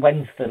 when's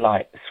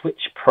the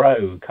Switch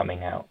Pro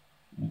coming out?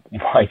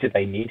 Why do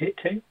they need it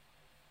to?"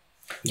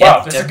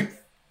 Yeah, well,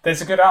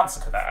 there's a good answer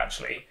to that,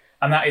 actually,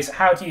 and that is,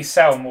 how do you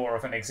sell more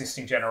of an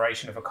existing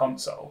generation of a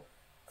console?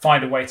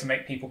 Find a way to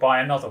make people buy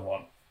another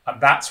one,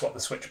 and that's what the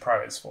Switch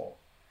Pro is for.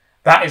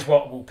 That is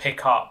what will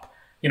pick up.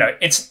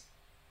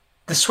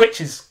 The Switch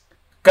is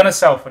going to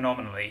sell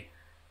phenomenally.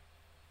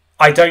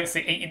 I don't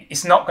think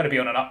it's not going to be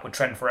on an upward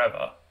trend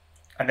forever.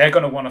 And they're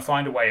going to want to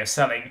find a way of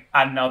selling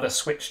another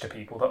Switch to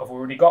people that have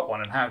already got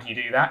one. And how do you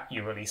do that?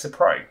 You release a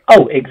Pro.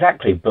 Oh,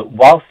 exactly. But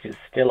whilst it's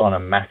still on a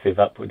massive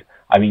upward,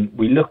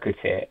 we look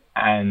at it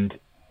and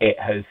it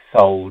has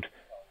sold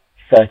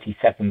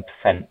 37%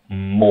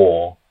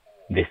 more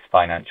this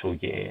financial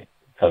year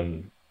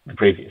than the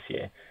previous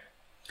year.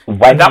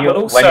 When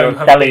you're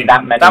selling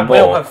that many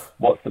more,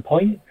 what's the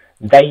point?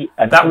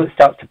 Until it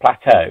starts to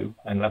plateau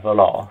and level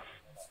off,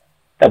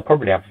 they'll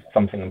probably have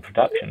something in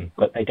production,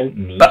 but they don't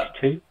need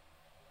to.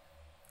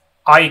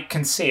 I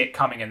can see it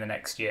coming in the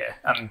next year,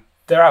 and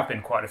there have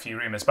been quite a few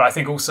rumours, but I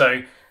think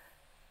also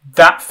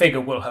that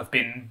figure will have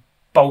been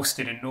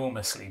bolstered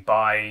enormously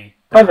by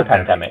the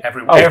pandemic.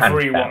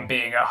 Everyone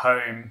being at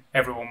home,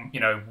 everyone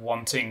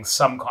wanting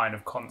some kind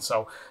of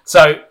console.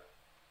 So,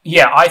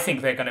 yeah, I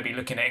think they're going to be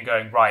looking at it and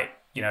going, right,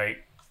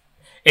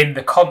 in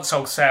the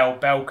console sale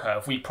bell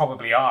curve, we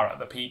probably are at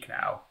the peak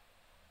now.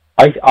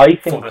 I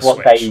think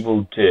what they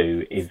will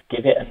do is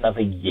give it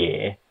another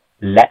year,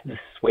 let the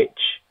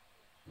Switch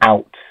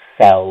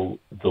outsell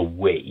the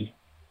Wii,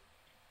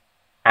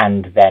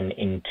 and then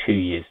in 2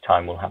 years'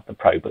 time we'll have the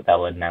Pro, but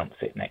they'll announce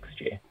it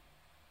next year.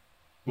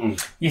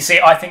 You see,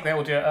 I think they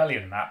will do it earlier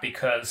than that,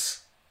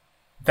 because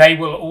they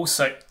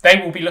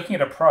will be looking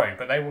at a Pro,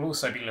 but they will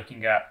also be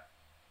looking at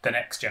the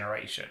next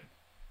generation.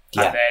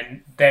 Yeah. And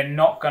then they're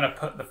not going to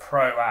put the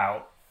Pro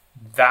out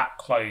that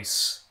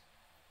close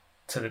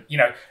to the,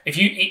 if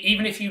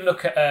you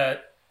look at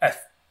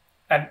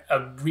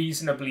a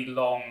reasonably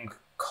long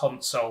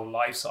console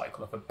life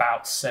cycle of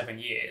about 7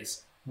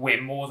 years,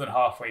 we're more than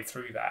halfway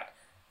through that.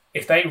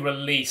 If they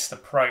release the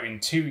Pro in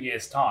 2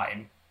 years'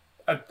 time,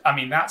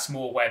 that's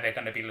more where they're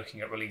going to be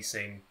looking at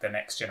releasing the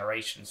next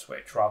generation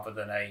Switch rather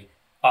than a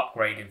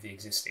upgrade of the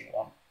existing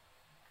one.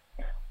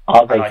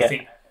 Are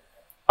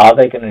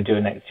they going to do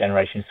a next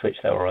generation Switch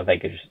though, or are they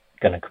just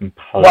going to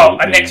completely? Well,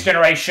 a next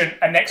generation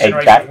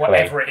of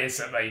whatever it is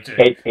that they do.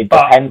 It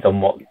depends on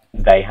what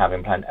they have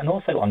in plan, and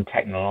also on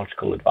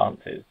technological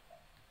advances.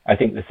 I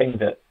think the thing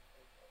that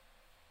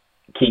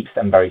keeps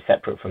them very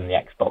separate from the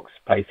Xbox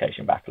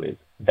PlayStation battle is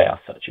they are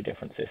such a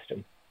different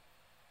system.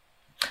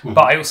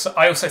 But I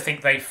also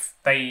think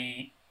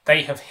they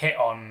have hit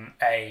on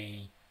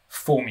a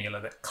formula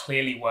that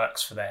clearly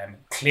works for them,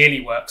 clearly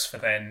works for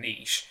their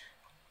niche,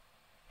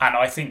 and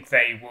I think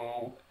they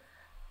will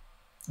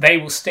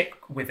stick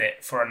with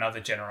it for another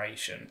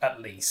generation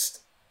at least.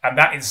 And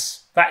that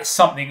is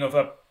something of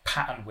a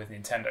pattern with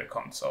Nintendo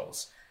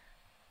consoles.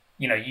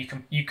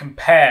 You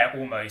compare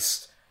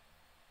almost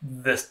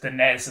the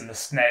NES and the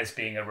SNES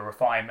being a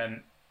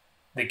refinement,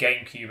 the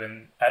GameCube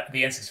and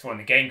the N64 and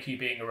the GameCube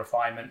being a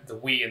refinement, the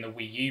Wii and the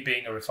Wii U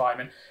being a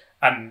refinement,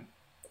 and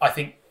I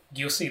think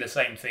you'll see the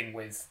same thing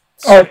with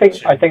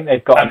Switch. I think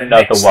they've got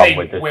another one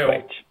with the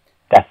Switch,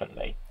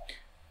 definitely.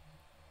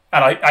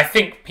 And I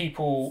think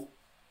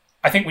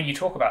when you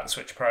talk about the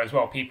Switch Pro as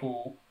well,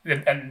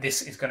 and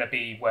this is going to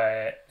be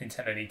where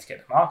Nintendo need to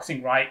get the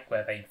marketing right,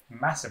 where they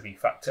massively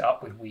fucked it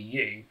up with Wii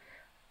U,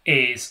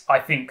 I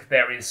think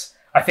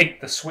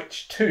the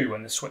Switch 2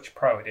 and the Switch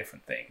Pro are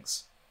different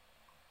things.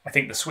 I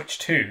think the Switch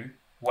 2,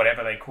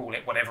 whatever they call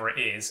it, whatever it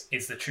is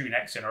the true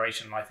next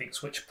generation. And I think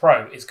Switch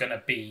Pro is going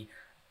to be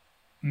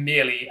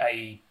merely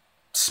a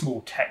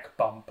small tech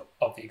bump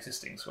of the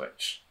existing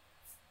Switch.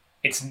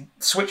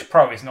 Switch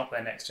Pro is not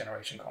their next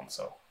generation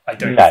console. I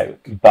don't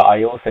think. But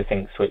I also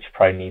think Switch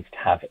Pro needs to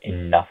have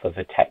enough of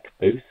a tech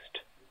boost.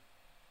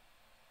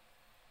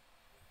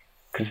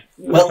 Because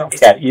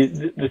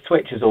the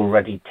Switch has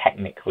already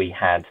technically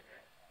had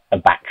a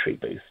battery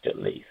boost at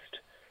least.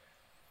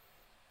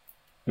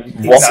 I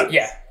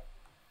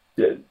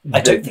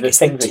don't think it's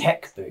the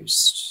tech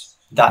boost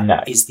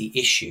that is the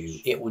issue.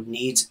 It would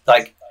need,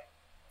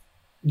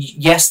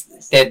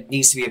 yes, there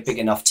needs to be a big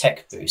enough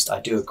tech boost. I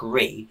do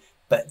agree,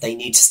 but they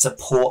need to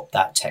support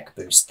that tech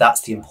boost.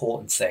 That's the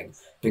important thing,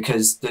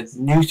 because the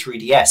new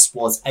 3DS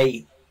was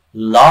a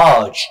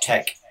large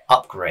tech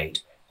upgrade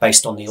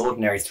based on the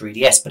ordinary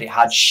 3DS, but it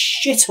had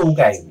shit all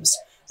games.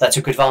 that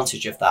took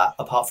advantage of that,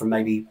 apart from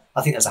maybe,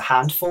 I think there's a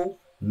handful,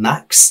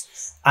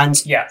 max. And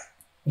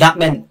that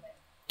meant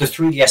the new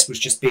 3DS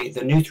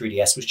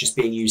was just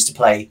being used to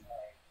play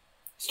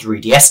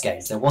 3DS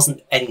games. There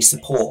wasn't any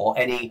support or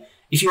any...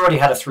 If you already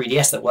had a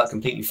 3DS that worked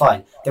completely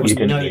fine, there was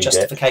no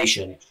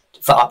justification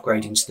for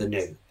upgrading to the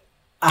new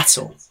at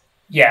all.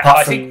 Yeah,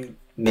 apart from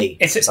me,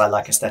 because I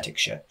like aesthetic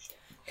shit.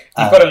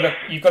 You've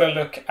got to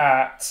look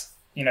at,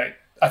 you know,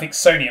 I think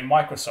Sony and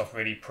Microsoft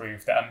really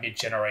proved that a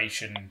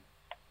mid-generation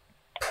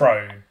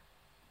Pro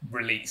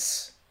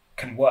release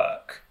can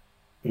work.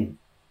 If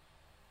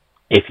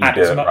you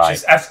do it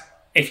right.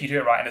 If you do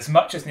it right, and as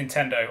much as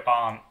Nintendo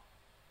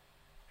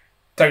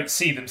don't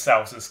see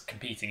themselves as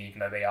competing, even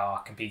though they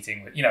are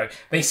competing with, you know,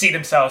 they see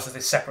themselves as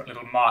this separate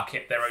little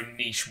market, their own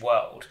niche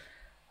world.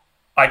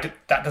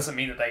 That doesn't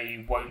mean that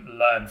they won't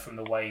learn from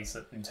the ways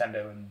that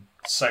Nintendo and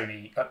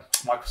Sony,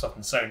 Microsoft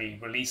and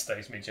Sony release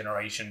those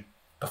mid-generation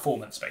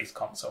performance-based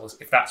consoles,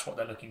 if that's what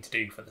they're looking to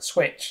do for the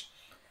Switch.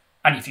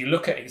 And if you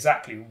look at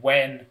exactly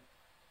when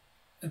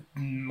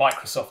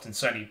Microsoft and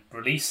Sony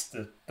released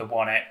the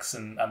One X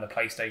and the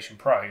PlayStation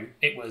Pro,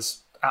 it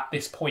was at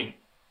this point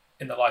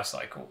in the life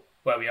cycle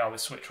where we are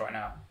with Switch right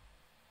now.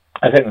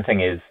 I think the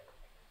thing is,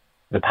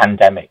 the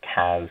pandemic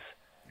has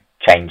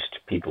changed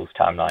people's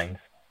timelines.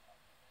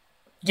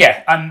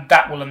 Yeah, and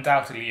that will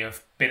undoubtedly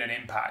have been an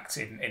impact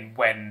in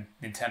when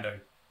Nintendo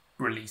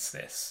released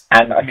this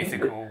and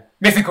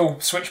mythical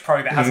Switch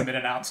Pro that hasn't been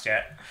announced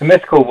yet. The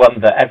mythical one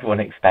that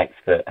everyone expects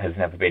that has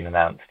never been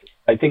announced.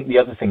 I think the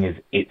other thing is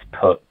it's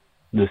put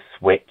the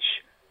Switch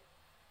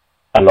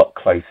a lot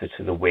closer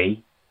to the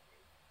Wii.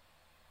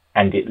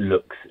 And it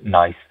looks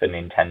nice for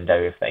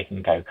Nintendo if they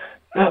can go,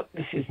 look,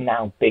 this is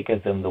now bigger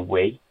than the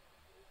Wii.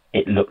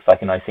 It looks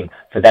like a nice thing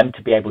for them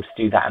to be able to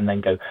do that and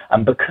then go,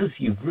 and because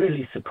you've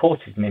really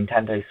supported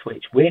Nintendo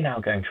Switch, we're now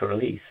going to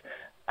release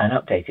an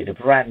updated,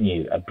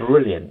 a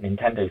brilliant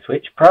Nintendo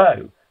Switch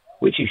Pro,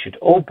 which you should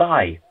all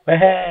buy.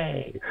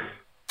 Hey!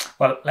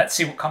 Well, let's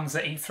see what comes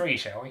at E3,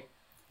 shall we?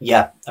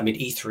 Yeah, I mean,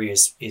 E3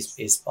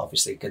 is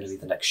obviously going to be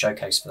the next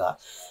showcase for that.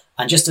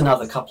 And just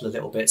another couple of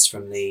little bits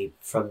from the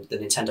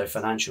Nintendo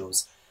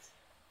financials.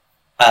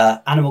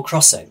 Animal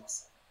Crossing,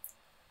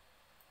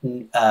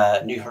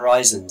 New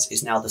Horizons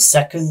is now the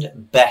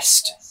second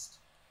best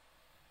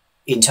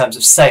in terms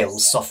of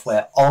sales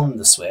software on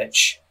the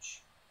Switch,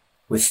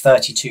 with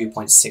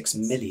 32.6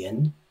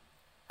 million,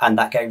 and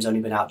that game's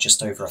only been out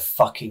just over a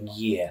fucking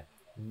year.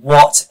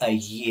 What a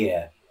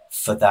year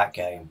for that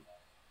game.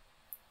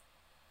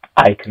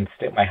 I can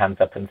stick my hands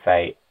up and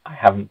say, I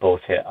haven't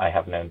bought it, I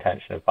have no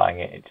intention of buying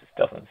it, it just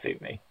doesn't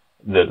suit me.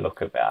 The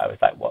look of it, I was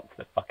like, what's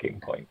the fucking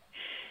point?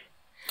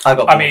 I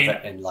got bored of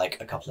it in like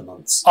a couple of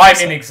months. I'm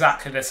in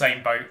exactly the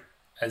same boat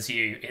as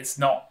you. It's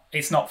not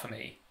for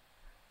me.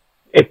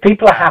 If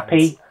people are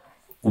happy,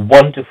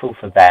 wonderful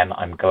for them.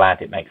 I'm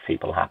glad it makes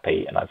people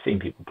happy, and I've seen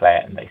people play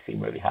it and they seem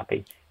really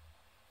happy.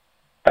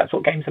 That's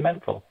what games are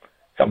meant for.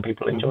 Some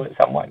people enjoy it,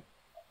 some won't.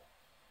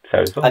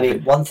 So I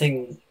mean, one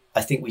thing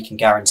I think we can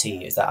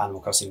guarantee is that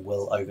Animal Crossing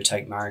will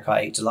overtake Mario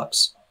Kart 8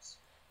 Deluxe.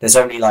 There's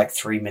only like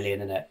 3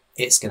 million in it.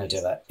 It's going to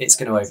do it. It's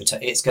going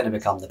to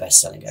become the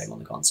best-selling game on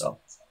the console.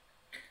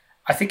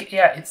 I think,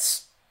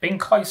 it's been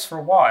close for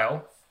a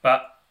while,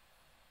 but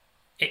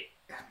I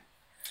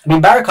mean,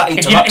 Mario Kart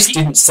 8 Deluxe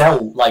didn't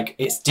sell, like,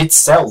 it did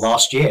sell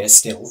last year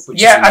still,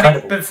 which is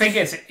incredible. But the thing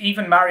is,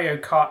 even Mario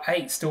Kart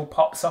 8 still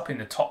pops up in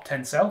the top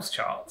 10 sales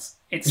charts.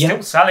 It's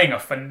still selling a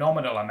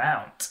phenomenal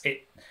amount.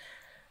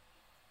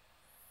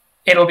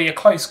 It'll be a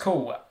close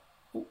call,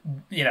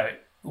 you know,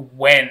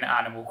 when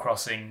Animal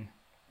Crossing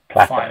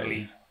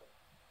finally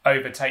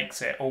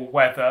overtakes it, or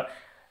whether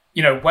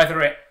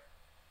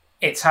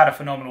it's had a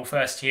phenomenal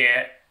first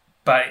year,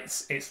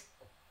 but its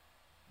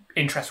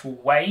interest will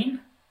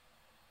wane.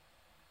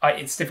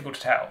 It's difficult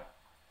to tell.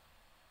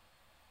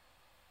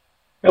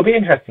 It'll be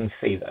interesting to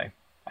see, though,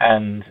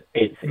 and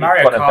it's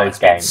Mario one Kart of those has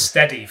games. Been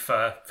steady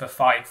for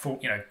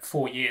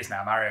 4 years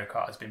now. Mario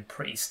Kart has been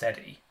pretty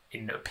steady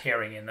in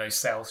appearing in those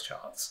sales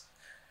charts.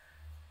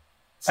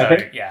 So I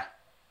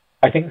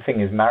think the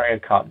thing is, Mario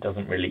Kart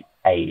doesn't really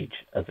age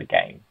as a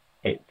game.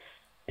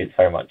 It's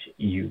very much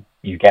you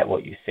get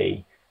what you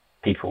see.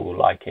 People will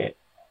like it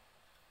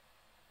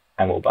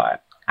and will buy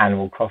it.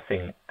 Animal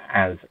Crossing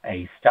as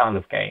a style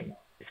of game,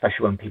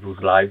 especially when people's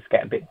lives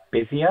get a bit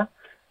busier,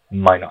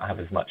 might not have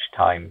as much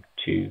time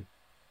to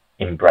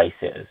embrace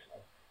it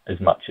as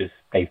much as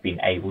they've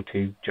been able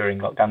to during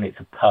lockdown. It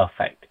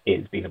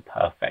has been a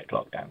perfect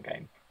lockdown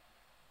game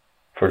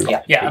for a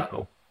lot of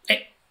people.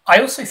 I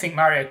also think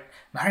Mario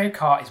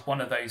Kart is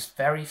one of those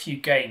very few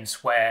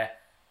games where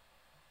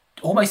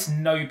almost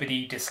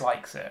nobody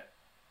dislikes it.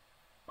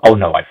 Oh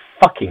no, I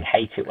fucking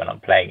hate it when I'm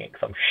playing it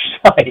because I'm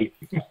shy.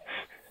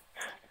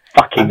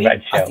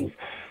 Red shells.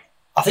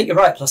 I think you're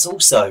right. Plus,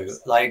 also,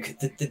 like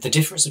the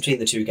difference between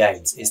the two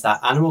games is that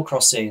Animal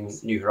Crossing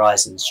New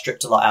Horizons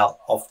stripped a lot out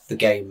of the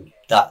game.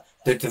 That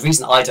the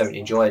reason I don't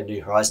enjoy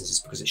New Horizons is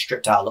because it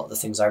stripped out a lot of the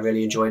things I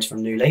really enjoyed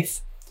from New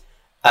Leaf.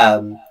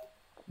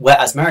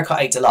 Whereas Mario Kart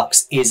 8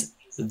 Deluxe is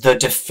the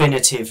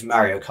definitive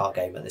Mario Kart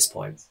game at this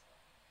point.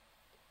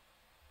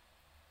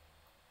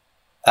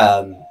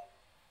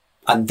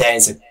 And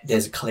there's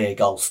a clear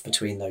gulf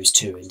between those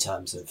two in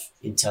terms of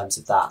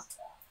that,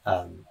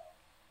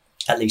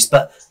 at least.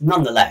 But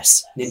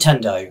nonetheless,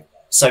 Nintendo,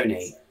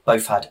 Sony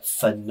both had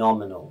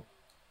phenomenal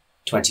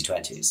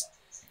 2020s.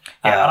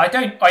 Yeah,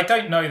 and I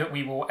don't know that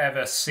we will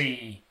ever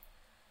see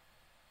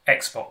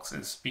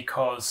Xboxes,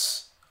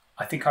 because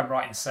I think I'm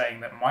right in saying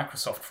that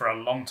Microsoft for a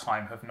long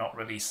time have not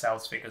released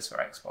sales figures for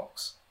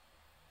Xbox.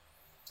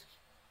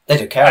 They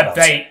don't care about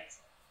it.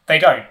 They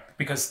don't,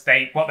 because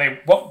what they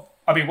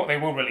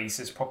will release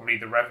is probably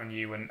the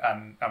revenue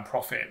and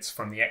profits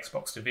from the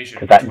Xbox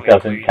division. That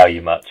doesn't tell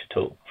you much at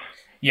all.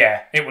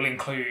 Yeah, it will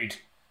include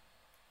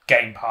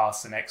Game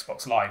Pass and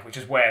Xbox Live, which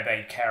is where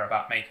they care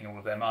about making all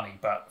of their money.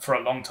 But for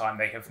a long time,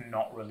 they have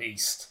not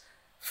released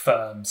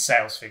firm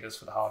sales figures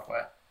for the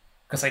hardware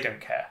because they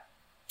don't care.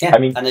 Yeah, I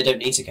mean, and they don't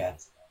need to care.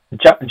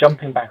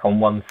 Jumping back on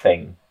one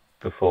thing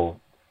before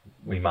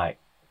we might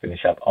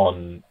finish up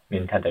on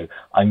Nintendo,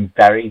 I'm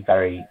very,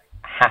 very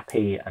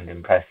happy and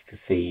impressed to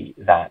see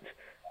that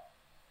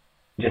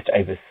just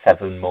over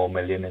 7 more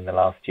million in the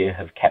last year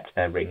have kept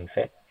their Ring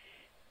Fit.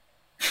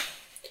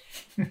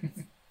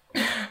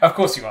 Of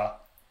course you are.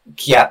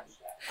 Yeah.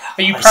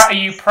 Are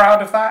you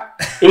proud of that?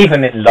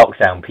 Even in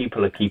lockdown,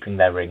 people are keeping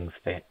their rings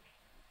fit.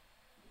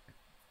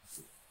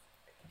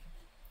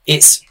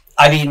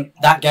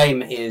 That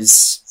game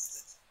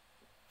is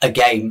a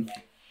game.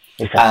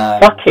 It's a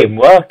fucking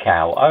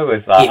workout. I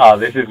was like,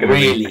 this is going to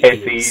be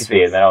piss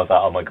easy. And then I was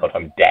like, oh my god,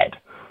 I'm dead.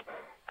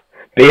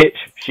 Bitch,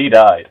 she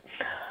died.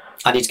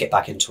 I need to get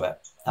back into it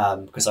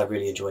because I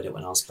really enjoyed it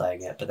when I was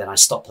playing it. But then I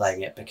stopped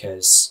playing it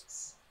because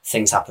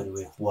things happened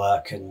with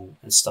work and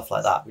stuff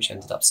like that, which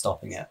ended up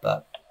stopping it.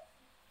 But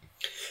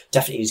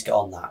definitely need to get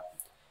on that.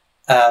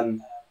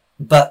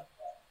 But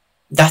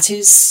that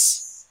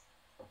is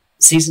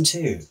Season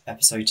 2,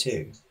 Episode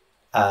 2.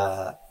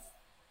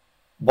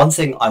 One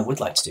thing I would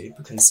like to do,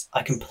 because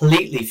I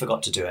completely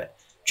forgot to do it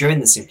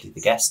during the Simply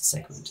the Guest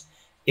segment,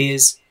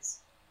 is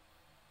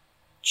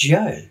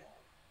Joe.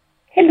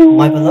 Hello.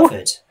 My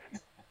beloved.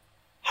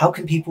 How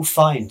can people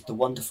find the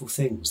wonderful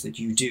things that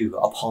you do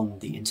upon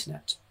the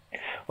internet?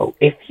 Well,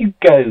 if you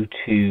go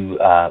to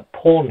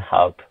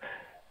Pornhub...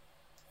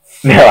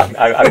 No,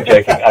 I'm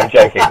joking.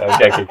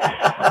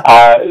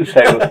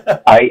 So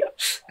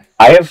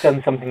I have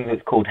done something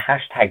that's called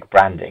hashtag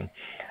branding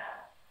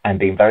and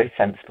being very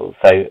sensible.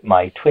 So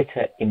my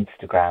Twitter,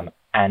 Instagram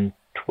and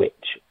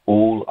Twitch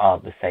all are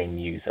the same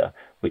user,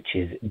 which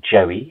is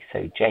Joey,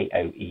 so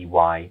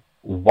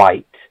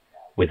JoeyWh1te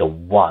with a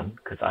 1,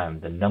 because I am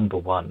the number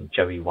 1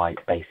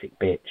 JoeyWh1te basic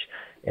bitch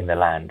in the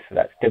land. So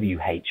that's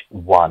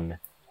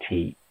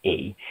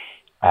WH1TE.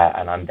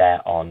 And I'm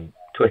there on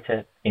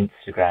Twitter,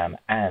 Instagram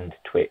and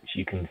Twitch.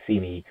 You can see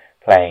me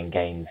playing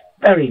games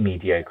very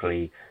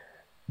mediocrely,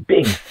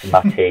 being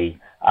smutty.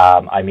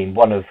 I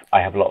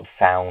have a lot of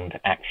sound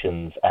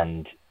actions,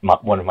 and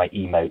one of my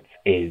emotes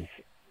is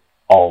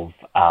of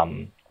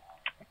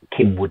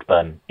Kim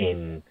Woodburn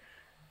in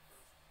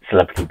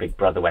Celebrity Big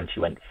Brother when she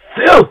went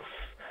filth,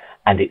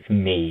 and it's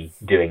me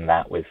doing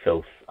that with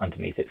filth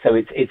underneath it. So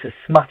it's a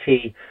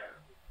smutty,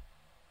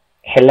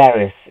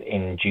 hilarious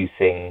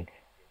inducing,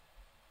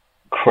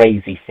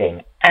 crazy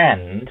thing.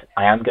 And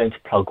I am going to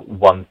plug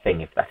one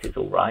thing, if that is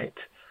all right.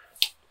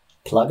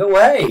 Plug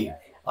away.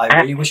 I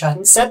really wish I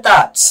hadn't said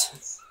that.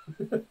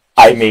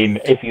 I mean,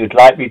 if you'd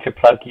like me to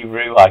plug you,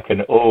 Rue, I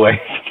can always.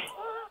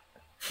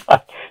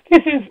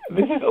 This is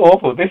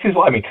awful. This is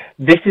what I mean.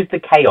 This is the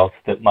chaos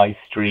that my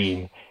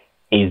stream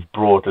is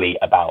broadly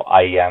about.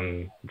 I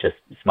am just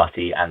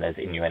smutty and there's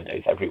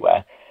innuendos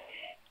everywhere.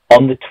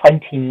 On the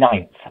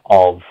 29th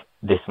of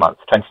this month,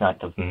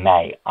 29th of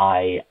May,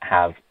 I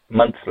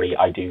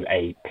do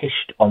a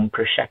Pished on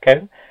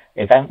Prosecco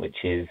event,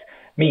 which is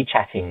me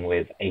chatting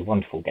with a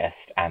wonderful guest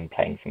and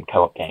playing some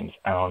co-op games.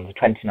 And on the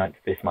 29th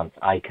of this month,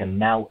 I can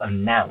now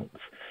announce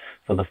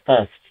for the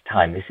first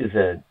time, this is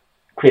a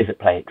Quiz at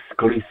Play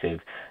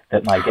exclusive,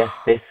 that my guest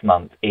this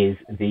month is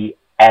the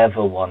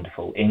ever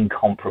wonderful,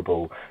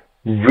 incomparable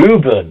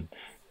Ruben.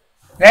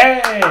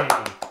 Hey!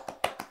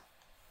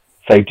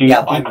 So do you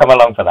come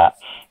along for that?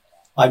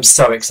 I'm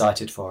so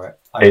excited for it.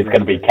 It's going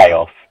to be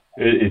chaos.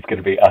 It's going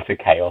to be utter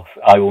chaos.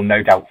 I will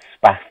no doubt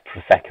spaff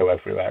Prosecco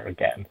everywhere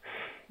again.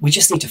 We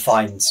just need to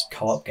find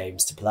co-op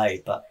games to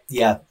play. But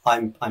yeah,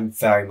 I'm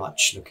very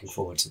much looking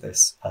forward to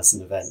this as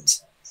an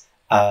event.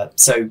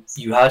 So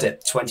you heard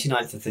it,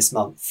 29th of this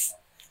month,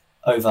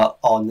 over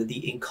on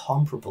the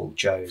incomparable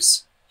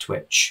Joe's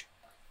Twitch.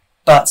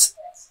 But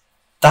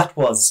that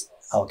was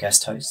our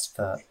guest host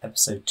for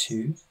episode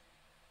 2,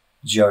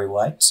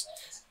 JoeyWh1te.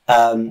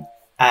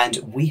 And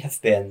we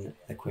have been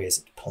the Quiz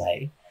at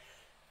Play.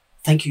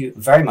 Thank you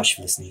very much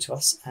for listening to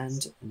us,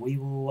 and we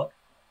will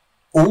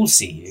all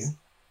see you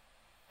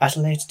at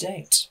a later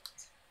date.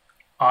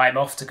 I'm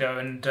off to go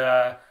and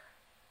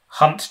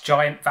hunt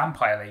giant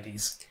vampire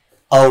ladies.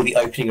 Oh, the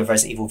opening of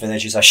Resident Evil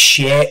Villages are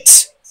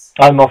shit.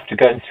 I'm off to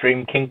go and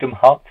stream Kingdom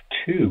Hearts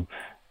 2.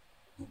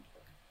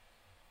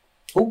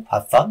 Oh,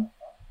 have fun.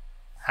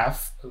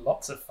 Have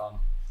lots of fun.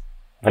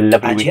 Have a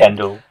lovely weekend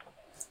all.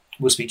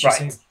 We'll speak to you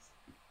soon.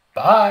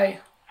 Bye.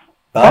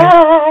 Bye.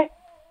 Bye.